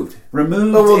removed. Oh,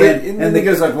 well, and then he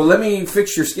goes like, "Well, let me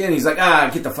fix your skin." He's like,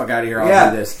 "Get the fuck out of here!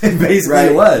 I'll do this." Basically,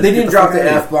 it was. They didn't drop the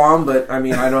F-bomb, but I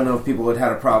mean, I don't know if people would have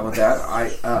had a problem with that.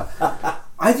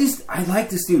 I like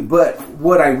this dude, but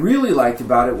what I really liked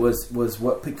about it was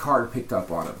what Picard picked up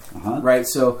on him. Right?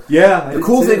 So the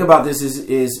cool thing about this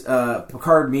is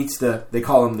Picard meets they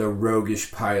call him the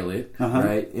roguish pilot,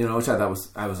 right? Which I thought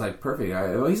I was like perfect.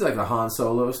 He's like the Han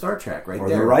Solo of Star Trek, right? Or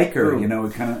there. the Riker,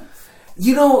 Boom. kind of.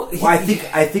 I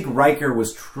think Riker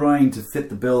was trying to fit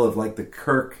the bill of like the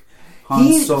Kirk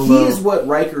Han Solo. He is what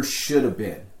Riker should have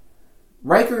been.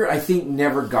 Riker, I think,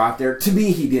 never got there. To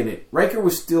me, he didn't. Riker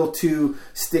was still too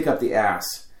stick up the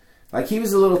ass. Like, he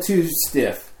was a little too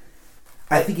stiff.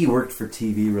 I think he worked for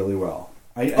TV really well.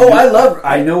 I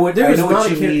know what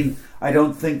you mean. I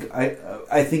don't think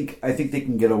I think they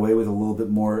can get away with a little bit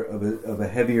more of a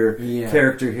heavier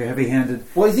character, heavy-handed.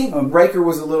 Well, I think Riker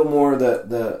was a little more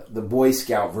the Boy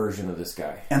Scout version of this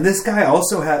guy. And this guy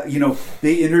also had,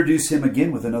 they introduce him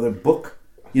again with another book.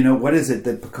 What is it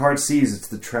that Picard sees? It's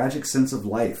The Tragic Sense of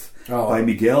Life by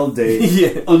Miguel de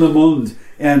Unamuno,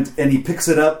 and he picks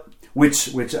it up,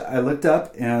 which I looked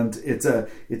up, and it's a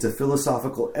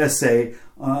philosophical essay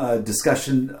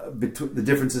discussion between the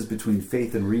differences between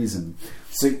faith and reason.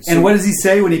 And what does he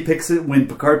say when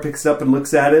Picard picks it up and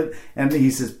looks at it, and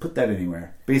he says, "Put that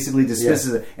anywhere." Basically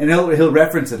dismisses it, and he'll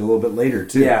reference it a little bit later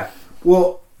too. Yeah.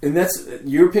 Well. And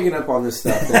you're picking up on this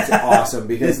stuff. That's awesome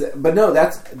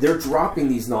they're dropping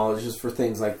these knowledges for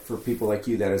things like for people like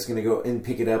you that is going to go and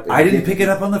pick it up. I didn't pick it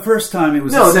up on the first time. It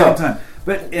was the second time.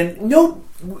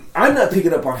 I'm not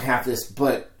picking up on half this,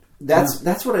 but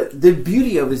that's what the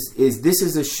beauty of is this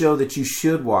is a show that you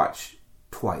should watch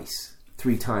twice,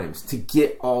 3 times to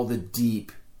get all the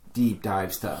deep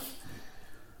dive stuff,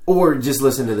 or just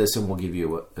listen to this and we'll give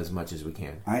you as much as we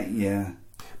can.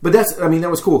 But that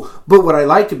was cool. But what I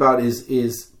liked about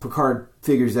is Picard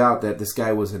figures out that this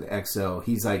guy was an XO.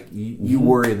 He's like, you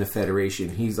were in the Federation.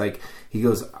 He's like, he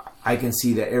goes, I can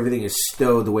see that everything is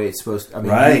stowed the way it's supposed to. I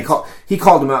mean, right. He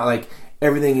called him out like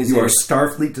everything is. You are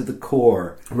Starfleet to the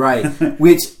core, right?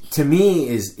 Which to me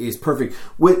is perfect.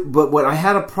 But what I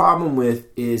had a problem with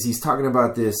is he's talking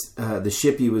about this the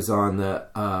ship he was on, the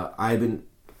Ivan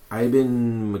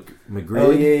McGregor.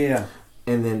 Oh yeah.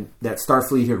 And then that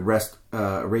Starfleet had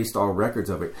erased all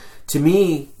records of it. To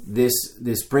me,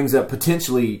 this brings up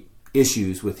potentially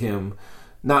issues with him.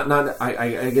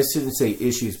 I guess I shouldn't say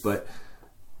issues, but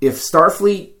if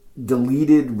Starfleet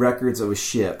deleted records of a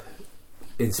ship,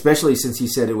 especially since he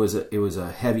said it was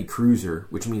a heavy cruiser,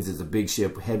 which means it's a big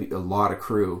ship, a lot of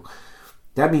crew.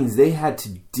 That means they had to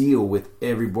deal with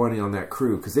everybody on that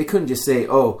crew because they couldn't just say,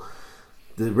 "Oh,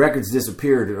 the records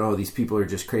disappeared," and "Oh, these people are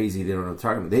just crazy. They don't know what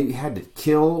they're talking about." They had to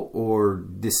kill or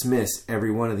dismiss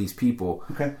every one of these people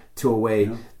to a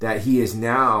way that he is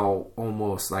now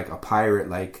almost like a pirate.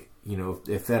 Like,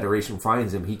 if Federation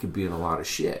finds him, he could be in a lot of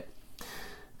shit.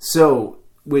 So,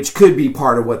 which could be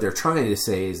part of what they're trying to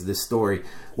say is this story.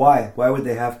 Why? Why would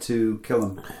they have to kill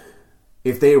him?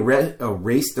 If they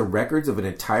erase the records of an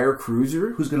entire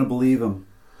cruiser, who's going to believe him?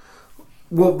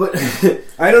 Well, but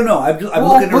I don't know.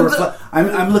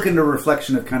 I'm looking at a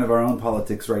reflection of kind of our own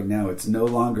politics right now. It's no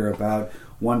longer about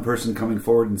one person coming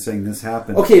forward and saying this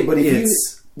happened. Okay, but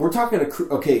we're talking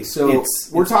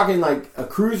we're talking like a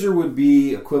cruiser would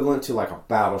be equivalent to like a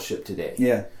battleship today.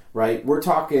 Yeah. Right? We're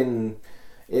talking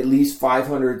at least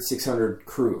 500, 600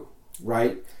 crew,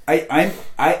 right? I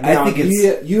think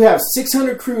it's... You have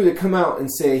 600 crew that come out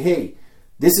and say, hey,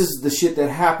 this is the shit that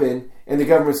happened, and the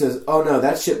government says, oh no,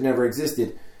 that ship never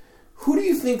existed. Who do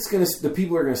you think the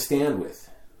people are going to stand with?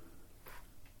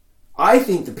 I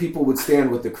think the people would stand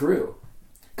with the crew.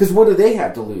 Because what do they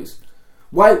have to lose?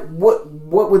 What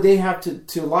would they have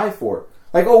to lie for?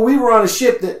 Like, oh, we were on a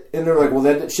ship and they're like, well,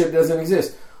 that ship doesn't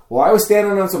exist. Well, I was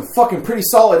standing on some fucking pretty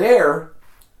solid air.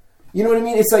 You know what I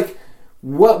mean? It's like,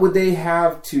 what would they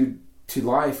have to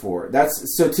lie for?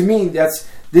 So to me, this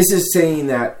is saying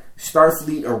that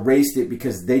Starfleet erased it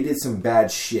because they did some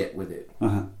bad shit with it.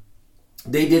 Uh-huh.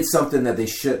 They did something that they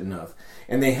shouldn't have,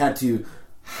 and they had to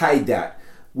hide that.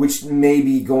 Which may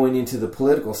be going into the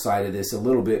political side of this a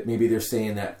little bit. Maybe they're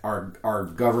saying that our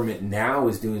government now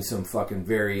is doing some fucking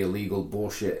very illegal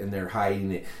bullshit, and they're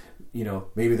hiding it.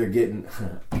 Maybe they're getting...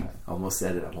 I almost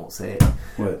said it. I won't say it.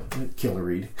 What? Killer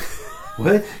Reed.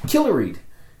 What? Killer Reed.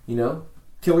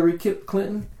 Killer Reed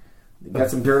Clinton. Got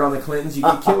some dirt on the Clintons. You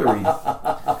get Killer Reed.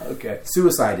 Okay.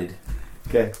 Suicided.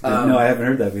 Okay. No, I haven't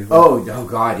heard that before. Oh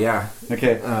God, yeah.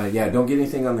 Okay. Yeah, don't get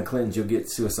anything on the Clintons. You'll get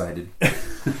suicided.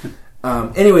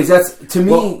 Anyways, that's to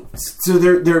me. Well, so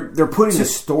they're putting a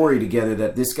story together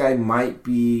that this guy might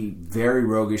be very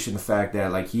roguish in the fact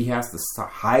that like he has to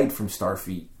hide from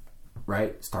Starfleet,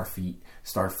 right?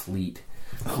 Starfleet.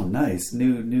 Oh, nice.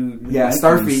 New yeah,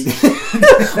 Starfleet.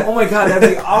 Oh my God, that'd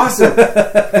be awesome.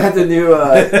 Got the new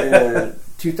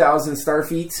 2000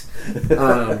 Starfleets.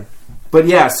 But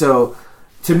yeah, so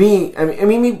to me, I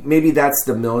mean, maybe that's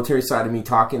the military side of me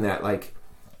talking that like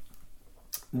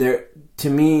there. To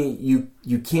me,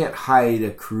 you can't hide a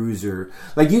cruiser.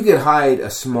 Like you could hide a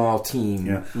small team.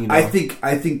 Yeah. I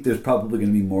think there's probably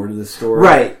going to be more to this story.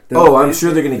 Right. I'm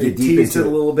sure they're going to get deep into it a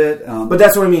little bit. But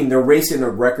that's what I mean. They're racing a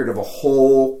record of a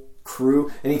whole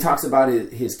crew, and he talks about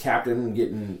his captain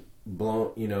getting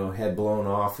blown, head blown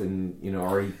off, and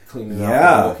already cleaning up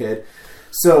the bulkhead.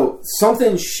 So some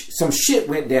shit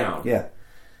went down. Yeah.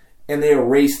 And they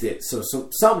erased it. So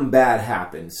something bad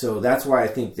happened. So that's why I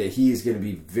think that he is going to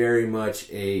be very much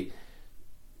if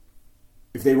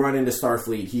they run into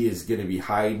Starfleet, he is going to be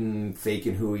hiding,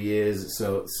 faking who he is.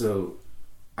 So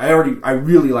I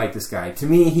really like this guy. To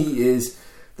me, he is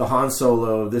the Han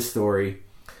Solo of this story,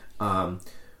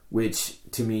 which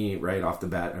to me, right off the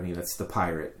bat, I mean, that's the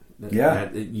pirate.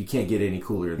 You can't get any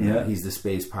cooler than that. He's the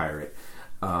space pirate.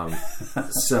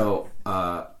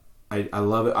 I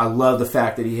love it. I love the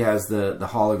fact that he has the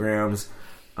holograms.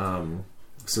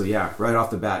 So yeah, right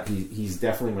off the bat, he's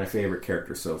definitely my favorite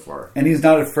character so far. And he's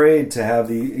not afraid to have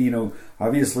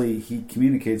obviously he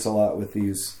communicates a lot with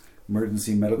these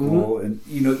emergency medical and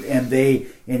he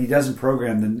doesn't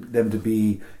program them to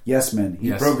be yes men.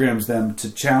 He programs them to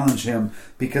challenge him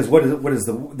because what is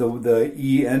the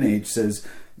ENH says,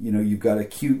 you've got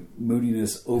acute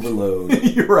moodiness overload.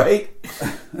 You're right.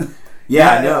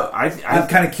 Yeah, no, I'm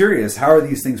kind of curious. How are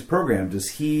these things programmed? Does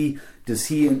he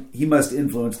must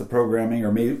influence the programming,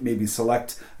 or maybe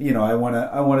select? I want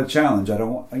a challenge. I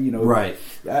don't want. Right.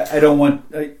 I don't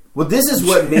want. Well, this is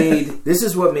what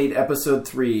made episode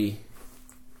 3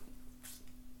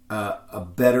 a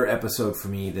better episode for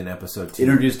me than episode 2.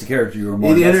 Introduced a character you were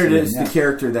more. It introduced the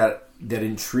character that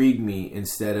intrigued me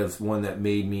instead of one that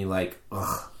made me like,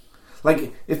 ugh.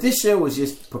 Like if this show was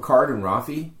just Picard and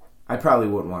Raffi, I probably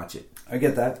wouldn't watch it. I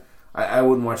get that. I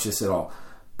wouldn't watch this at all.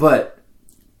 But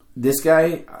this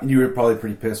guy... And you were probably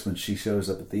pretty pissed when she shows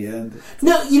up at the end.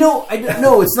 No,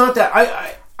 no, it's not that.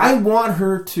 I want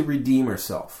her to redeem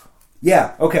herself.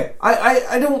 Yeah, okay.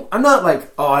 I'm not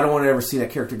like, oh, I don't want to ever see that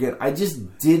character again. I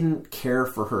just didn't care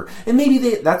for her. And maybe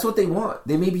that's what they want.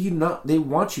 They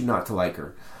want you not to like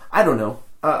her. I don't know.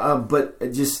 But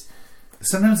it just...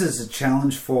 Sometimes it's a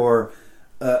challenge for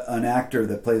an actor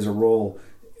that plays a role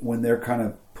when they're kind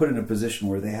of put in a position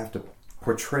where they have to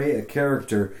portray a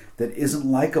character that isn't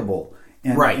likable,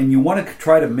 and right. And you want to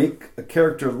try to make a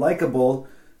character likable,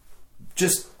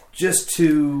 just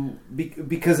to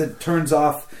because it turns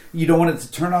off. You don't want it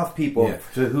to turn off people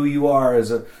to who you are as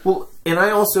a And I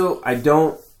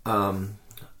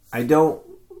don't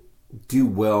do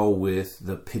well with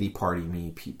the pity party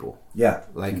me people. Yeah,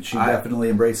 like and she definitely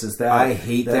embraces that. I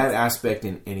hate that aspect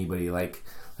in anybody. Like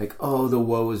oh, the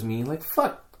woe is me. Like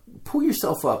fuck, pull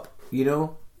yourself up.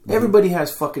 Mm-hmm. Everybody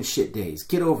has fucking shit days.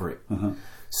 Get over it. Mm-hmm.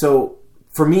 So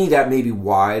for me, that may be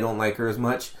why I don't like her as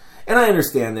much. And I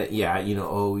understand that. Yeah,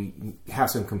 have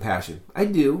some compassion. I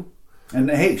do.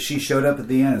 And hey, she showed up at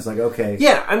the end. It's like okay.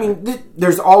 Yeah, I mean,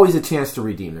 there's always a chance to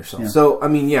redeem herself. Yeah. So I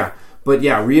mean, yeah. But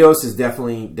yeah, Rios is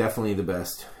definitely the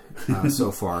best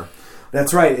so far.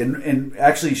 That's right, and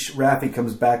actually, Raffi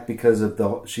comes back because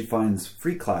of she finds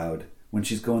Free Cloud when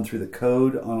she's going through the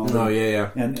code on all. Oh yeah.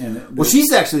 And well,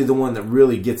 she's actually the one that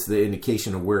really gets the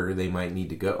indication of where they might need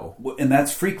to go. And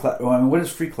that's Free Cloud. Well, I mean, what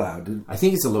is Free Cloud? I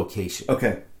think it's a location.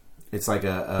 Okay, it's like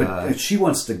but she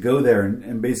wants to go there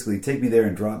and basically take me there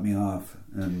and drop me off,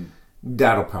 and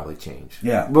that'll probably change.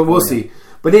 Yeah, but we'll see.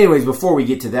 But anyways, before we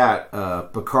get to that,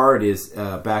 Picard is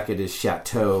back at his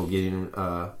chateau getting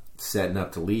setting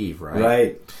up to leave, right?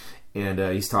 Right. And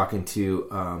he's talking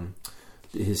to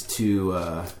his two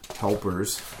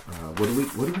helpers. What do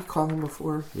we call them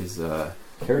before? His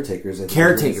caretakers.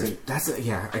 Caretakers.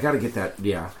 I got to get that.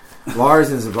 Yeah,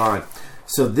 Lars and Zhaban.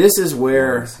 So this is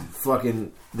where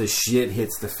fucking the shit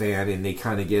hits the fan, and they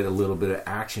kind of get a little bit of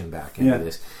action back into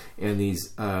this. And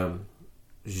these Zhat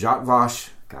Vash,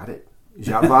 got it.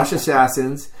 Zhat Vash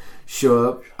assassins show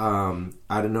up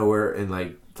out of nowhere and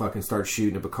like fucking start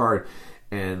shooting at Picard,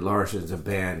 and Lars and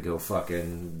Zhaban go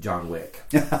fucking John Wick.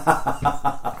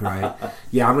 Right?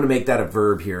 Yeah, I'm gonna make that a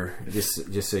verb here,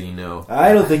 just so you know.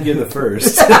 I don't think you're the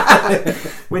first.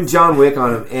 When John Wick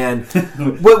on him, and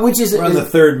which is we're on the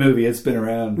third movie. It's been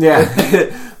around. Yeah,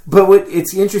 but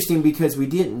it's interesting because we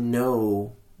didn't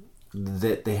know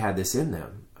that they had this in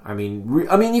them. I mean,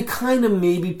 you kind of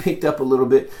maybe picked up a little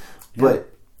bit.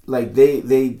 But like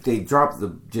they dropped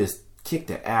just kicked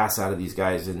the ass out of these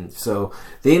guys, and so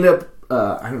they end up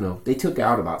I don't know, they took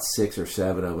out about 6 or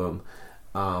 7 of them.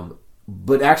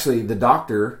 But actually, the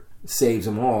doctor saves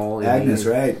them all. Agnes,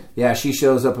 right? Yeah, she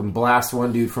shows up and blasts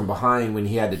one dude from behind when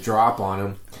he had to drop on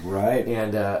him. Right.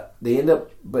 And they end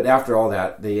up, but after all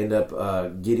that, they end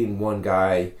up getting one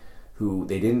guy who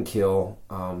they didn't kill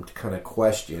to kind of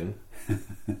question.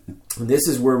 And this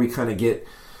is where we kind of get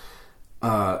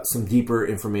some deeper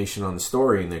information on the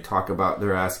story, and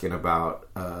they're asking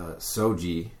about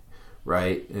Soji,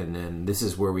 right? And then this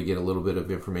is where we get a little bit of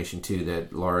information too,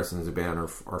 that Lars and Zhaban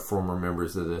are former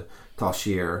members of the Tal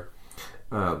Shiar,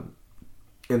 and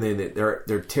then they're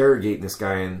interrogating this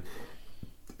guy, and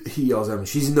he yells at him,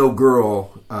 "She's no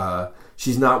girl.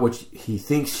 She's not what he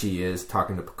thinks she is."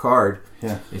 Talking to Picard,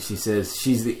 and she says,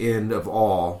 "She's the end of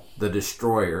all, the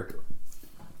destroyer."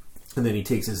 And then he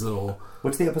takes his little...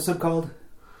 What's the episode called?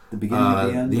 The beginning of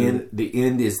the end? The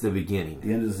end is the beginning.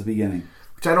 The end is the beginning.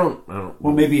 Which I don't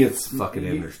well, maybe it's... fucking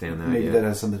understand that. Maybe that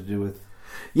has something to do with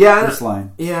this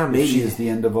line. Yeah, maybe. If she is the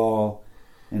end of all,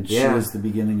 and she is the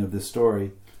beginning of the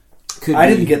story. I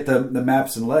didn't get the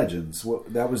maps and legends.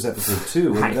 That was episode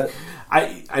 2.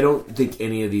 I don't think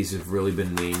any of these have really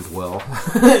been named well.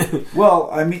 Well,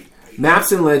 I mean...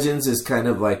 Maps and legends is kind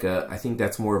of like I think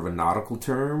that's more of a nautical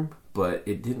term, but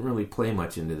it didn't really play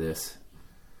much into this.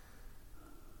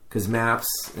 Because maps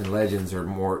and legends are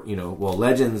more,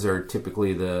 legends are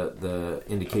typically the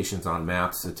indications on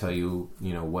maps to tell you,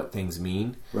 what things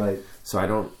mean. Right. So I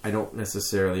don't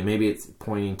necessarily, maybe it's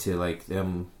pointing to like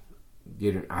them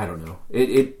I don't know.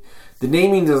 The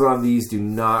namings on these do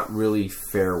not really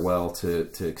fare well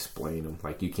to explain them.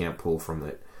 Like, you can't pull from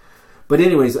it. But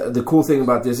anyways, the cool thing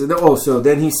about this is so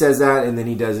then he says that, and then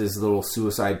he does his little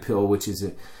suicide pill, which is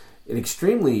an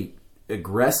extremely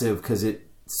aggressive because it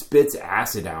spits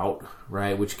acid out,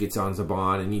 right? Which gets on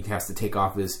Zhaban, and he has to take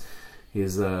off his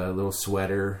little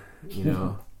sweater,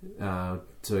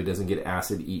 so he doesn't get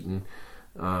acid eaten.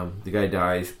 The guy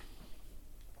dies.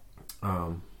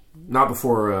 Not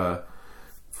before. Oh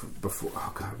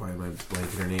God, why am I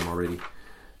blanking her name already?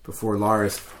 Before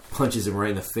Laris punches him right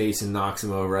in the face and knocks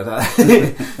him over. I thought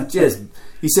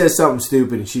he says something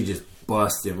stupid and she just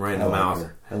busts him right in the mouth.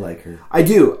 I like her. I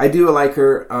do like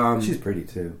her. She's pretty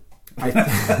too.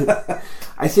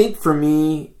 I think for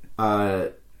me,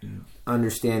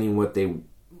 understanding what they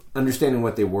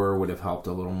were would have helped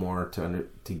a little more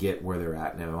to get where they're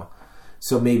at now.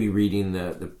 So maybe reading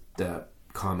the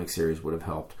comic series would have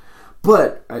helped.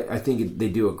 But I think they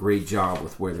do a great job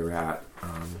with where they're at.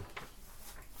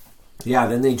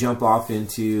 Then they jump off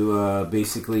into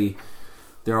basically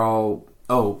they're all...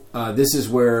 this is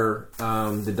where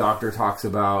the doctor talks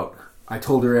about, I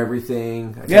told her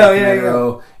everything.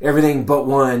 Everything but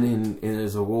one. And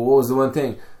it's like, well, what was the one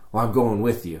thing? Well, I'm going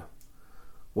with you.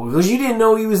 Well, because you didn't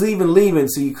know he was leaving,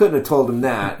 so you couldn't have told him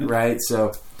that, right?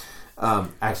 So,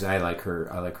 actually, I like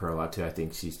her. I like her a lot, too. I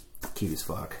think she's cute as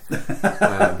fuck.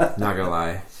 Not gonna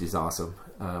lie. She's awesome.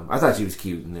 I thought she was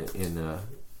cute in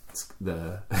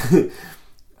the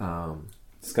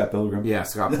Scott Pilgrim. Yeah,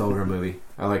 Scott Pilgrim movie.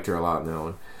 I liked her a lot in that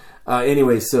one.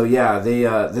 Anyway, so yeah, they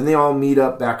then they all meet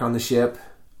up back on the ship.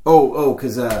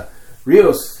 Because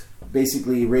Rios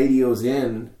basically radios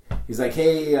in. He's like,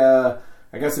 hey,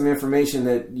 I got some information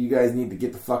that you guys need to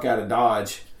get the fuck out of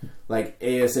Dodge, like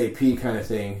ASAP kind of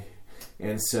thing.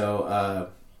 And so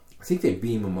I think they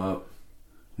beam him up.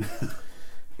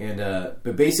 And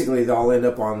but basically they all end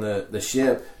up on the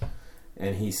ship.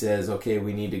 And he says, okay,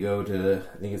 we need to go to,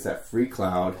 I think it's that Free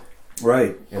Cloud.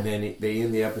 Right. And then they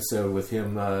end the episode with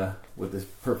him with this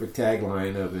perfect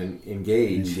tagline of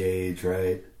engage. Engage,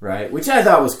 right. Right. Which I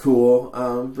thought was cool.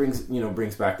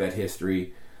 Brings back that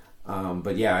history.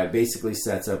 But yeah, it basically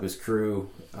sets up his crew.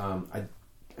 I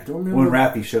don't remember. When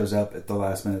Raffi shows up at the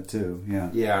last minute too,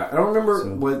 yeah. Yeah, I don't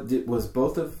remember was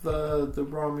both of the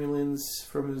Romulans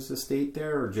from his estate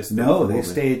there, or just no? They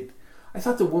stayed. I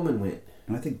thought the woman went.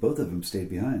 And I think both of them stayed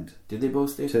behind. Did they both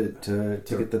stay to make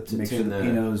sure the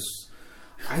Pinos?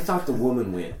 I thought the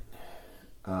woman went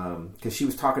because she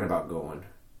was talking about going,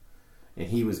 and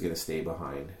he was going to stay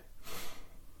behind.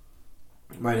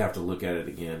 Might have to look at it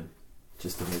again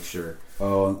just to make sure.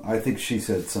 Oh, I think she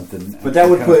said something. But that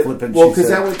would put because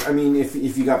that would. I mean, if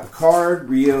you got Picard,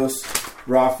 Rios,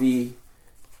 Raffi,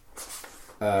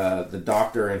 the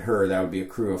Doctor, and her, that would be a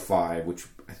crew of 5, which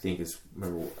I think is. I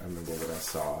remember what I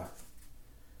saw.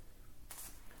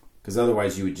 Because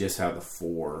otherwise, you would just have the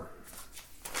 4.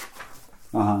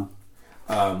 One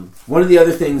of the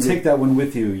other things... Take that one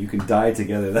with you. You can die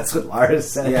together. That's what Lara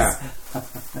says. Yeah.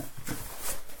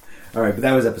 All right, but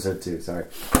that was episode 2. Sorry.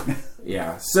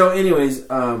 Yeah. So, anyways,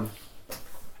 I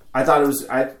thought it was...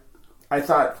 I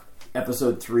thought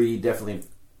episode 3 definitely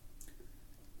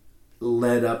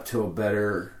led up to a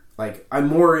better... Like, I'm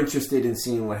more interested in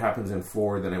seeing what happens in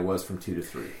 4 than I was from 2 to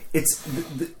 3. It's...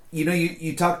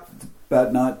 You talked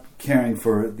about not caring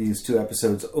for these 2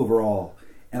 episodes overall.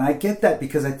 And I get that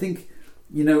because I think,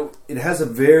 it has a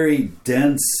very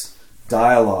dense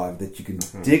dialogue that you can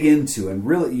dig into. And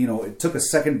really, it took a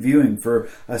second viewing for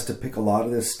us to pick a lot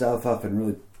of this stuff up and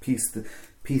really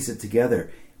piece it together.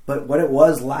 But what it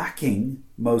was lacking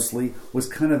mostly was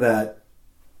kind of that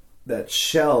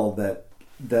shell,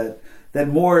 that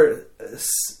more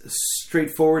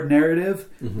straightforward narrative.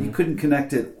 Mm-hmm. You couldn't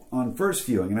connect it on first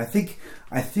viewing. And I think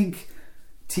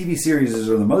TV series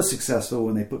are the most successful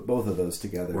when they put both of those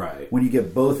together. Right. When you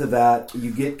get both of that,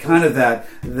 you get kind of that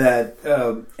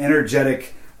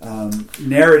energetic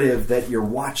narrative that you're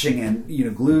watching and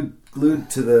glued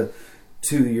to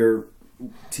your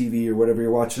TV or whatever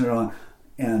you're watching it on,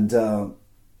 and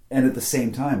at the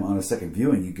same time on a second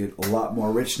viewing you get a lot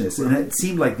more richness. And it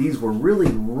seemed like these were really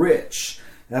rich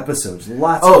episodes,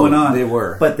 lots going on. They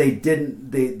were, but they didn't.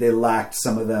 They lacked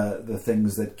some of the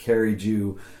things that carried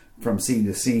you from scene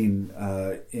to scene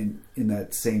in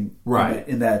that same right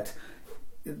in that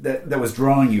was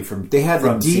drawing you from. They had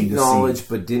the deep knowledge, scene.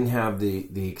 But didn't have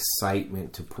the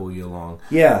excitement to pull you along.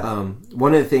 Yeah.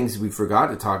 One of the things we forgot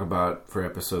to talk about for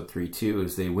episode 3 too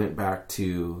is they went back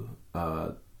to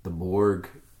the Borg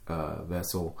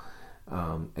vessel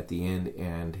at the end,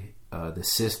 and the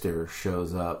sister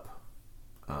shows up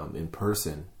in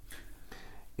person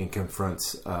and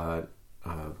confronts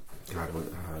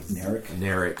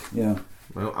Narek. Yeah.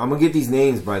 Well, I'm gonna get these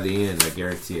names by the end. I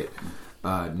guarantee it.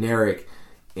 Narek,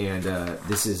 and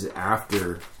this is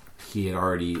after he had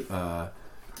already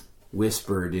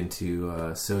whispered into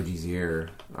Soji's ear,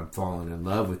 "I'm falling in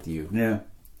love with you." Yeah.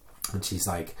 And she's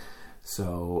like,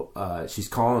 she's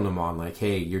calling him on like,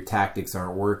 "Hey, your tactics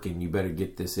aren't working. You better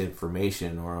get this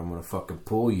information, or I'm gonna fucking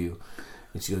pull you."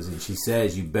 And she goes, and she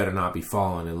says, "You better not be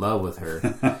falling in love with her."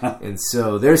 And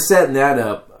so they're setting that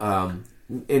up.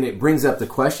 And it brings up the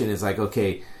question: is like,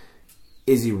 okay,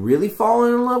 is he really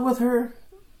falling in love with her,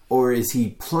 or is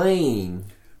he playing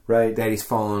right that he's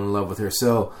falling in love with her?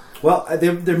 So, well,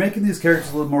 they're making these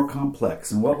characters a little more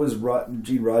complex. And what was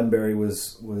Gene Roddenberry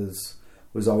was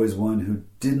always one who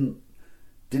didn't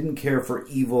care for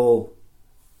evil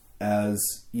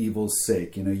as evil's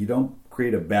sake. You know, you don't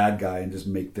create a bad guy and just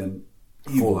make them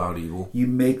evil. Full out evil. You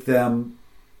make them.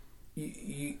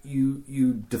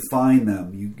 You define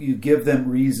them. You give them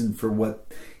reason for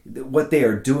what they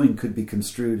are doing could be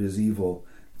construed as evil,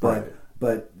 but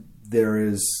there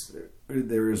is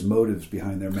motives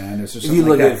behind their madness or something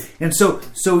like that. And so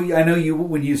I know you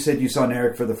when you said you saw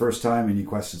Narek for the first time and you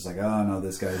questioned like, oh no,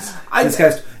 this guy's.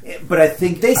 But I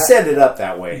think they set it up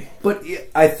that way. But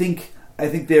I think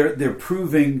they're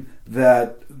proving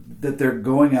that they're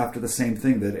going after the same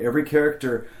thing. That every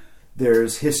character.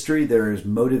 There's history, there is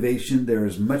motivation, there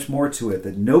is much more to it.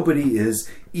 That nobody is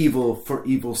evil for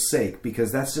evil's sake,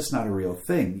 because that's just not a real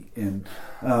thing. And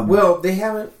well, they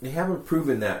haven't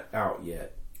proven that out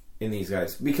yet in these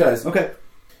guys, because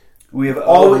we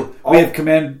have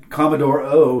Command Commodore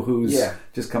O, who's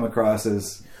just come across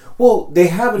as they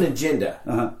have an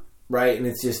agenda, right? And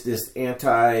it's just this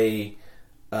anti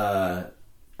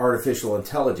artificial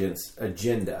intelligence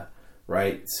agenda,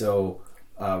 right? So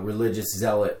religious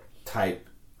zealot type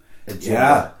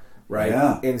agenda, right?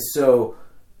 Yeah. And so,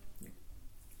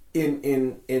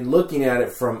 in looking at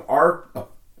it from our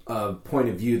point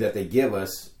of view that they give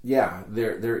us,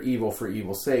 they're evil for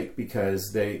evil's sake,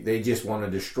 because they just want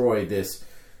to destroy this.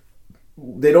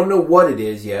 They don't know what it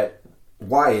is yet,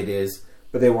 why it is,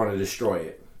 but they want to destroy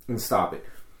it and stop it.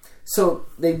 So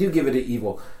they do give it an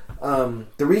evil.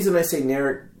 The reason I say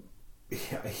Narek,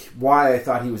 why I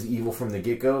thought he was evil from the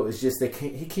get-go is just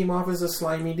he came off as a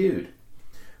slimy dude,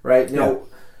 right? Now,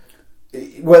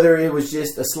 whether it was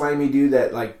just a slimy dude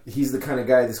that like he's the kind of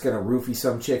guy that's going to roofie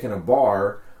some chick in a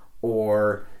bar,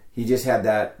 or he just had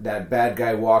that bad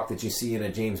guy walk that you see in a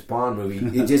James Bond movie.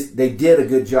 They did a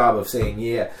good job of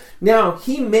saying Now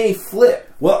he may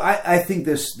flip. Well, I think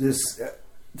this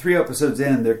 3 episodes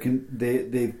in,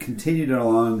 they've continued it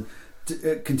along.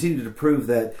 Continue to prove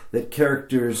that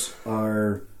characters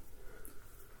are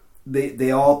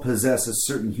they all possess a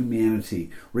certain humanity,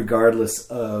 regardless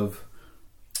of,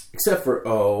 except for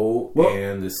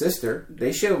and the sister.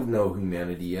 They show no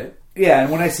humanity yet. Yeah, and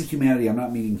when I say humanity, I'm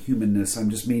not meaning humanness. I'm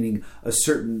just meaning a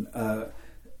certain.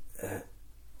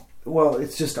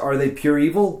 It's just, are they pure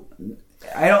evil?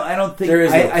 I don't think there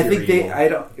is. I think evil. They. I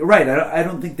don't. Right. I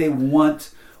don't think they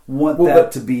want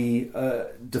that to be a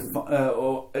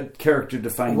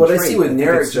character-defined what trait. I see with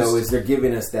Narek, though, is they're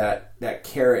giving us that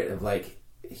carrot of like,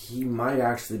 he might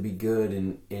actually be good,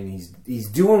 and he's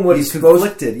doing what he's supposed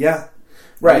conflicted, yeah.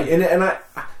 Right, and I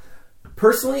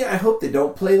personally, I hope they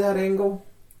don't play that angle,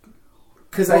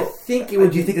 because I think it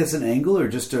would. Do you think that's an angle or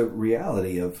just a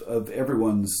reality of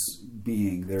everyone's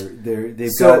being?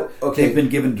 They've been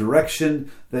given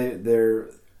direction.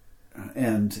 And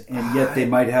yet they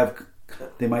might have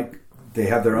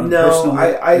their own personal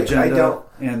agenda,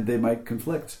 and they might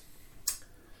conflict.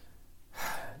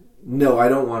 No, I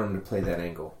don't want them to play that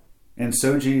angle. And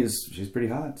Soji she's pretty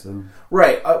hot, so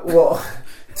right. Well,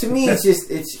 to me, it's just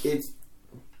it's.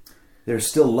 There's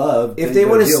still love. If they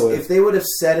would have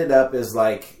set it up as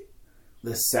like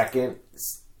the second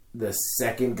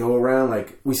go around,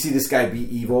 like we see this guy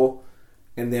be evil,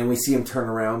 and then we see him turn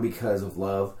around because of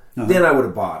love, then I would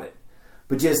have bought it.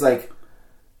 But just like,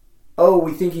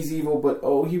 we think he's evil, but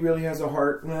he really has a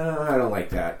heart. No, I don't like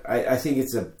that. I think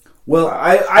it's a. Well,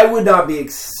 I would not be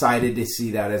excited to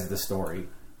see that as the story.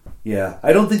 Yeah,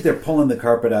 I don't think they're pulling the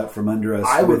carpet out from under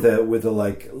us with a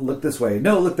like, look this way,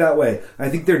 no, look that way. I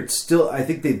think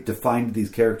they've defined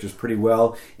these characters pretty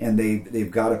well, and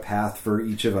they've got a path for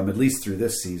each of them, at least through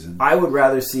this season. I would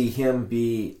rather see him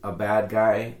be a bad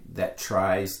guy that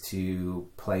tries to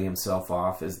play himself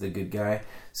off as the good guy,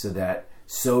 so that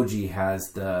Soji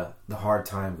has the hard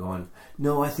time going,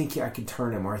 no, I think I can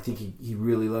turn him, or I think he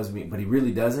really loves me, but he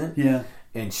really doesn't. Yeah.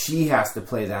 And she has to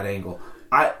play that angle.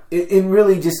 It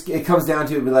really just, it comes down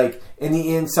to it, but like in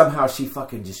the end, somehow she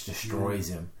fucking just destroys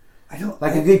him.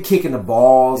 A good kick in the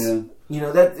balls. Yeah.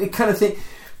 that it kind of thing.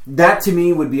 That to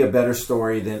me would be a better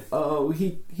story than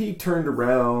he turned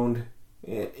around.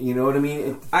 You know what I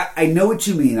mean? I know what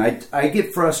you mean. I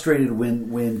get frustrated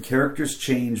when characters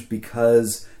change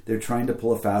because they're trying to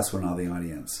pull a fast one on the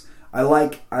audience. I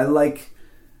like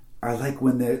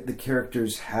when the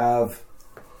characters have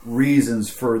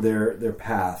reasons for their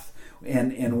path,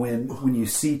 and when you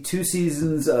see 2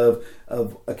 seasons of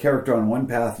a character on one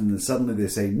path and then suddenly they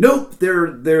say nope,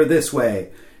 they're this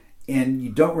way, and you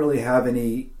don't really have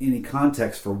any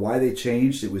context for why they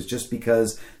changed. It was just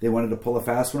because they wanted to pull a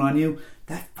fast one on you.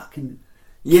 That fucking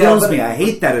kills me. I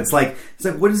hate that. It's like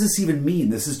what does this even mean?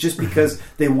 This is just because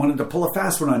they wanted to pull a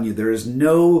fast one on you. There is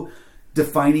no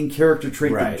defining character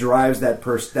trait that drives that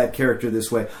character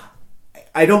this way.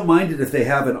 I don't mind it if they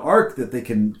have an arc that they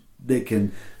can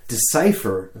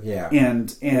decipher,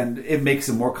 and it makes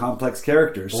a more complex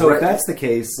character. So if that's the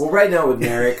case, right now with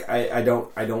Narek, I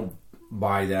don't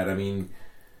buy that. I mean,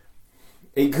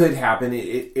 it could happen.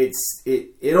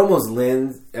 It almost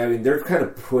lends. I mean, they're kind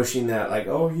of pushing that, like,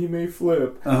 oh, he may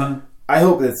flip. I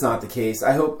hope that's not the case.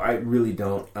 I really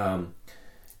don't.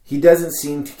 He doesn't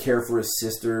seem to care for his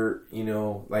sister.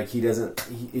 Like he doesn't.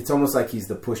 It's almost like he's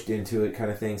the pushed into it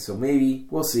kind of thing. So maybe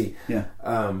we'll see. Yeah.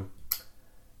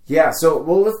 So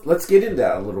let's get into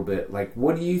that a little bit. Like,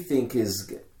 what do you think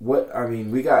is what? I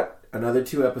mean, we got another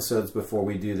 2 episodes before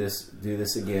we do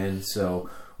this again. So,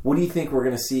 what do you think we're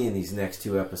going to see in these next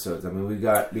 2 episodes? I mean, we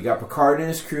got Picard and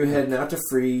his crew heading out to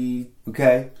free.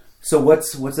 Okay. So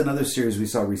what's another series we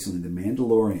saw recently? The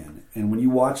Mandalorian. And when you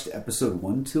watched episode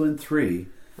 1, 2, and 3,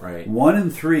 right? 1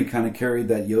 and 3 kind of carried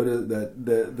that Yoda,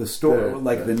 the story,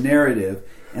 the narrative,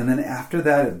 and then after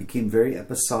that it became very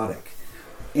episodic.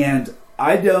 And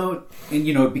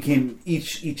it became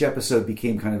each episode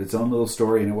became kind of its own little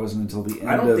story, and it wasn't until the end.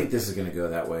 I don't think this is going to go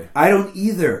that way. I don't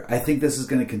either. I think this is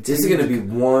going to continue. This is going to be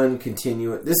one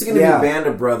continuous. This is going to be Band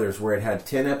of Brothers, where it had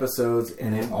 10 episodes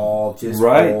and it all just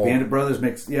rolled. Band of Brothers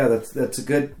makes that's a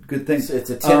good thing. It's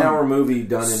a 10-hour movie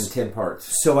done in 10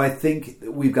 parts. So I think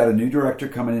we've got a new director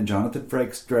coming in. Jonathan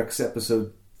Frakes directs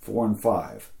episode 4 and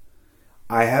 5.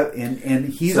 I have, and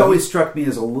he's always struck me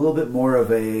as a little bit more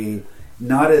of a.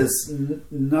 Not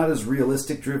as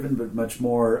realistic driven, but much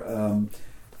more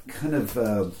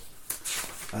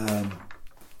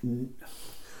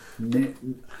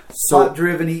plot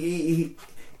driven.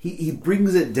 He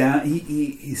brings it down.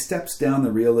 He steps down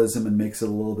the realism and makes it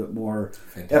a little bit more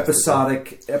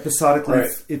episodically.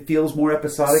 Right. It feels more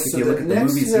episodic if you look at the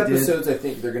movies he did. Next 2 episodes, I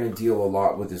think they're going to deal a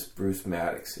lot with this Bruce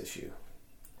Maddox issue.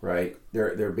 Right,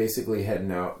 they're basically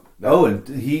heading out. And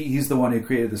he's the one who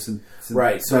created this.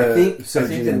 Right, so I think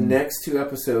the next 2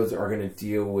 episodes are going to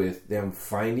deal with them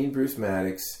finding Bruce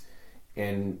Maddox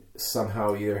and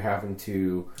somehow either having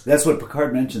to. That's what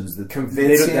Picard mentions.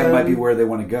 Convince him. That might be where they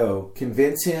want to go.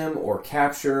 Convince him, or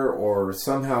capture, or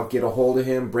somehow get a hold of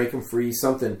him, break him free,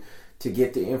 something to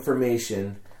get the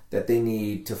information that they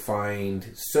need to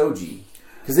find Soji,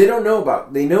 because they don't know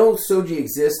about. They know Soji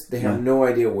exists. They have no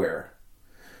idea where.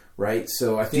 Right,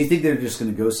 so I think. Do you think they're just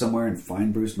going to go somewhere and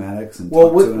find Bruce Maddox and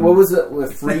what was it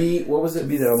with free? What was it? To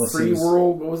me, that almost Free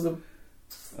World. What was the?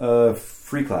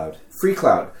 Free Cloud. Free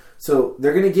Cloud. So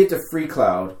they're going to get to Free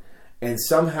Cloud, and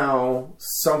somehow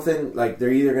something like they're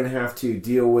either going to have to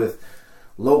deal with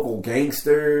local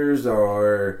gangsters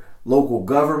or local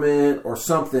government or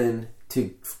something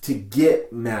to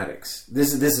get Maddox.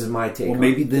 This is my take. Well,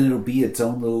 maybe then it'll be its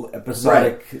own little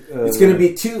episodic. Right. It's going to be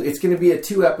It's going to be a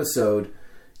 2 episode.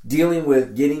 Dealing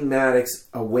with getting Maddox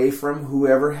away from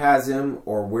whoever has him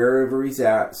or wherever he's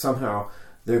at. Somehow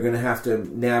they're going to have to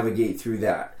navigate through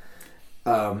that.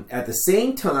 At the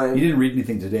same time, you didn't read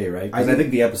anything today, right? Because I think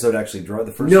the episode actually dropped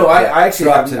the first. No, I actually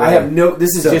have. I have no.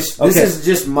 This is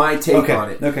just my take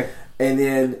on it. Okay. And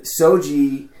then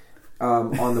Soji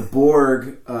on the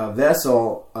Borg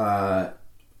vessel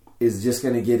is just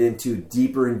going to get into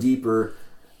deeper and deeper.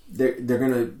 They're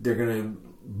gonna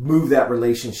move that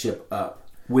relationship up.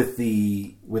 With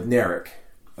Narek.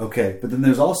 Okay, but then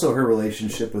there's also her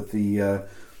relationship with the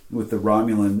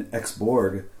Romulan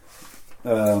ex-Borg.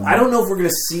 I don't know if we're going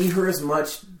to see her as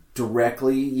much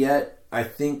directly yet. I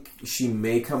think she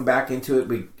may come back into it,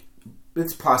 but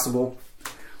it's possible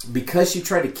because she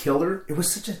tried to kill her. It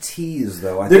was such a tease,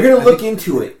 though. They're going to look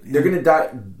into it. They're going to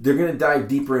dive. They're going to dive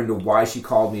deeper into why she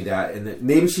called me that, and that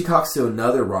maybe she talks to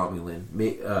another Romulan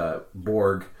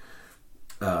Borg.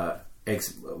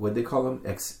 What'd they call them?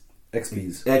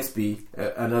 XBs. XB,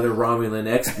 another Romulan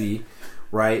XB,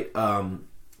 right?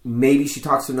 Maybe she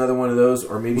talks to another one of those,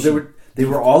 or maybe they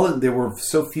were all in. There were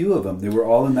so few of them. They were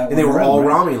all in that. And they were all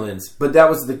Romulans, but that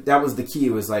was the key.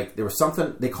 It was like there was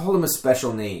something they called them a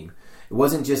special name, It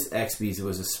wasn't just XBs; it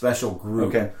was a special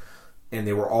group, and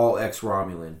they were all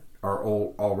ex-Romulan or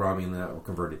all Romulan that were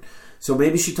converted. So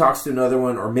maybe she talks to another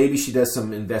one, or maybe she does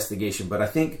some investigation. But I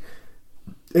think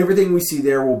everything we see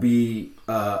there will be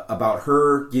about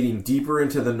her getting deeper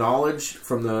into the knowledge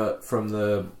from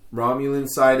the Romulan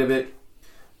side of it,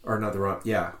 or not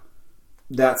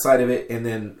that side of it, and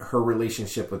then her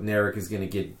relationship with Narek is going to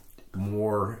get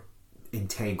more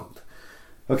entangled.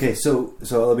 Okay, so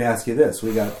let me ask you this: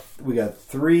 we got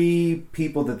 3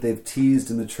 people that they've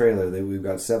teased in the trailer. We've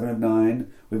got 7 of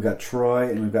 9. We've got Troy,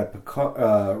 and we've got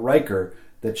Riker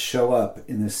that show up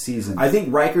in this season. I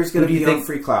think Riker's going to be on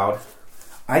Free Cloud.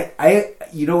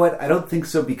 You know what? I don't think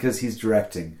so because he's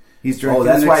directing. He's directing. Oh,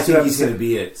 that's why I think he's going to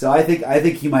be it. So I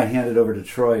think he might hand it over to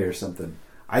Troy or something.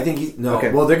 I think he's no.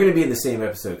 Okay. Well, they're going to be in the same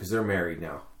episode because they're married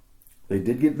now. They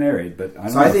did get married, but I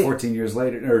don't know. 14 years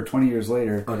later or 20 years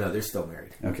later. Oh no, they're still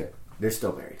married. Okay, they're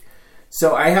still married.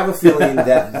 So I have a feeling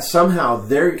that somehow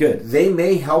they're good. They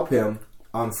may help him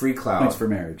on Free Cloud. Points for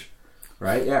marriage,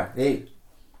 right? Yeah. Hey,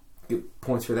 good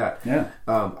points for that. Yeah.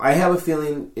 I have a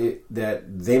feeling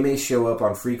that they may show up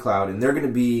on Free Cloud, and they're going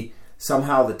to be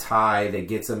somehow the tie that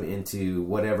gets them into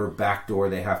whatever back door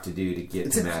they have to do to get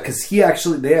to Maddox.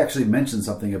 Because they actually mentioned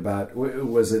something about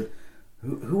was it.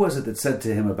 Who was it that said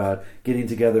to him about getting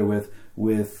together with it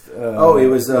was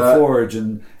the Forge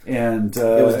and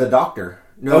it was the Doctor.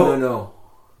 No.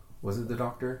 Was it the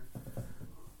Doctor?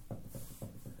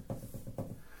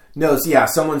 No. So yeah,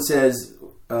 someone says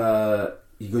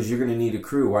he goes, "You're going to need a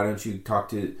crew. Why don't you talk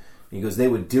to?" And he goes, "They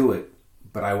would do it,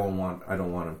 but I don't want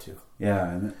them to."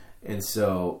 Yeah, and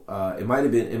so it might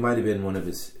have been one of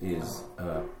his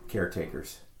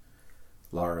caretakers,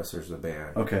 Laris or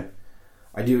Zaban. Okay.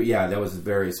 I do, yeah. That was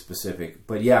very specific,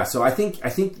 but yeah. So I think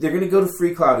they're going to go to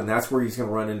Free Cloud, and that's where he's going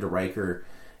to run into Riker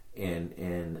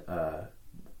and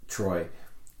Troy,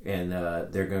 and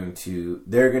they're going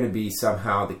to be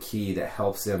somehow the key that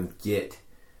helps them get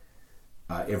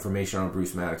information on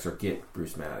Bruce Maddox or get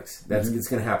Bruce Maddox. It's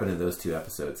going to happen in those 2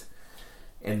 episodes,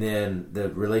 and then the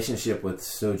relationship with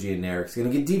Soji and Narek is going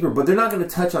to get deeper, but they're not going to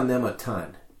touch on them a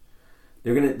ton.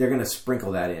 They're going to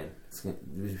sprinkle that in.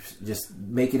 Just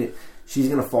making it. She's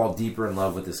gonna fall deeper in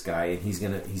love with this guy, and he's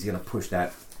gonna push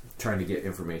that, trying to get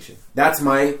information. That's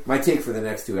my take for the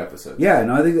next 2 episodes. Yeah,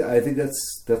 no, I think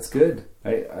that's good.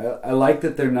 I like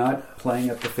that they're not playing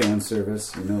up the fan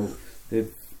service. You know,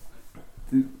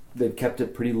 they've kept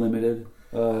it pretty limited.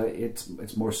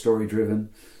 It's more story driven.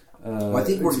 Well, I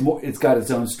think it's got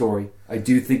its own story. I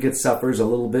do think it suffers a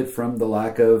little bit from the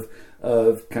lack of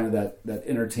kind of that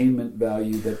entertainment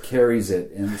value that carries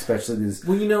it, and especially this.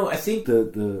 Well, I think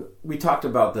we talked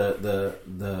about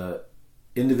the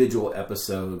individual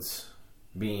episodes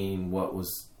being what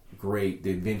was great,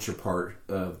 the adventure part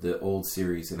of the old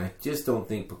series, and I just don't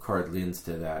think Picard lends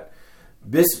to that.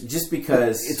 Just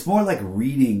because it's more like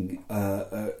reading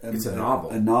it's a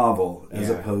novel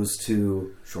as opposed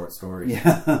to short stories.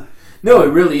 Yeah, no, it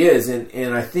really is,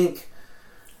 and I think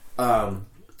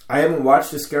I haven't watched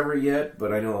Discovery yet,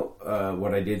 but I know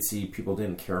what I did see, people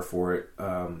didn't care for it.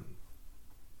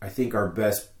 I think our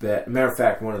best bet. Matter of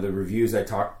fact, one of the reviews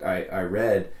I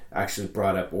read actually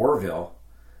brought up Orville,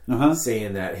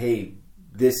 saying that, hey,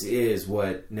 this is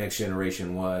what Next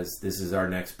Generation was. This is our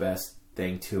next best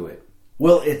thing to it.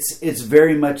 Well, it's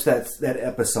very much that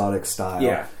episodic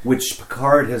style, which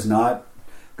Picard has not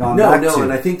gone back to. No,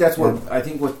 and I think that's what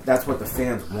the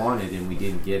fans wanted, and we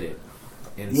didn't get it.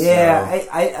 And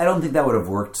I don't think that would have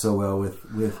worked so well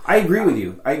with. I agree with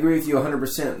you. I agree with you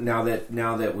 100%. Now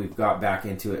that we've got back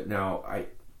into it, now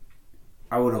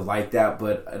I would have liked that,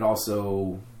 but it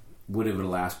also would have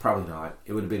lasted. Probably not.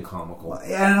 It would have been comical.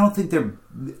 And I don't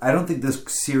think this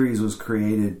series was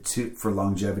created for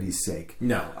longevity's sake.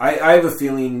 No, I have a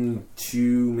feeling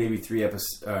 2, maybe 3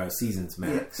 seasons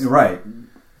max. Right.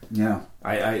 Yeah,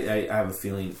 I have a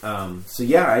feeling. So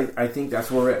yeah, I think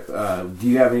that's where we're at. Do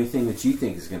you have anything that you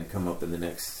think is going to come up in the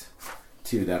next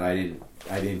 2 that I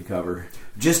didn't cover?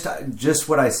 Just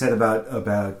what I said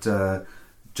about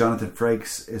Jonathan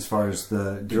Frakes as far as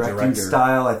the directing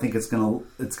style. I think it's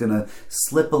gonna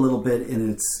slip a little bit in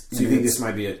its. So you think this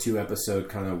might be a 2-episode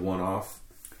kind of one-off,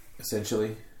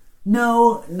 essentially?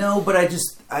 No, but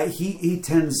he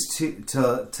tends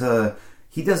to.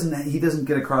 He doesn't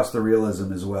get across the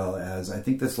realism as well as I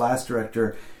think this last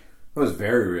director. It was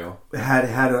very real.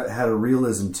 Had a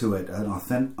realism to it, an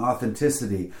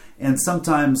authenticity, and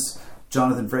sometimes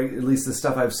Jonathan Frakes, at least the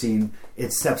stuff I've seen,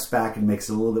 it steps back and makes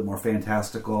it a little bit more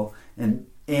fantastical, and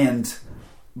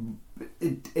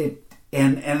it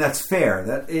And that's fair.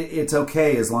 That it's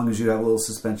okay as long as you have a little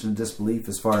suspension of disbelief.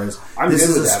 As far as I'm this good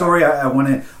is with a that. story, I want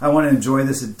to enjoy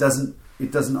this. It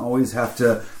doesn't always have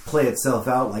to play itself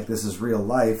out like this is real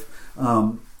life.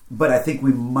 But I think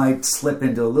we might slip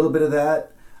into a little bit of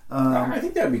that. I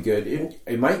think that'd be good.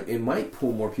 It might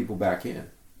pull more people back in.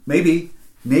 Maybe.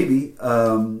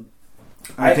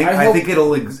 I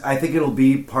think it'll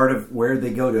be part of where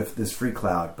they go to this free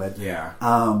cloud. But yeah,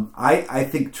 I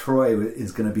think Troy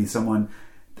is going to be someone.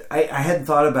 I hadn't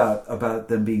thought about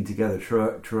them being together.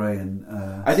 Troy and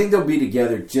I think they'll be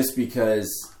together just because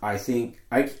I think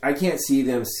I can't see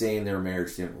them saying their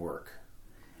marriage didn't work.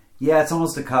 Yeah, it's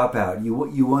almost a cop out. You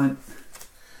want.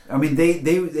 I mean,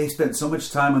 they spent so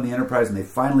much time on the Enterprise and they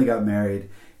finally got married.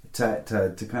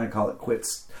 To kind of call it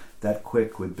quits that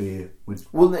quick would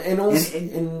well,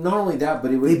 and not only that,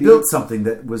 but they built something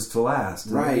that was to last,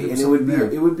 right? And it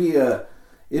would be a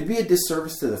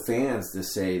disservice to the fans to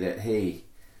say that, hey,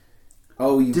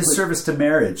 you disservice to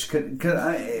marriage.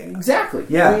 Exactly.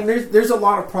 Yeah. I mean, there's a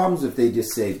lot of problems if they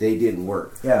just say they didn't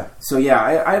work. Yeah. So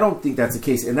yeah, I don't think that's the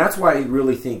case, and that's why I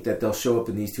really think that they'll show up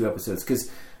in these 2 episodes because,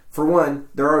 for one,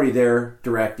 they're already there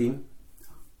directing.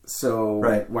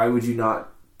 So why would you not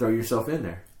throw yourself in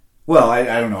there? Well, I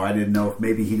don't know. I didn't know if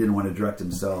maybe he didn't want to direct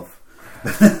himself.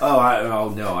 No.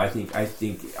 I think I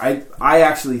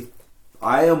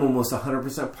am almost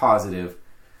 100% positive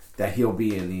that he'll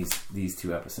be in these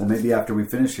 2 episodes. Well, maybe after we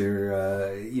finish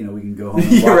here, we can go home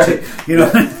and watch it.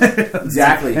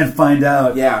 Exactly, and find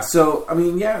out. Yeah. So I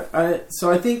mean,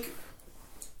 so I think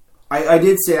I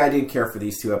did say I didn't care for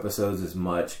these 2 episodes as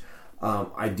much.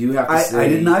 I do have to say I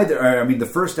didn't either. I mean, the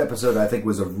first episode I think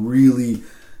was it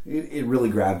really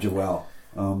grabbed you well.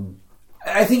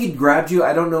 I think it grabbed you.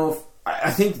 I don't know if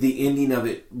I think the ending of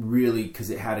it really,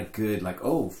 because it had a good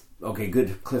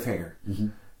good cliffhanger. Mm-hmm.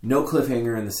 No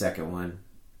cliffhanger in the second one.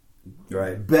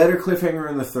 Right. Better cliffhanger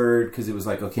in the third because it was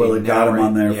like, okay. Well, it got them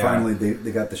on there. Yeah. Finally,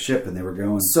 they got the ship and they were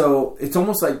going. So it's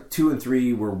almost like 2 and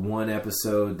 3 were one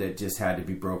episode that just had to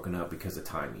be broken up because of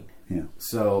timing. Yeah.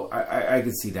 So I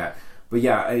could see that. But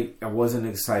yeah, I wasn't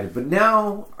excited. But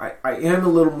now I am a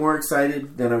little more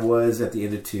excited than I was at the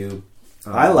end of 2.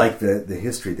 I like the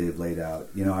history they've laid out,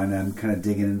 and I'm kind of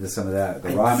digging into some of that. The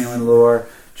Romulan lore,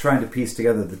 trying to piece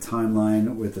together the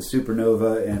timeline with the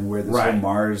supernova and where this whole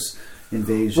Mars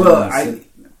invasion is.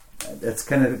 That's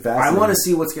kind of fascinating. I want to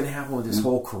see what's going to happen with this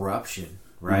whole corruption,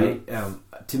 right? Mm-hmm.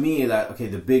 To me,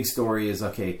 the big story is,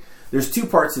 there's 2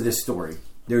 parts of this story.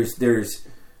 There's the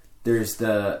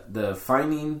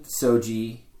finding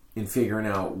Soji and figuring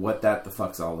out what the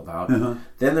fuck's all about. Uh-huh.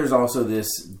 Then there's also this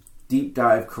deep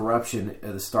dive corruption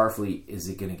of the Starfleet. Is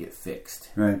it going to get fixed?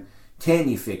 Right. Can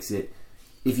you fix it?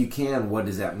 If you can, what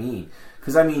does that mean?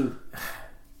 Because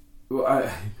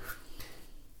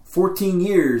 14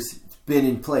 years it's been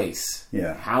in place.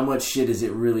 Yeah. How much shit has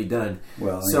it really done?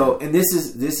 Well, and this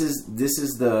is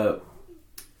the,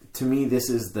 to me, this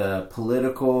is the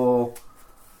political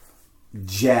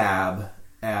jab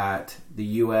at the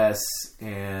U.S.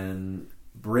 and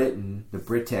Britain, the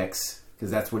Britex,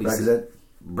 because that's what he said.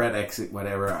 Brexit,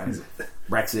 whatever.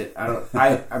 Brexit.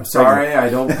 I'm sorry, I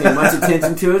don't pay much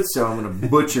attention to it, so I'm going to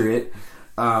butcher it.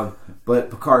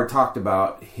 But Picard talked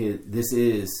about this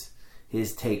is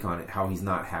his take on it, how he's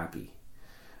not happy.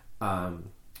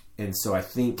 And so I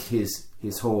think his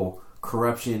whole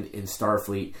corruption in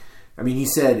Starfleet, he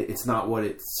said it's not what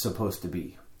it's supposed to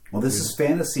be. Well, this is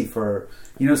fantasy for,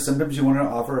 sometimes you want to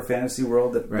offer a fantasy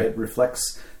world that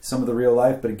reflects some of the real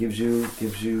life, but it gives you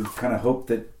kind of hope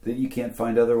that you can't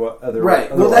find other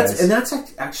right. Well, that's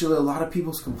actually a lot of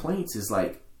people's complaints is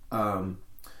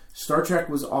Star Trek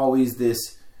was always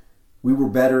this. We were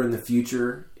better in the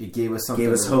future. It gave us something.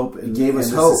 Gave us hope. It gave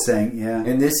us hope. Yeah.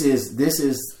 And this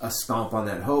is a stomp on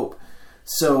that hope.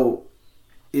 So,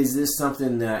 is this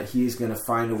something that he's going to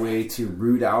find a way to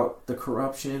root out the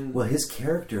corruption? Well, his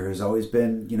character has always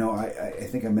been. I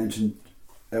think I mentioned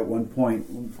at one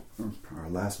point, our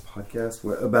last podcast,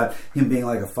 about him being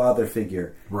like a father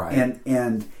figure, right?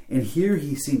 And here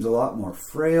he seems a lot more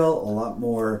frail, a lot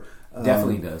more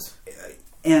definitely does,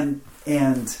 and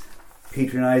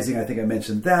patronizing. I think I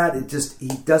mentioned that. He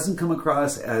doesn't come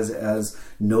across as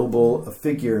noble a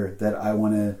figure that I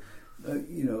want to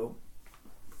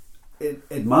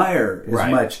admire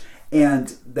as much,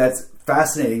 and that's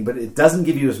fascinating. But it doesn't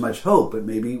give you as much hope. But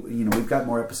maybe we've got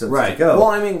more episodes to go.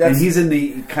 Well, and he's in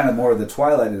the kind of more of the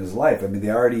twilight of his life. They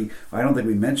already. I don't think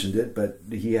we mentioned it, but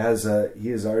he has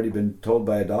already been told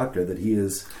by a doctor that he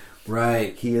is.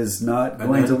 Right. He is not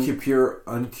going to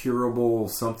uncurable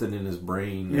something in his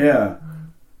brain. Yeah.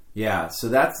 Yeah. So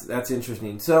that's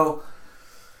interesting. So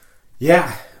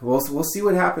Yeah, we'll see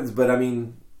what happens. But I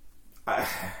mean,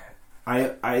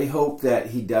 I hope that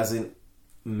he doesn't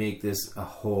make this a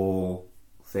whole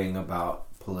thing about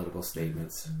political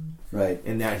statements, Right.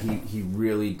 and that he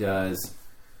really does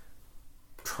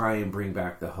try and bring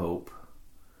back the hope,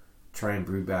 try and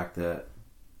bring back the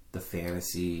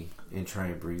fantasy, and try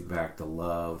and bring back the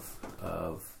love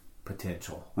of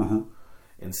potential,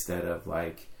 instead of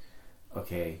like,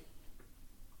 okay,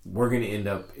 we're going to end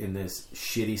up in this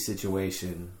shitty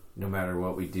situation no matter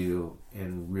what we do,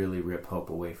 and really rip hope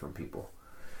away from people.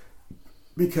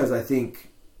 Because I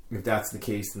think if that's the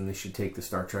case, then they should take the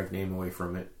Star Trek name away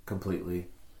from it completely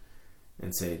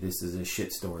and say this is a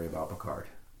shit story about Picard.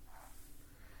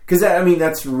 Because I mean,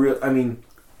 that's real. I mean,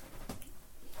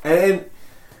 and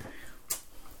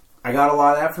I got a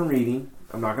lot of that from reading.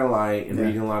 I'm not gonna lie, and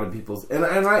reading a lot of people's. And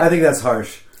I think that's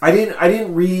harsh. I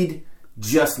didn't read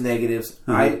just negatives.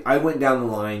 I went down the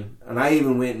line, and I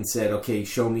even went and said, okay,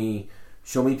 show me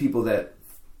people that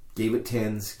gave it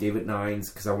 10s, gave it 9s,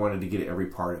 because I wanted to get every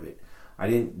part of it. I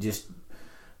didn't just,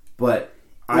 but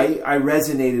I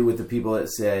resonated with the people that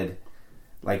said,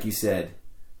 like you said,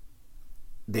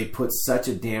 they put such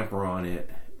a damper on it,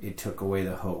 it took away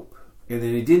the hope. And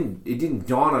then it didn't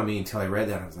dawn on me until I read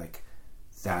that. I was like,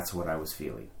 that's what I was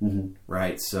feeling.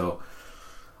 Right? So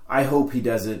I hope he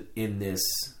doesn't, in this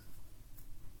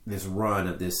run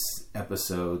of this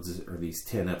episodes, or these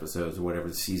 10 episodes, or whatever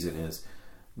the season is,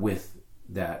 with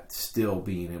that still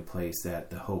being in place, that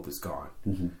the hope is gone.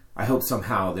 I hope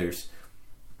somehow there's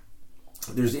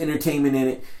entertainment in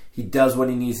it. He does what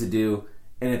he needs to do,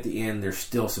 and at the end, there's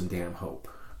still some damn hope.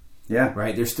 Yeah.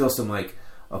 Right? There's still some like,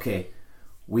 okay,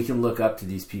 we can look up to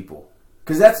these people.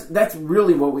 Because that's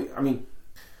really what I mean,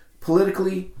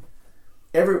 politically,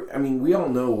 we all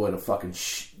know what a fucking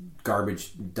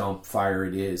garbage dump fire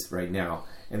it is right now.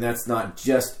 And that's not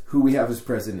just who we have as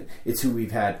president. It's who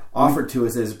we've had offered to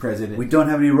us as president. We don't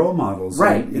have any role models.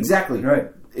 Right, exactly. Right.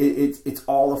 It's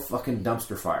all a fucking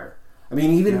dumpster fire. I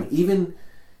mean,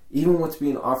 even what's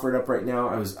being offered up right now,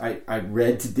 I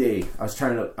read today, I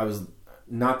was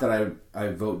not that I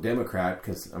vote Democrat,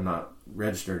 because I'm not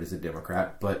registered as a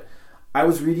Democrat, but I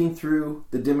was reading through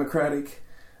the Democratic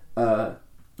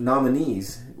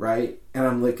nominees, right? And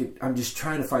I'm just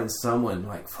trying to find someone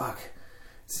like, fuck,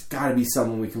 it's got to be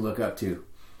someone we can look up to.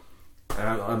 And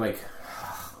I'm like,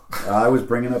 I was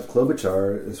bringing up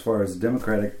Klobuchar as far as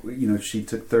Democratic. She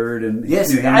took third in yes,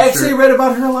 New Hampshire. I actually read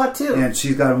about her a lot too. And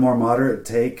she's got a more moderate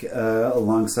take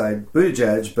alongside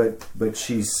Buttigieg, but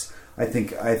she's. I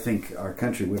think our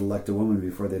country would elect a woman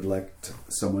before they'd elect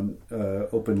someone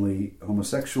openly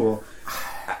homosexual.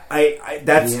 I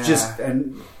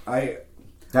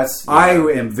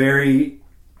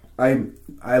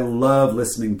love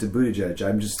listening to Buttigieg.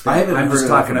 I'm just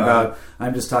talking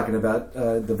about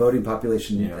the voting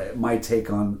population. Yeah. My take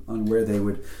on where they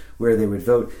would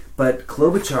vote. But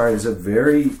Klobuchar is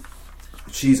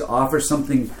she's offers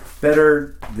something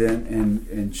better than,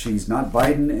 and she's not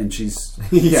Biden, and she's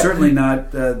certainly not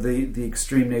the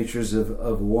extreme natures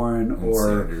of Warren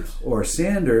or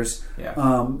Sanders.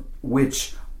 Yeah.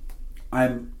 Which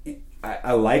I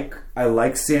like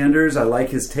Sanders. I like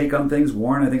his take on things.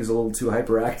 Warren, I think, is a little too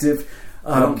hyperactive.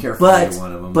 I don't care for either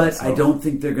one of them. But I don't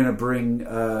think they're going to bring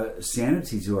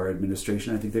sanity to our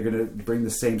administration. I think they're going to bring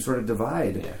the same sort of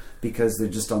divide because they're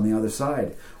just on the other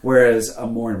side. Whereas a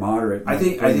more moderate, I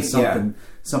think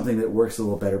something that works a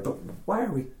little better. But why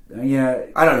are we?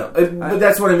 I don't know. But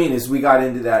that's what I mean. Is we got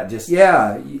into that just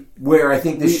where I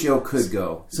think this show could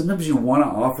go. Sometimes you want to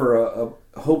offer a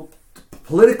hope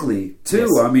politically too.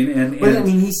 Yes. But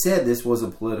he said this was a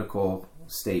political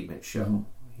statement show. Mm-hmm.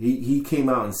 He came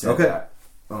out and said that.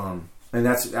 And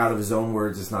that's out of his own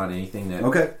words. It's not anything that...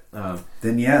 Okay.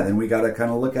 Then we got to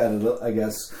kind of look at it, I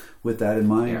guess, with that in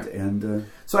mind. Yeah. And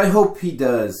so I hope he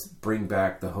does bring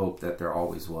back the hope that there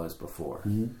always was before.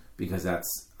 Mm-hmm. Because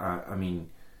that's...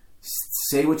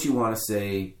 say what you want to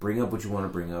say, bring up what you want to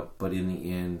bring up, but in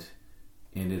the end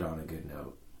it on a good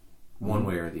note. One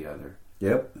way or the other.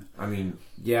 Yep.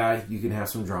 You can have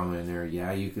some drama in there.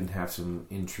 Yeah, you can have some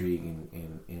intrigue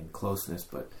and closeness,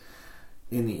 but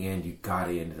in the end, you got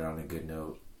to end it on a good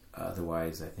note.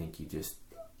 Otherwise, I think you just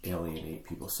alienate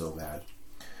people so bad.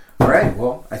 All right.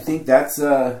 Well, I think that's...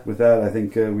 With that, I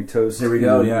think we toast. There we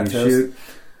go. Yeah, toast. Shoot.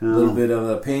 A little bit of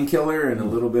a painkiller and a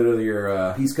little bit of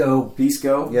your... Pisco.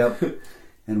 Yep.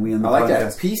 And we end the podcast. I like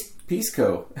that.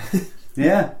 Pisco.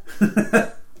 Yeah.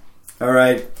 All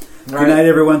right. Good night,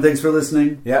 everyone. Thanks for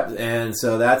listening. Yep, and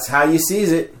so that's how you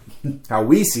seize it. How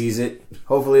we seize it.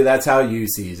 Hopefully that's how you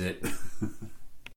seize it.